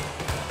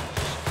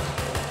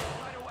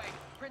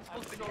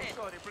 so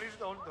sorry. Please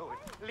don't do it.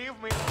 Leave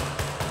me.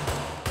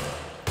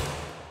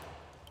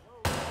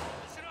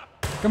 Listen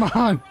up. Come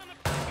on.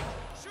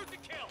 Shoot to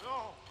kill.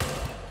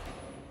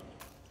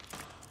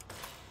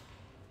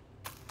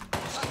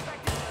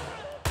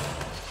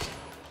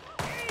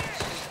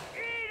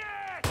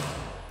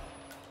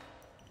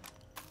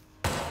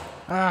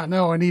 Ah,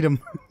 no, I need him.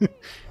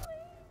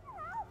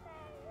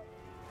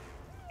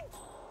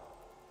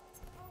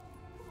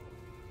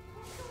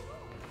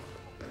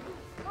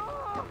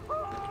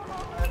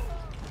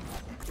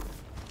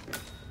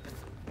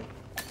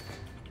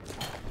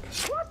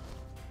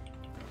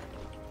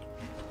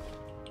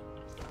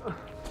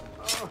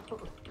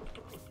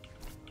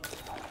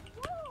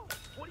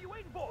 What are you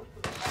waiting for?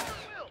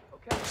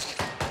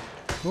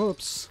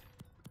 Whoops.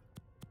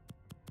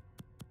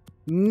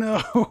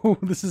 No,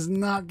 this is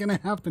not gonna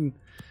happen.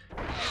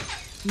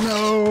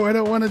 No, I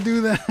don't want to do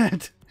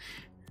that.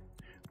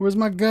 Where's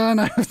my gun?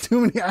 I have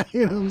too many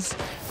items.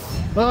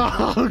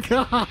 Oh,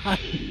 God.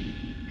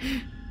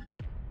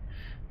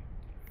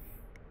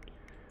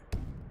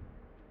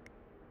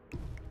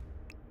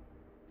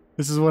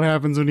 This is what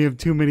happens when you have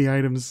too many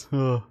items.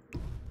 Oh.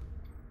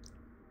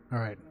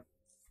 Alright.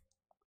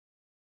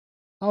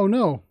 Oh,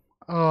 no.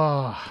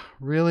 Oh,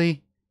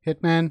 really?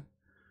 Hitman?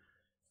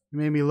 You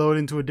made me load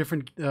into a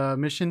different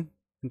mission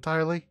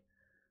entirely?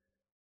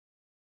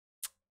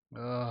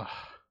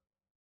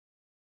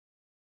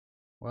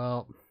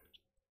 Well.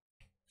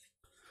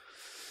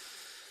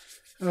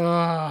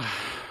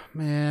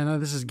 Man,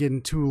 this is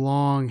getting too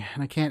long,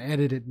 and I can't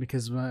edit it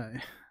because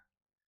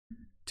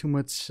too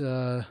much,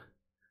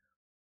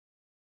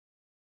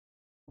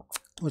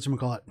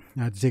 whatchamacallit.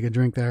 I had to take a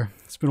drink there.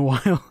 It's been a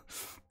while.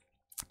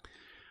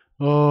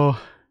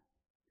 Oh.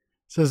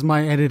 It says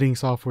my editing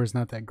software is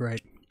not that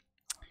great.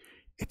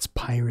 It's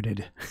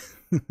pirated.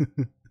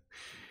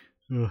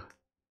 Ugh.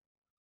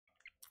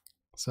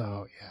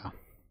 So, yeah.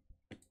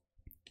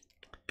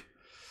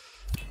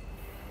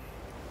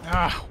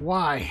 Ah,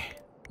 why?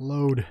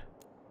 Load.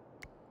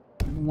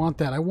 I didn't want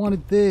that. I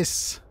wanted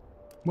this.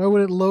 Why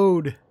would it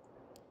load?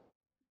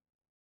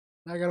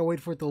 I gotta wait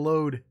for it to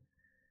load.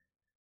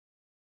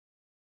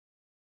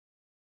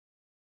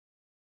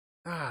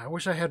 Ah, I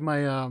wish I had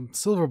my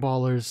silver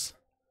ballers.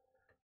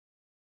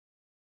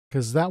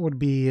 Because that would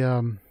be,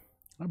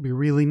 that'd be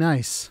really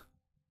nice.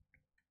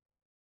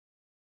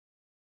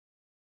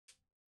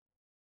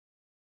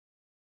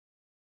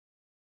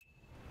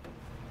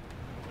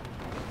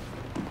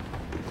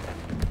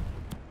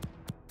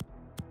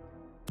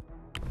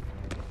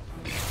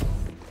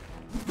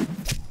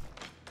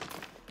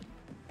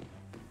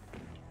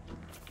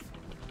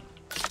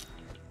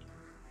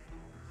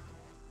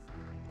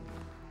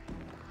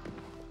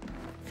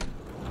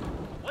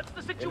 What's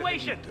the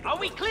situation? Are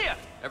we clear?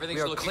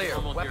 Everything's looking clear.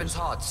 Weapons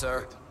hot,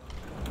 sir.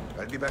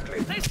 I'll be back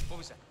later. What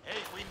was that? Hey,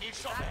 we need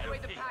some help.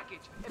 Evacuate the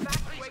package.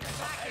 Evacuate the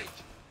package.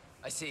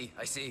 I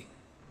see.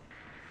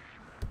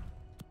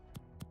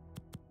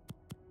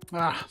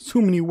 Ah,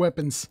 so many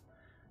weapons.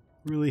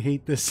 Really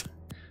hate this.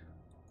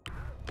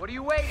 What are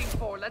you waiting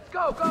for? Let's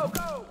go, go,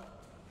 go!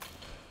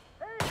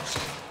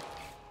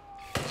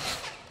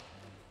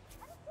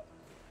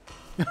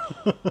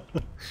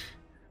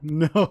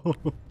 No.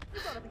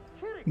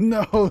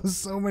 No,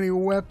 so many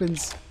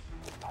weapons.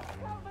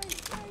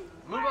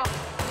 Move up.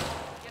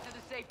 Get to the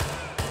safe.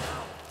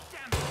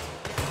 Damn it.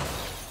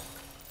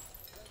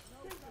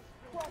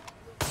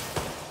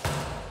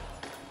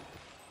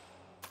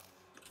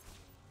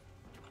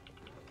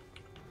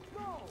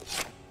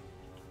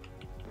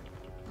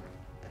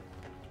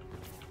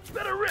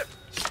 Better rip.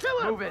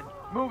 Kill him.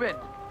 Move in.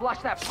 Flush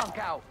that punk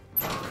out.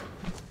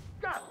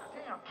 God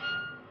damn.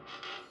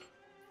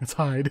 Let's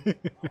hide.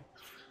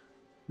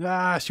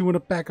 Ah, she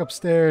went back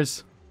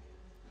upstairs.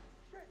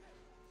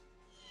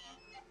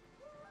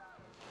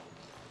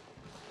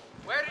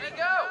 Where did he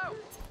go?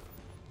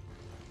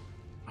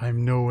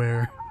 I'm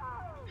nowhere.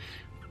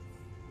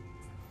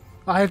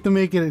 I have to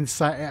make it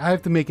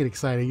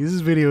exciting.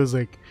 This video is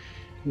like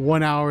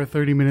 1 hour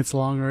 30 minutes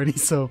long already,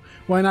 so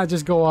why not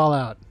just go all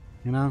out,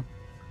 you know?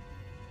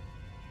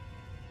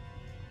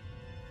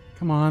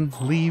 Come on,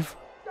 leave.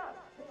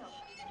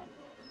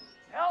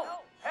 Help!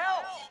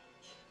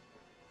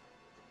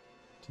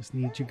 Just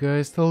need you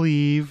guys to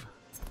leave.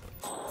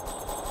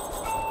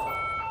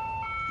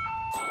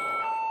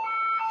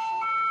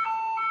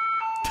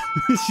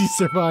 She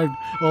survived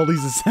all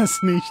these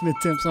assassination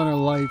attempts on her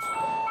life.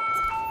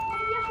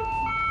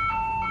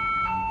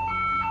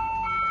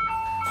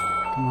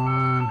 Come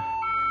on.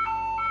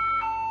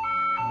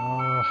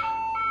 Oh.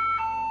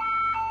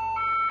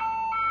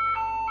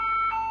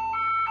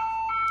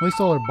 At least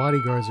all her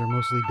bodyguards are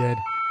mostly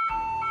dead.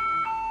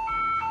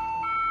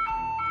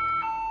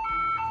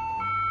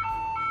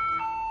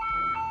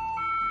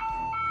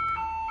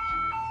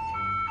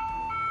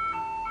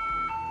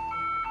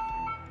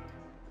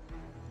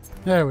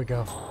 There we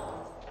go.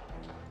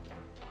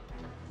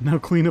 Now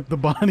clean up the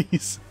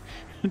bodies.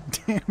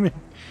 Damn it.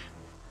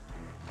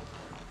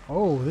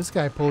 Oh, this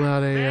guy pulled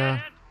out a...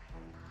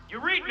 You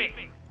read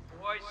me.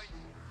 Boys,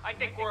 I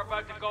think we're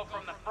about to go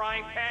from the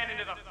frying pan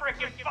into the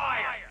frickin'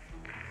 fire!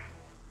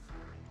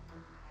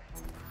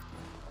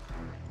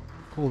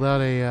 Pulled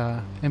out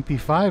a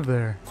MP5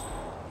 there.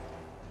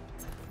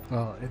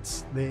 Well,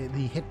 it's the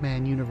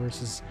Hitman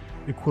universe's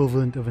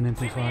equivalent of an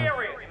MP5. Leave the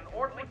area in an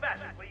orderly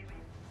fashion, please.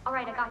 All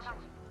right, I got you.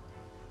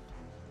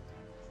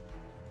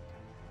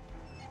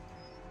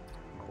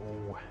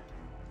 Oh.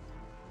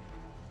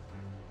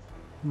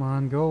 Come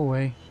on, go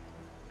away.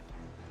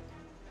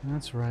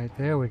 That's right.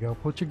 There we go.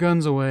 Put your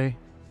guns away.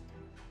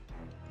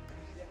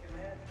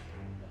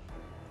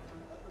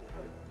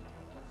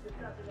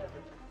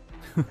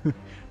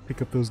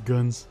 Pick up those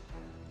guns.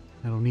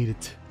 I don't need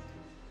it.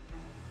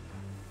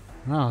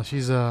 Oh,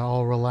 she's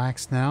all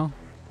relaxed now.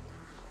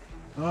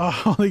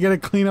 Oh, they gotta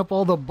clean up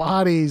all the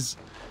bodies.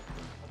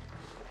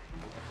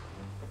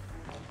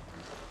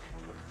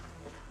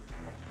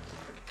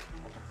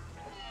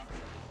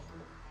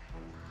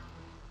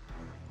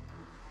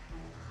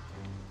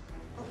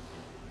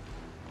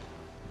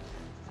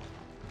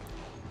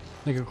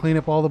 They could clean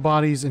up all the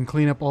bodies and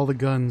clean up all the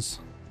guns.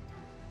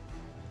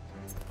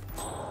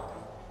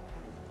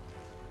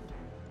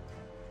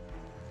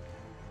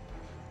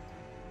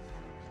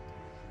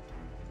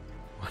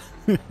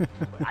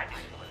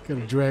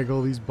 Gotta drag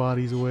all these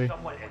bodies away.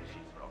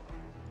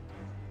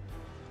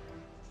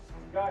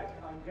 Guys,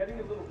 I'm getting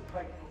a little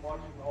tight from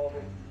watching all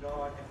this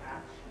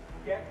non-action.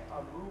 Get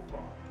a move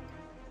on.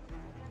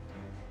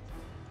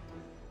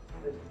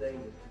 This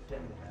thing is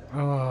pretending that.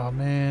 Oh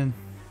man.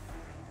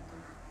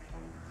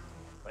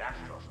 But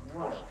Astro's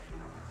worse.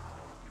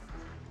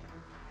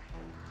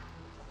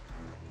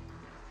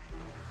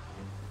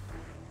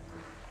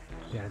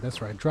 Yeah,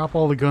 that's right. Drop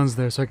all the guns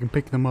there so I can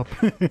pick them up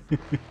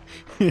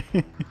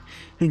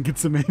and get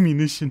some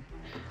ammunition.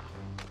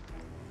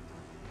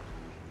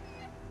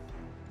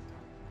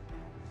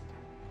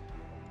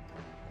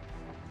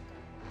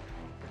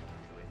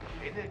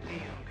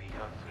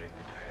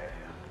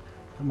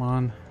 Come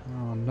on.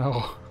 Oh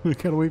no. We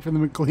gotta wait for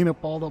them to clean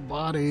up all the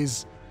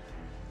bodies.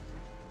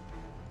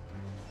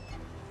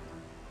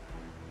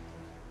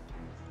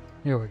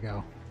 Here we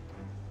go.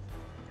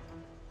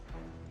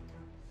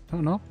 Oh,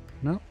 no.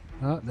 No.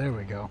 Oh, there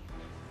we go.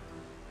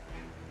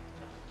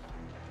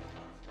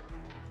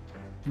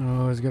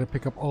 Oh, he's got to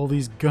pick up all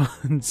these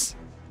guns.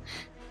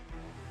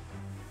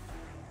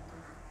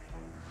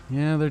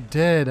 Yeah, they're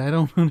dead. I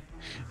don't...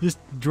 Just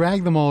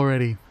drag them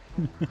already.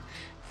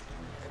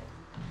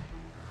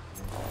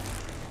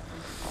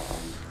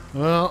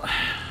 Well,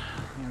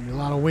 there'll be a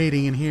lot of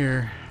waiting in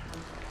here.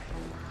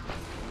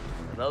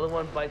 Another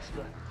one bites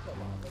the... I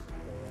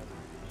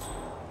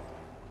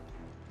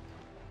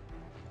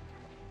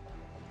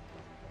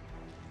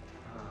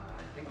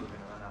think we're gonna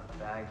run out of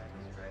bags at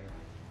this rate.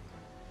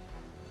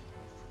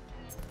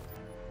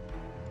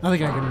 I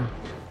think I can...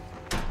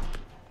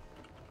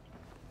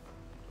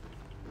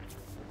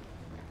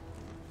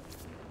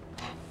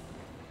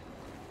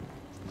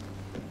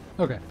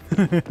 Okay.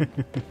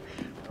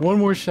 One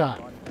more shot.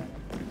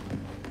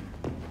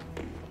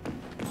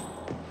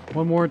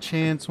 One more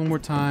chance, one more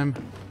time.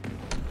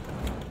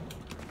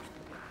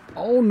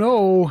 Oh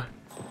no!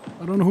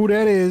 I don't know who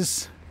that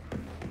is.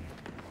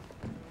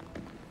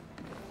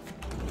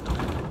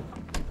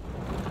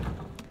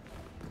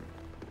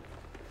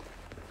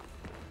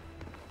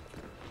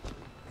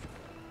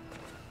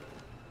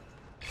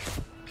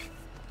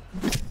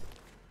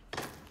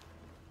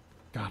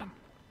 Got him.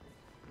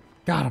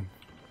 Got him.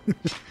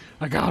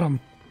 I got him.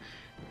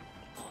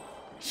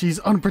 She's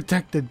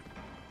unprotected.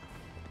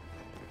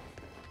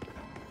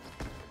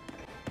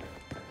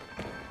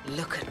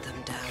 Look at them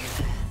down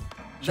there.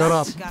 Shut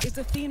up. It's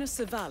Athena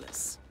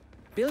Savalas,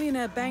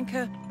 billionaire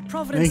banker,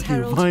 Providence Thank you,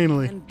 Herald,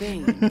 finally. and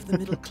bane of the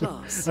middle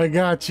class. I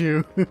got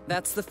you.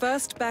 That's the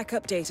first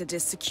backup data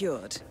disk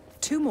secured.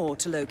 2 more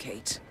to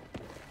locate.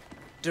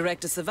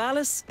 Director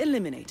Savalas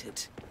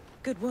eliminated.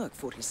 Good work,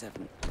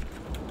 47.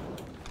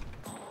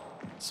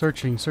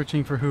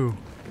 Searching for who?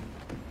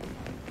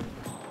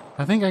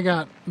 I think I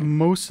got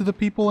most of the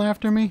people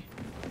after me.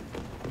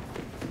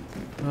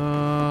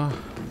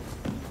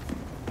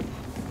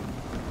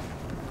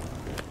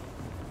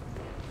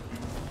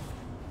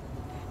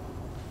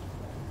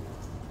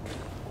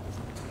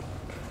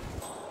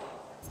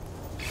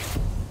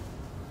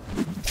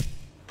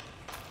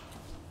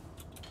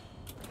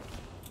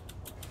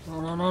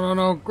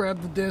 No,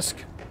 grab the disc.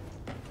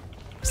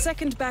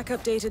 Second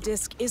backup data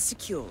disk is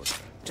secured.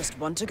 Just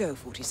 1 to go,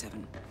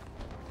 47.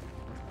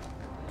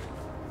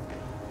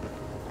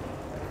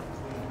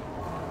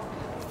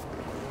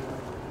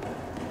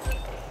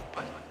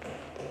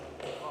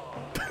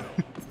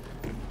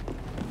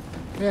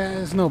 Yeah,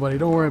 it's nobody.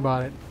 Don't worry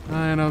about it.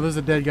 I know, there's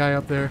a dead guy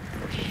up there.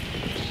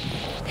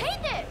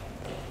 Take this!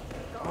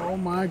 Oh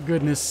my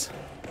goodness.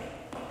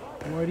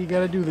 Why do you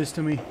gotta do this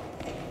to me?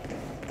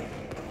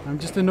 I'm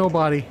just a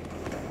nobody.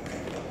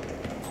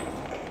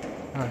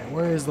 Alright,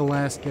 where is the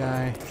last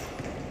guy?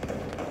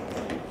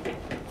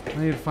 I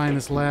need to find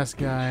this last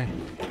guy.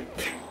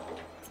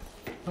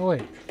 Oh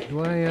wait,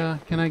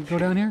 can I go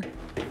down here?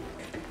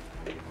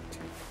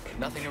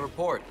 Nothing to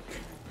report.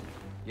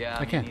 Yeah,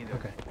 I can't. neither.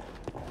 Okay.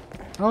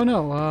 Oh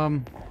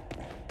no.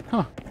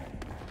 Huh.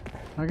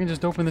 I can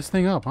just open this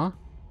thing up, huh?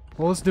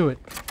 Well, let's do it.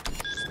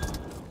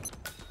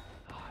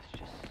 Oh, it's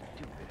just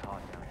stupid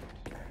hot down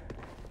here.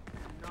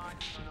 Do not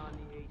turn on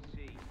the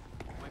AC.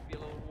 Might be a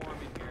little warm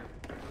in here.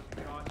 Let's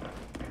get on.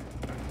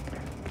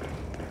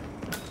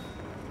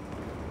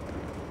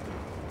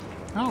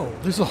 Oh,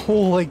 there's a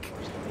whole, like,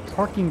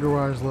 parking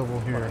garage level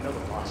here.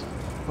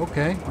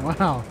 Okay,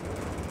 wow.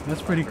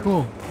 That's pretty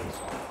cool.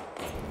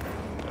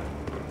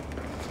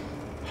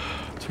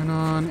 Turn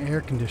on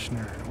air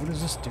conditioner. What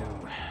does this do? I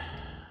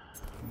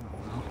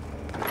don't know.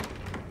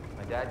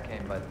 My dad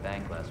came by the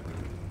bank last week.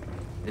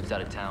 Lives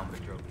out of town,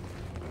 but drove.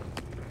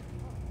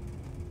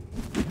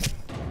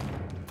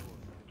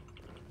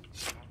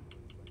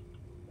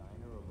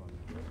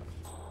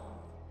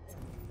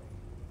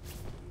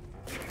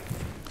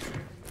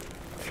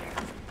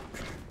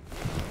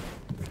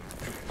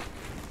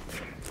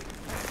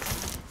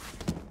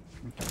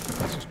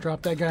 Let's just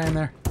drop that guy in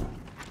there.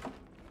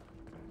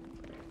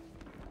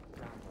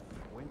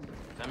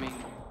 I mean,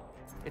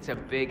 it's a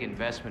big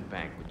investment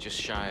bank with just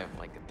shy of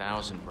like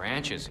 1,000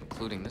 branches,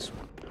 including this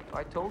one.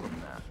 I told him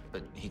that,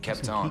 but he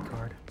kept Some on. key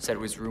card. Said it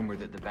was rumored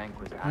that the bank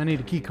was. I need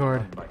a key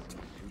card. By some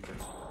super secret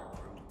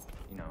group,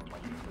 you know,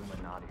 like the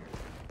Illuminati or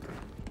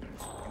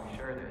something. I'm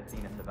sure that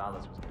Athena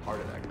Savalas was a part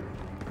of that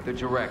group. The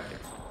director.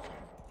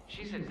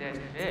 She's a dead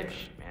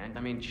fish, man. I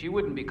mean, she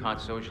wouldn't be caught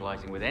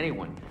socializing with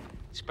anyone,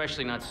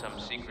 especially not some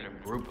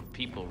secretive group of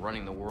people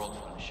running the world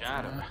from the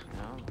shadows, you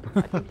know?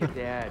 I think your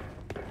dad.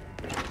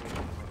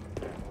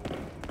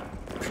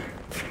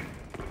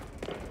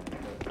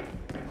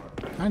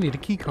 I need a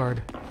key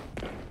card.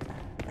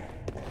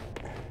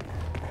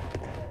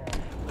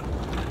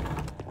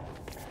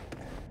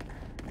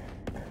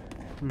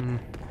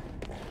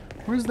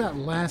 Where's that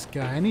last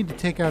guy? I need to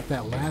take out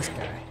that last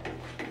guy.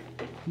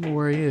 I don't know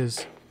where he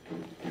is.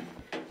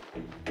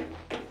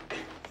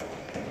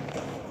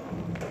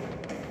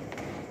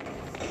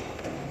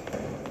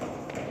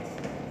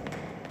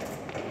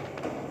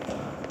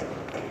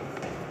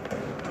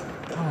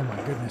 Oh my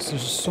goodness,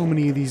 there's just so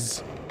many of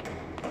these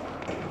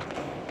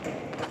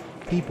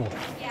people.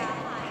 Yeah,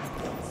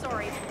 hi.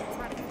 Sorry.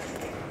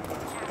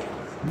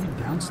 Are you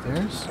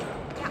downstairs?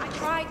 Yeah, I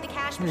tried the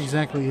cash Where machine.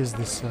 exactly is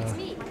this? It's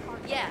me.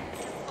 Yeah,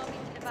 just follow me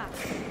to the back.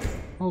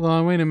 Hold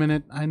on, wait a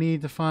minute. I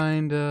need to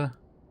find. Oh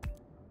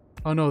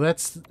no,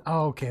 that's.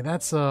 Oh, okay,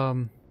 that's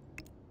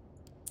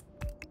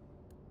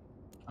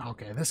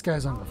Okay, this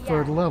guy's on the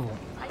third level.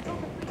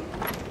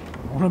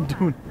 What I'm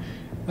doing?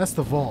 That's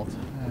the vault.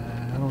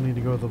 I don't need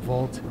to go to the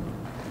vault.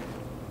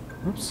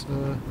 Oops.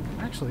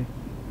 Actually.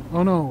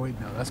 Oh no, wait,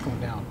 no, that's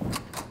going down.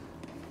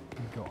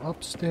 Go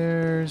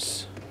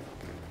upstairs.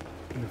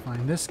 I'm gonna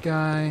find this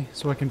guy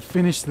so I can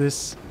finish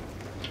this.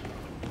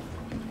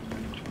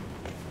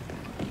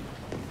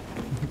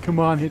 Come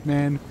on,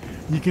 Hitman.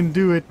 You can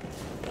do it.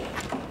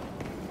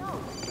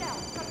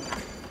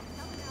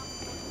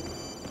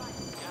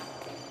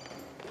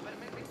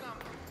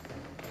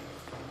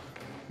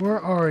 Where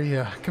are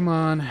you? Come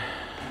on.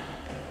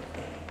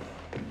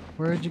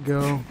 Where'd you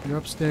go? You're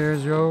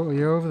upstairs.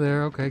 You're over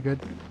there. Okay,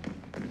 good.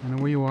 I know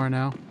where you are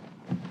now.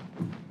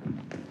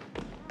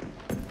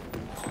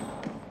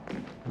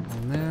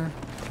 On there.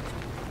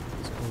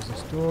 Let's close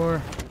this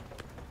door.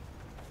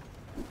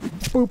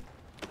 Boop.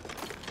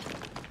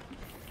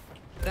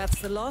 That's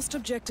the last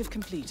objective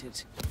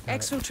completed.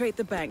 Exfiltrate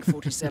the bank,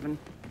 47.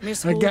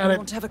 Miss I Hall, got I it.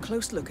 want to have a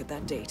close look at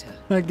that data.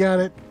 I got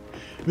it.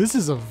 This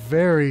is a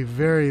very,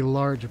 very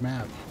large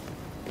map.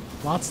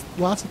 Lots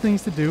of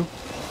things to do,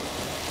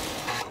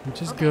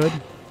 which is good.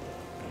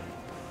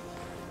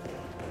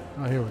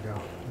 Oh, here we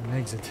go. An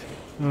exit.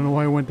 I don't know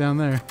why I went down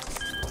there.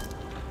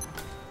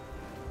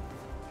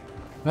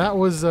 That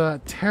was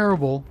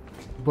terrible,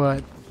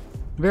 but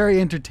very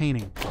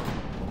entertaining.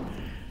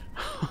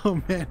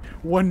 Oh man,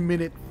 1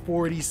 minute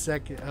 40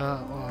 second,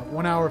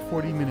 1 hour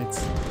 40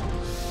 minutes.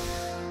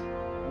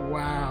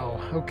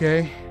 Wow.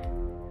 Okay.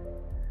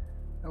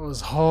 That was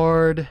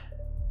hard.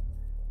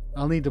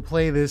 I'll need to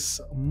play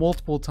this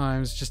multiple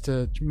times just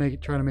to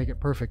try to make it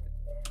perfect.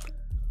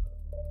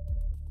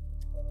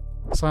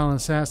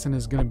 Silent Assassin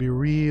is going to be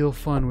real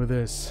fun with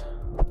this.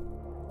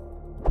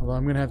 Although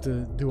I'm going to have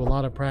to do a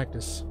lot of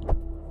practice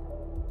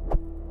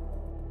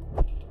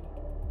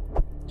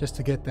just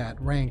to get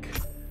that rank.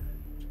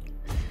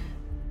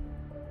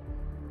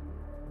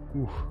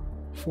 Ooh,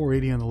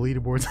 480 on the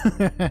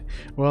leaderboards.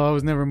 Well, I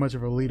was never much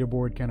of a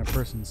leaderboard kind of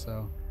person,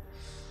 so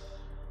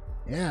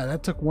yeah,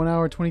 that took 1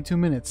 hour 22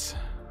 minutes.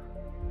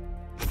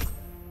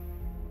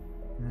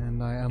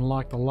 And I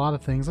unlocked a lot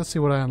of things. Let's see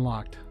what I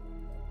unlocked.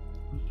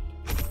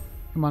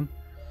 Come on.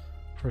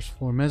 First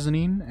floor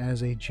mezzanine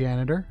as a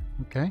janitor.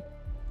 Okay.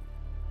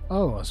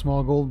 Oh, a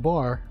small gold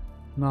bar.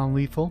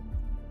 Non-lethal.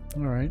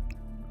 Alright.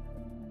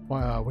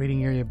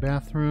 Waiting area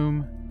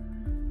bathroom.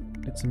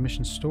 Get some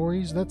mission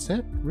stories. That's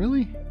it?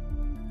 Really?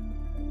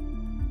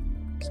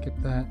 Skip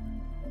that.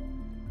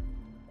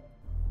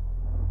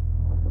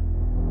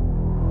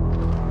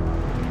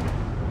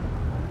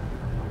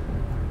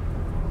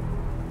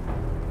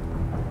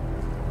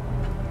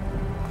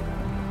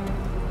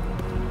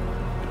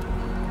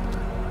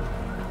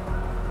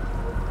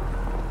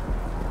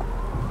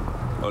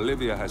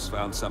 Olivia has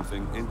found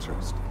something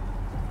interesting.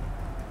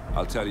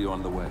 I'll tell you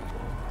on the way.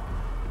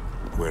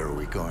 Where are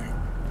we going?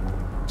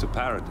 To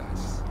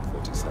Paradise,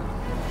 47.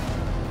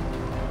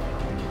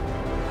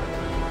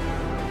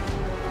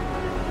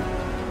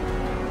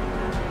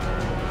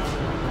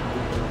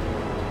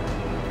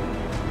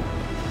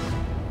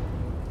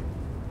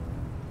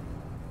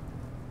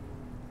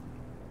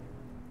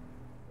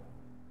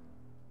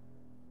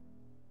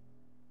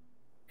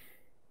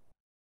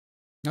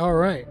 All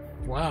right.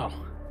 Wow.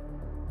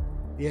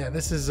 Yeah,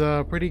 this is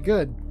pretty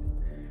good.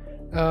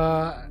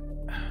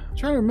 I'm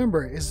trying to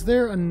remember, is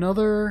there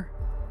another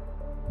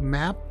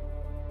map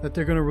that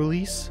they're gonna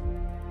release?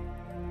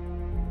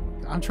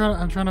 I'm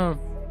trying to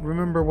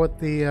remember what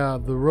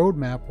the road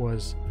map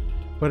was.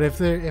 But if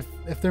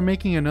they're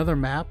making another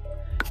map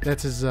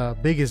that's as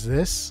big as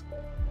this,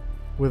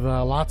 with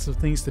lots of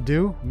things to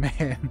do,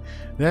 man,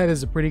 that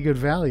is a pretty good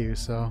value.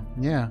 So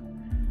yeah,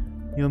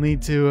 you'll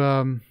need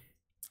to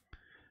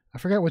I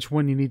forgot which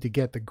one you need to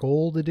get, the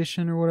gold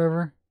edition or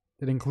whatever,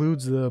 that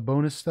includes the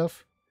bonus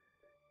stuff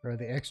or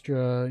the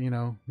extra, you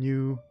know,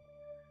 new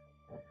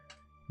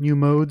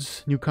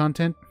modes, new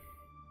content.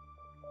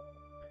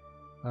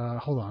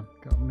 Hold on,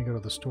 let me go to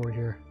the store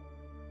here.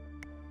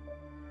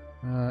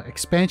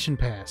 Expansion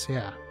pass,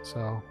 yeah.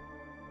 So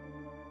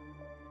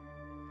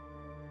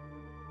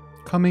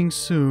coming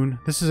soon.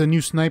 This is a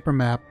new sniper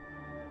map.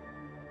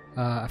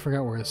 I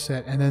forgot where it's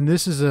set, and then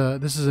this is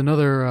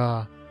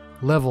another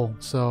level.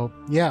 So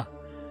yeah,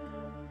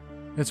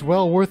 it's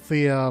well worth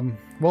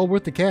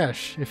the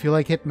cash if you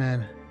like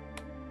Hitman,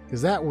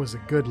 because that was a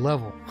good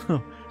level.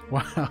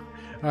 Wow.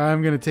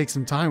 I'm gonna take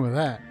some time with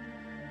that.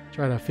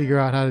 Try to figure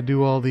out how to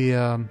do all the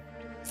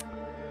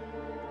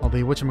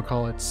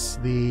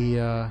whatchamacallits,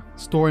 the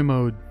story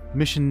mode,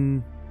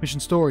 mission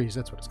stories.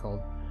 That's what it's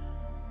called.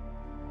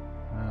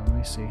 Let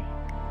me see.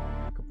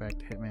 Go back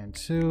to Hitman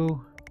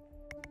 2.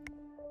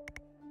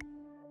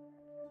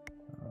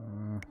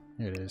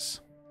 Here it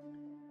is.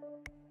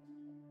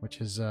 Which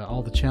is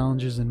all the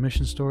challenges and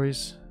mission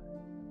stories.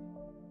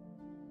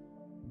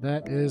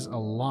 That is a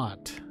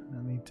lot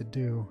I need to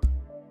do.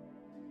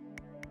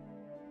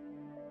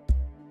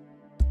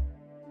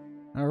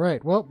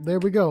 Alright, well, there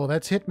we go.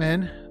 That's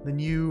Hitman, the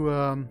new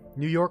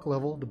New York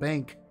level, the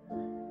bank.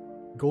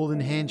 Golden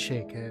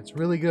Handshake. It's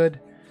really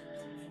good.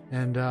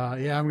 And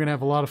yeah, I'm going to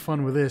have a lot of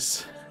fun with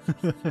this.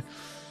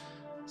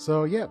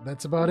 So yeah,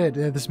 that's about it.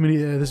 This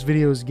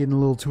video is getting a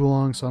little too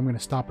long, so I'm going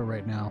to stop it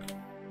right now.